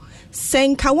no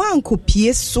senka wanko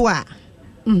pie so a.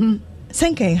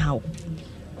 Senka how?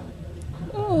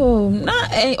 Oh, na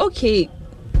okay.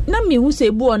 Na me who say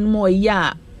bo on more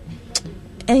ya.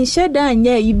 En sheda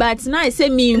anya but na say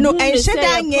me no en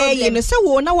sheda anya ye no say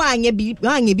wo na wa anya bi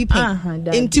pen.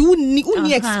 Enti uni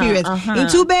experience.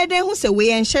 Enti u be den who say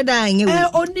we en sheda anya we.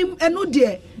 Onim eno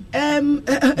de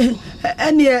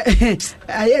any I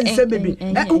say baby.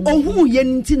 Who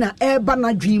yenti na eba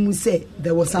na dream say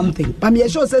there was something. But me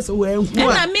sure say so we. And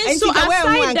I mean so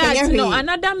aside that no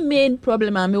another main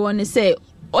problem I me want to say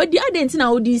or the other thing I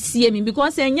would see me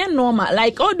because enye normal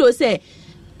like all those say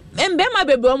Mbema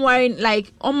baby I'm wearing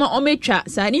like on my chat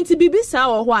so I need to be bisa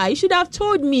or why you should have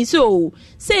told me so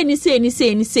say ni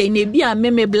be a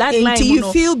meme black line until you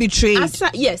feel betrayed.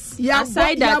 Yes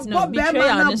aside that no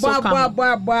betrayal so come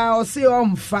or say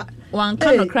one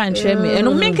kind of crunch me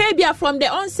and make be from the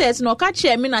onset no catch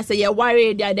me na say you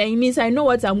worried that it means I know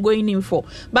what I'm going in for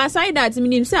but aside that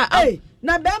meaning say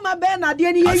na bema be na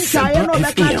de ni yentwa ye no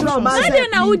be catch no man say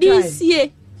na wo di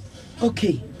sie.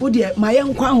 Okay, wo de my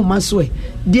yankwa ahoma so e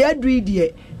de adri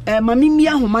de mami mi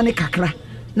ahoma ne kakra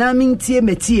na mintie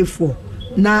metiefo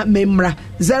na memra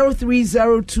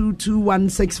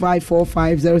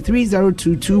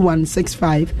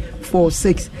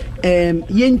 0302216545 0302216546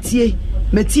 yentie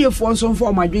metiefo nso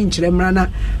fo ma dwen kire mra na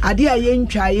ade a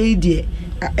yentwa ye de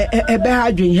ebe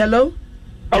ha dwen. Hello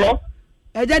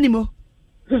ejanimo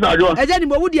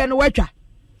ejanimo wo de no watwa.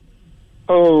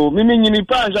 Oh, mimi nyini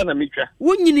panza na mitwa.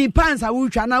 Wo nyini panza wo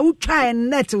twa na wo twa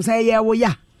net say ye wo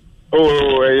ya.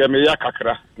 Oh, ye me ya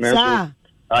kakra. Na so.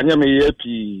 Anya me ye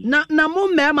pi. Na mo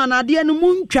mema na de no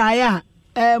mu ntwa ya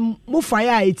mo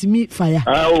fire etimi fire.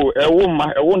 Oh, wo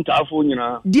ma wo ntafo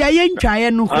nyina. De ye ntwa ye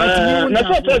no ko etimi mo. Na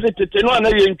so tete no na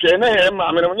ye ntwa na ye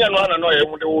ma me no nya no ana no ye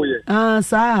mu de wo ye.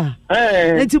 Sa.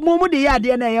 Enti mo de ya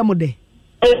de na ye mo de.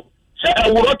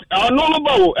 No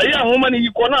bawo ayi ahoma ni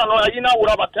yiko na no ayi na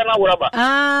wuraba tena wuraba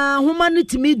ahoma ni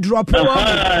timi drop wo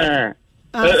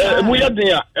mu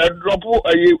yadin drop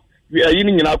ayi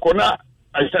ni nyina ko na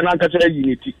ayisa na nkata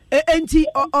unity enti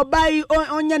obai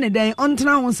onye ne den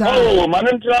ontena ho sa ma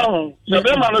ne ntena ho se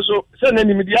be ma no so se na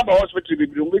ni mi dia ba hospital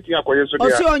bibiri mu tia koye so dia o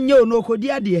se onye o no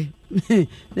kodi ade oni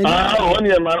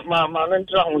ma ne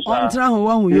ntena ho sa ontena ho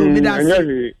wa ho yo me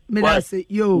da say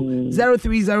yo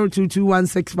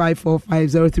 0302216545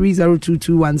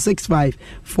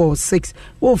 0302216546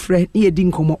 wo frɛ ne yedi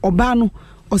nkomo oba no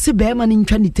o se be ma ne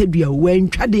ntwa ne tadua wa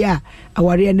ntwa de a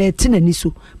aware na etenani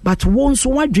so but won so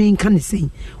wadwen kan sen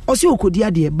o se okodi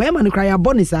ade be ma ne kra ya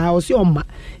bonus a o se omma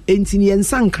entini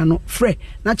yensanka no frɛ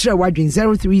na kyerɛ wadwen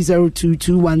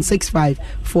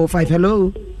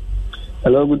 0302216545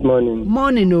 Hello, good morning.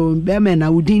 Morning, no, Bemen, na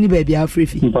udini baby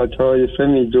Afrifi. Mpacho, you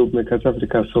send me Job, make us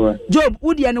Africa so. Job,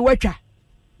 Woody and Watcher.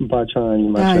 Mpacho,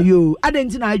 and Masha. You, I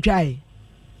didn't I try.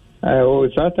 Oh,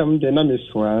 Satam, the name is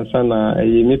Sana,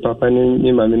 me papa,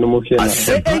 me mammy, no more. And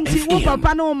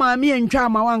papa, no, mammy, and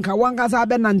Chama Wanka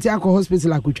Saben and Tiaco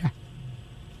Hospital, Akucha.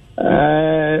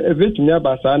 A bit near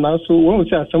Basana, so won't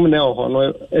say someone else,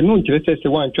 and no interest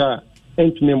one child.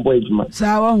 Entime mboejuma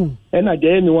sawa hu ena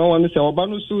de mi wan say oba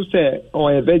no so say o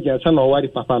e virgin san o wari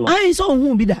papa no ai so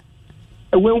hu bi da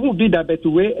we hu bi da but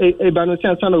we e ba no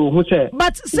say san o hu say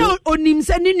but say onim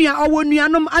say ni nua owo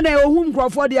nuanom ana e hu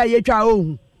nkrofo de ayetwa o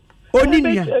hu oni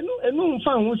nua enu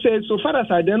mfa hu say so far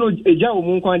as I dey no eja wo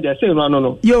mu nkwan de say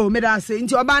no yo me da say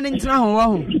nti oba ne ntena ho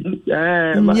wo hu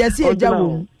yes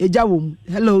eja wo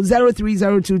hello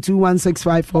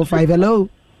 0302216545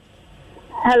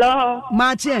 hello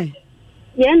Mache.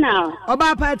 Yeah, now.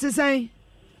 Oba party say.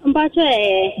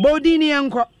 Mbache. Bodini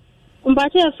enko.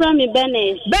 Mbache from me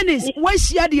Benis, why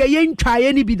she had ye ntwa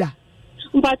ye ni bida.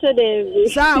 Mbache de.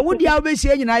 Sa, wo dia obe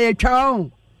sie nyina ye twa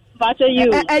on. Mbache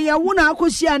you. Ye wo na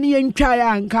akosia ne ye ntwa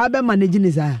ya nka be manage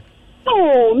ni sa.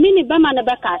 Oh, mini be man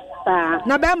be kasa.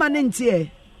 Na be man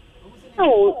ntie.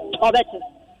 Oh, obeti.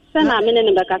 Sana mini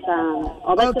ne be kasa.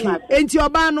 Obeti ma. Enti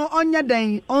oba no onye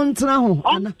den ontena ho.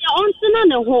 Ontena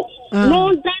ne ho.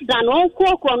 No dan no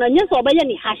kokro no nye so obeye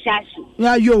ni hashashi.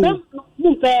 Ya yo.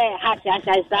 Mumpe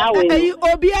hashashi sa we.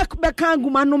 Obi be kan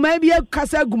guma no ma bi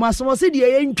kasa guma so se de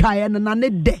ye ntwa ye na ne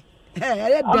de.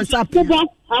 Eh de sap.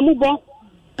 Amubon.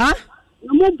 Ha?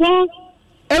 Amubon.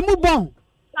 Emubon.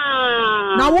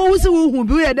 Na wo se wo hu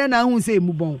bi ye de na hu se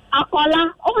emubon.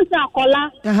 Akola, o se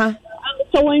akola. Aha.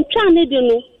 So when twa ne de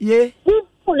no. Ye.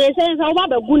 They say so about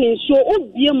the good show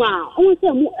Obiema. Who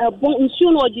say a bon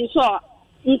show no jiso.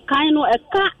 Nkaino a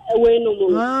car away no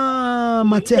more.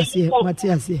 Matthias,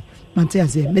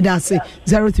 me da say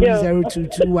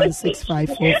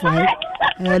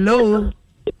 0302216545.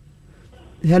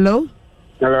 Hello.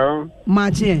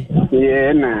 Martin.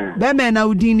 Yeah, na. Benjamin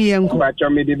Udini enko. Bacha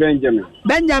me di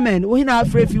Benjamin, we na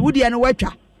afrefi wudi an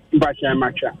wecha. Bacha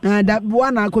macha. That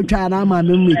one akotwa na ma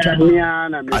me mwecha. Mia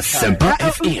na me. Asempa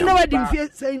FM. No wedding fear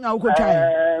saying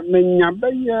akotwa. Me nya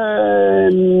be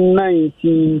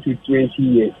 19 to 20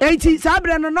 years. 80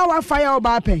 sabre no na wa fire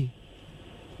oba pen.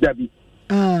 Dabi.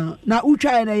 Na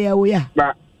utwa na ye wo ya.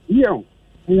 Ba, yo.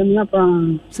 Me nya pa.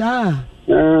 Sa.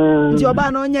 Ti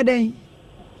oba no nya den.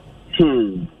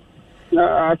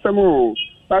 Asamo.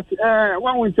 But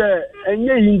one would say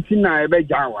enye yinti na ebe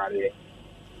jaware.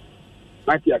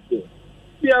 Matiase.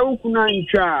 Bia ukuna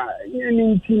ntwa, enye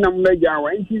nti na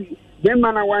mbejawa. Nti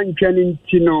dema na wantwa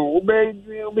nti no, obe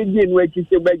die no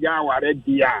akise ebe jaware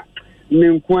dia.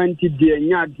 Menkwanti die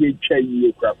nya die twa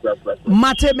yie kwa.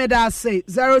 Mate meda say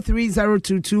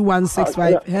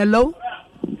 03022165. Hello.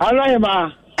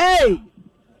 Alahima. Hey.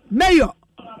 Mayor.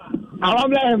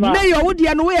 Mayor, what do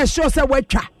you know? Where show say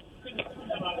wecha?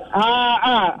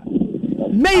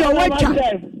 Mayor wecha.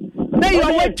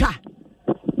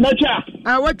 Mecha.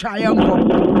 Wecha yanko.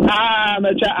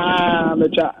 Mecha.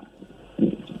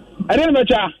 I didn't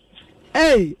mecha.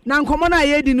 Hey, na nkomo na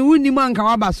ye di ni wuni man ka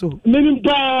waba so. Minim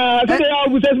pa, say dey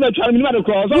all say mecha, minim na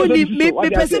cross. Wuni me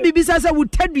pese bibisa say wo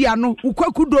tadua no, wo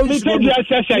kwaku do nsu. Me tadua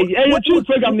session. E you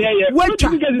program na ye. Wecha.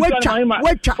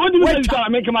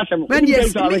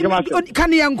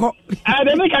 Kan yanko.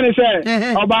 Dey make an say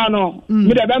oba no,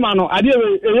 me dey be ma no, ade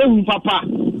ehu papa.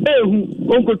 Ehu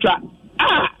onkotwa.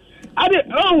 Ade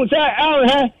say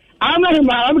I'm not him,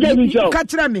 I'm getting show.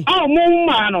 Catch me. Oh,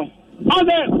 mumma no. Oh,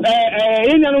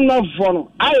 Indian enough for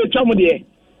no. I tell me there.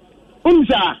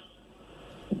 Unsa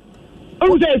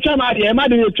chamadi,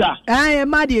 Madi Yucha. I am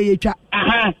Madi Yucha.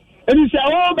 Aha. And you say,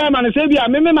 oh, Berman, Sabia,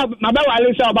 Mimma, Mabawa,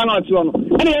 Lisa, Banot,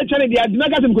 and he actually the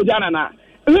Adnagasim Kujana.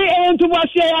 We aim to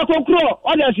wash a crow,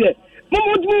 or just say,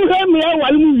 Mummu, me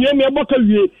while you hear me a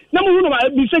buckle. No,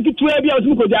 be second to a years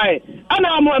Mukojai. And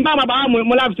I'm Mamma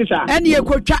Molafisa. And you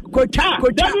could chat. I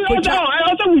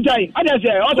also would die. I just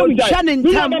say, also would die. Shannon,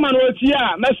 Tamman was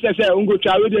here, Master said, Ungo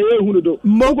Child, who do.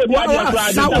 Moko,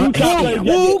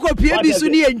 who could be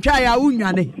Sunni and Chaya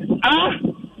Unyane. Ah,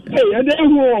 hey, and then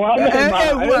who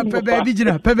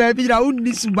Pebabija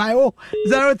only Subayo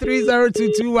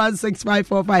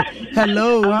 0302216545.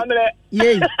 Hello.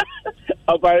 Yay.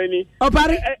 Opari,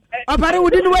 we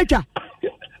didn't wait.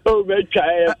 Oh,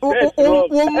 Mecha.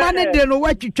 Oh, money didn't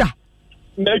wait you.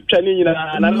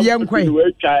 Mecha, and young quay.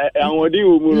 And what do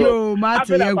you,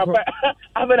 Martin?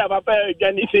 I've been a papa,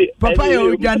 Johnny.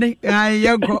 Papa, Johnny,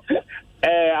 young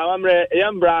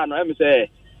young brown, I'm say.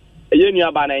 Yeni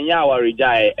abana nyawa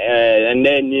rejai and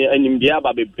then in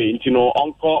Biaba be paint, you know,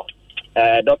 uncle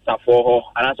doctor for her,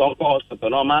 and as uncle hospital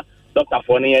normal. Doctor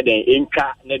for near the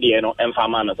Inca, Nediano, and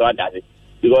Famana, so I got it.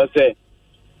 Because, yes,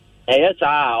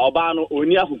 Obano,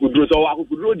 Unia who could do so, I could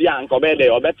do the uncle bed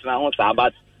or better now,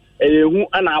 but who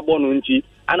an abonunchi,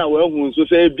 and a well who so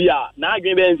say, Bia, now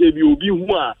give them say you be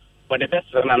who are, but the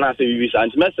best and I say, we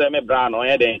sent Messer Brown or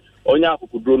Eden, Onya who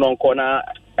could do no corner,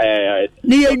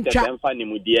 Nian Fanny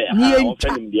Mudia, and the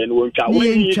and won't tell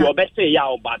your best say,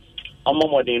 Yao, but.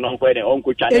 Uncle and then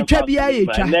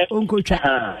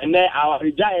our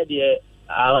retired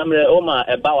Oma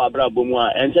about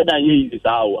Brabuma and said, I use this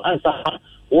hour. And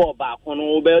war back on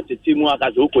over to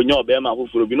Timaka to Konyo Bema, who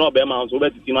will be no Bema, so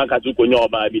better Timaka to Konyo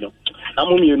Babino.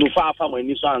 I'm you know far from when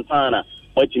you saw Santana,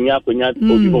 watching Yakunya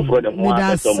people for the one in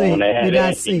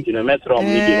a metro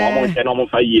meeting almost an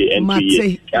almost a year and 2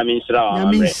 years. I mean, so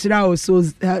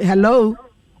hello,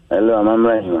 I'm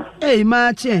right. Hey,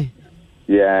 Marche.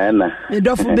 Yeah, Anna. The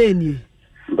Dofu Beni.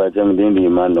 But I'm doing the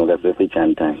Emmanuel at the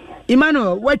time.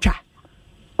 Emmanuel, watch.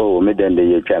 Oh, me then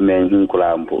the Chaman in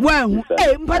Clampo. Well,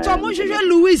 hey, but I'm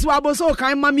Louis Waboso,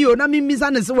 kind Mamio, Nami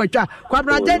Misanes, Wacha,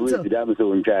 Quabra Gentle.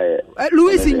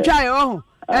 Louis in Chai, oh.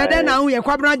 And then now we are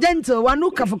Quabra Gentle, one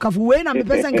look for Cafu, and the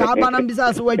person Cabana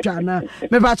Bizas Wachana,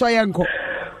 me Pacho Yanko.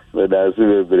 But that's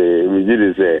very, we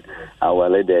did say.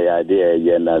 awale de ya de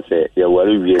ye na se ye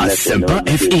wari wie na se no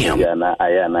ya na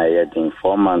aya na ye tin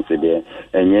 4 months de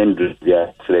enye ndu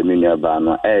bia sre minua ba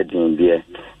no e din bia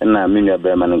na minua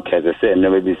ba ma no keze se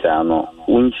no be bisa no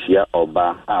unchia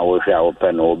oba a wo hwe a wo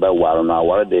pe no wo be waro no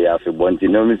awale de ya fi bonti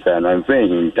no mi sa no mfe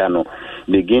hinta no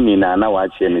beginning na wa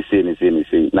che ni se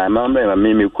na ma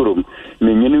me kurum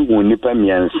me nyini hu nipa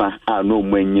miensa a no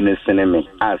mo nyini sene me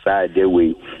asa de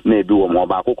we na ebi wo mo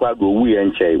ba kokwa do wu ye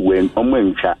nche we omo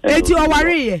ntwa eti o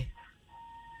ware ye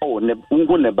ne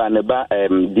ungu ne ba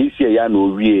this year ya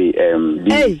no wie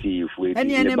DC fu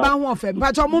eni ne ba ho ofe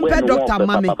pa to mo pe doctor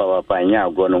mame papa nya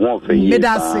go no ho ofe yi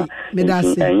medase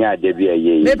enya de bi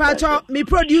ye me pa to me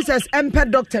producers empe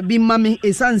doctor bi mame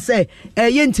esan say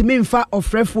ye ntimi mfa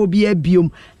ofrefo bi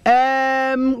abiom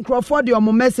Crawford your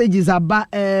messages about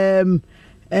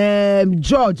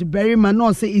George Berryman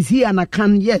no say is he an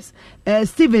account? Yes.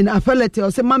 Stephen Afelete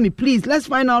or say mommy please let's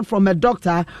find out from a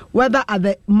doctor whether at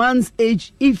the man's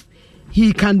age if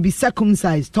he can be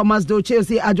circumcised. Thomas Doche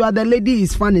say Ajwa the lady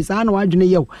is funny so I know ajune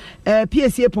yo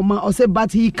PSA Poma or say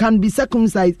but he can be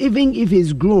circumcised even if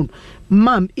he's grown.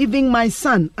 Mom, even my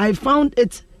son I found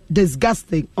it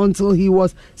disgusting until he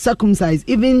was circumcised.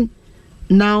 Even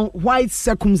now white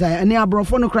circumcised and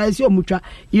abrofono Christ your mutra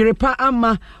Yerepa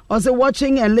Amma also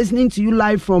watching and listening to you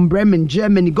live from Bremen,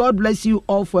 Germany. God bless you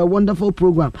all for a wonderful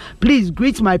program. Please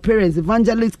greet my parents,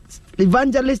 evangelist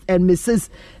and Mrs.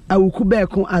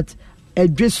 Awukubeko at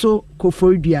Edreso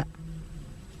Koforidua.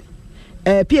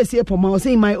 PSA Poma was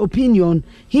saying, in my opinion,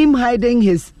 him hiding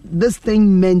this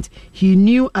thing meant he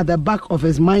knew at the back of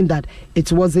his mind that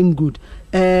it wasn't good.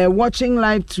 Watching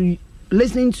live to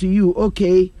listening to you,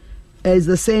 okay. Is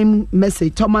the same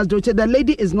message. Thomas Doche, the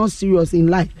lady is not serious in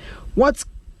life. What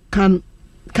kind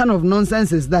of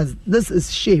nonsense is that? This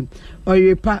is shame. Or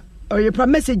your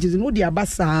messages in Udia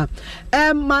Basa.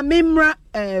 Mamimra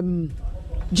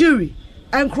jury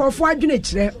and Crawford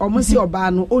Junich or Monsieur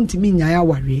Obano on to me Nyaya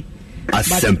worry.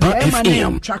 Asempa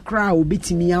FM Chakra will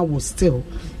beat me I was still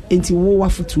into war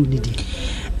for 2 nidi.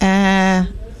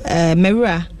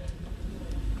 Mera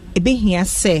ebe hia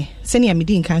se senia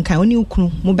medin kankan oni ukunu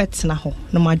mo betena ho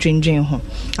no madwendwen ho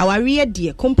aware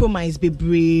de compromise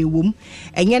bebre wom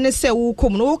enye ne se wo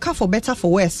kom no ka for better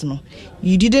for worse no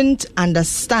you didn't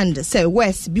understand say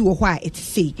worse bi wo ho a it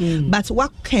say but what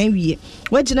can we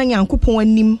wagina nyankopon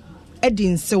anim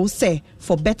edin say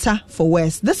for better for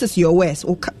worse. This is your worst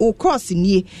o cross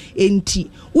nie enti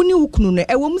uni ukunu no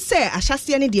ewom say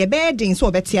ahyase ne de bedding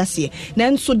so obeti ase na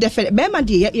nso defe be ma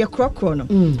de ye krokro no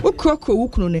o krokro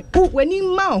ukunu ne wani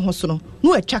ma ho so no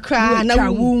no atwakra na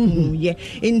wu ye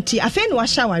enti afa no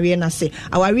ahya aware na se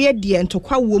aware de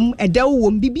ntokwa wom edaw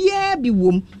wom bibia bi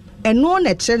wom eno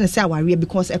na kire ne say aware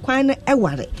because ekwan no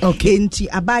eware enti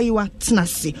abayiwa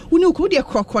tenase uni ukunu de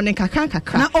krokro ne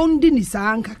kakra na ondi ni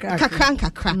sa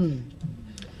kakra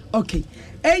okay.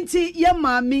 Enti ya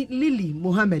mami Lily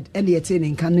Mohammed ene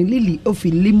yetene kan Lily of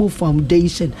Limo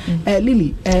Foundation.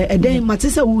 Lily eden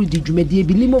matesa wo di dwumade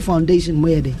bi Limo Foundation mo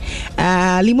yede.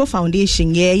 Limo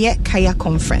Foundation ye Kaya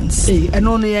conference.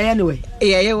 Eno no ye anyway.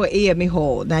 Ye we me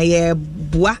ho na ye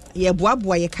boa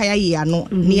ye Kaya ye ano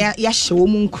ne ya hye wo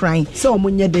mu nkran. Se o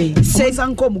munye den. Se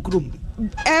sanko mu krom.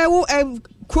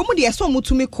 Kromu de so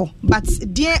mutumi ko but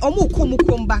de omo ko mu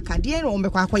krom baka de no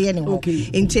mbekwa akoye ne ho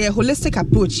into holistic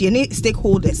approach ye ne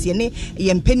stakeholders ye ne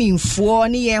ye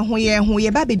mpanimfo ne ye ho ye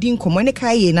ba bedi nkomo ne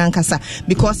kai ye nankasa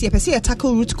because ye pese ye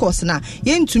tackle root cause na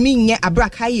ye ntumi nye abra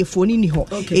kai ye fo ni ho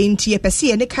into ye pese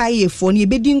ye ne kai ye fo ne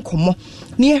bedi nkomo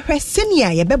ne hwe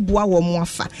senia ye beboa wo mo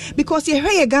afa because ye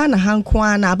hwe ye Ghana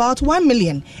hanko na about 1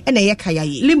 million and ye kai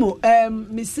ye Limo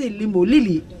Miss Limo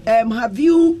Lily have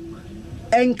you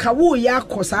enkawo ya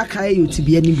kosa kai you to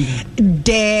be any bi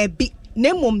debi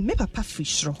nemo me papa free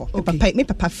shro ho me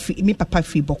papa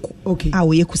free boko a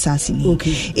wo ye kusasi ni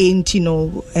enti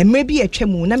no emre bi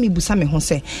atwam na me busa me ho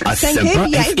se senke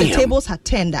bia if the tables had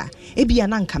tender e bia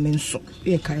na nka me nso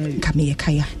ye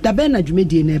kaya da be na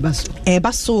dwumedie na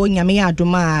eba so nyame ya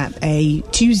adoma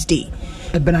Tuesday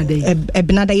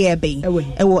Ebnada ye be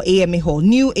ewo AMA hall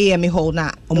new AMA hall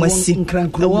na omasi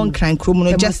won kran krom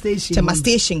no just tema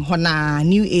station ho na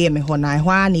new AMA hall na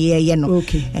hwa na ye no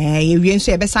ye wie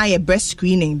nso ye besa ye breast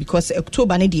screening because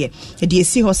October ne de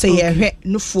esi ho say ye hwe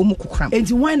no fo mu kokram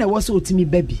enti why na was otimi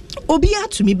baby obi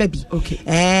atumi baby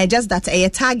just that ye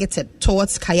targeted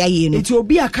towards Kaya ye no enti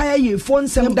obi akaya ye fo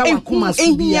nsem da wakoma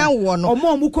so bia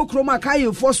omo mu kokrom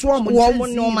akaya fo so omo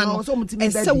no man so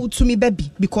utumi baby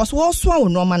because wo so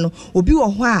normal no obi wo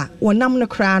ho a wonam no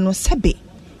kra no sebe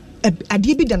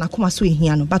ade bi da na koma so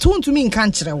ehia no but wontumi nka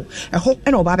nkire wo eho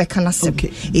na oba be kana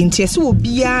sebe enti ese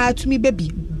obi a tumi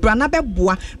baby brana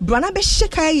beboa brana be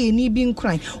hyeka ye ni bi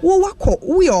nkran wo wakọ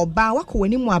wo ye oba wakọ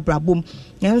wani mu abrabom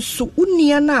nanso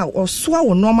unia na osoa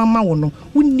wo no mama wo no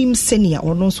unim senia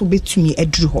ono nso betumi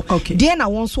aduru ho de na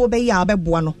won so be ya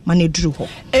beboa no ma na aduru ho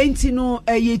enti no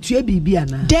ye tue bibi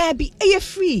ana debi ye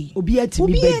free obi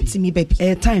atimi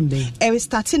baby time be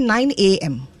starting 9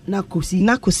 a.m. na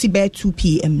kosi by 2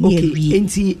 p.m. okay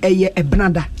enti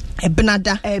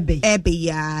ebnada ebe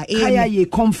ya Kaya Ye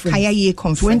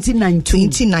conference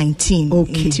 2019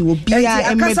 okay enti obi a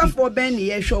akasa for ben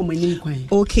ye hwe omanim kwan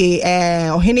okay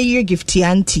ohene year gift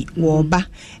anti wo ba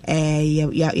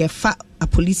ya fa a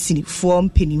police form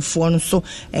penning for so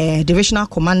divisional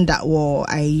commander wo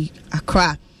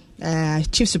Accra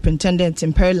Chief Superintendent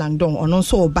Imperial Langdon on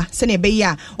also oba sene be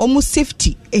ya almost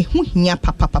safety hu hia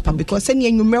papa because sene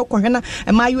enwumre ko hwena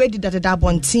e ma you edit that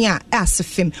bonten a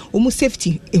asefem almost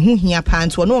safety hu hia pa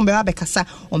nto no be abekasa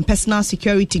on personal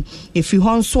security if you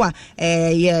hon so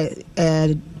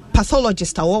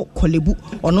pathologist awo kolebu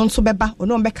ono nso beba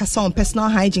ono mbekasa on personal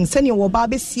hygiene sene wo ba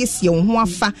be siesie wo ho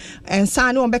afa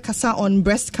ensa ne wo mbekasa on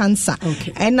breast cancer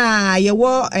ena ye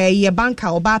wo ye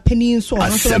banka oba pani nso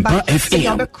ono nso beba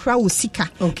sene be kra wo sika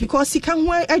because sika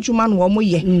ho adwuma no wo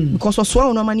moye because oso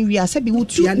wo no mani wi ase bi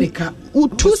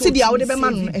utu si dia wo de be ma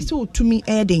no ese utumi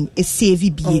eden e save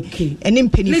bie ene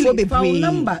mpanifo bebre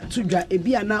number to dwa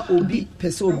ebia na obi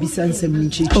pese obi sansem ni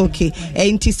chichi okay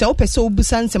enti se o pese obi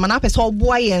sansem na pese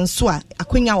oboa ye nso a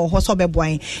akwenya wo ho so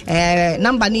beboan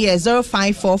number ni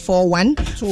 05441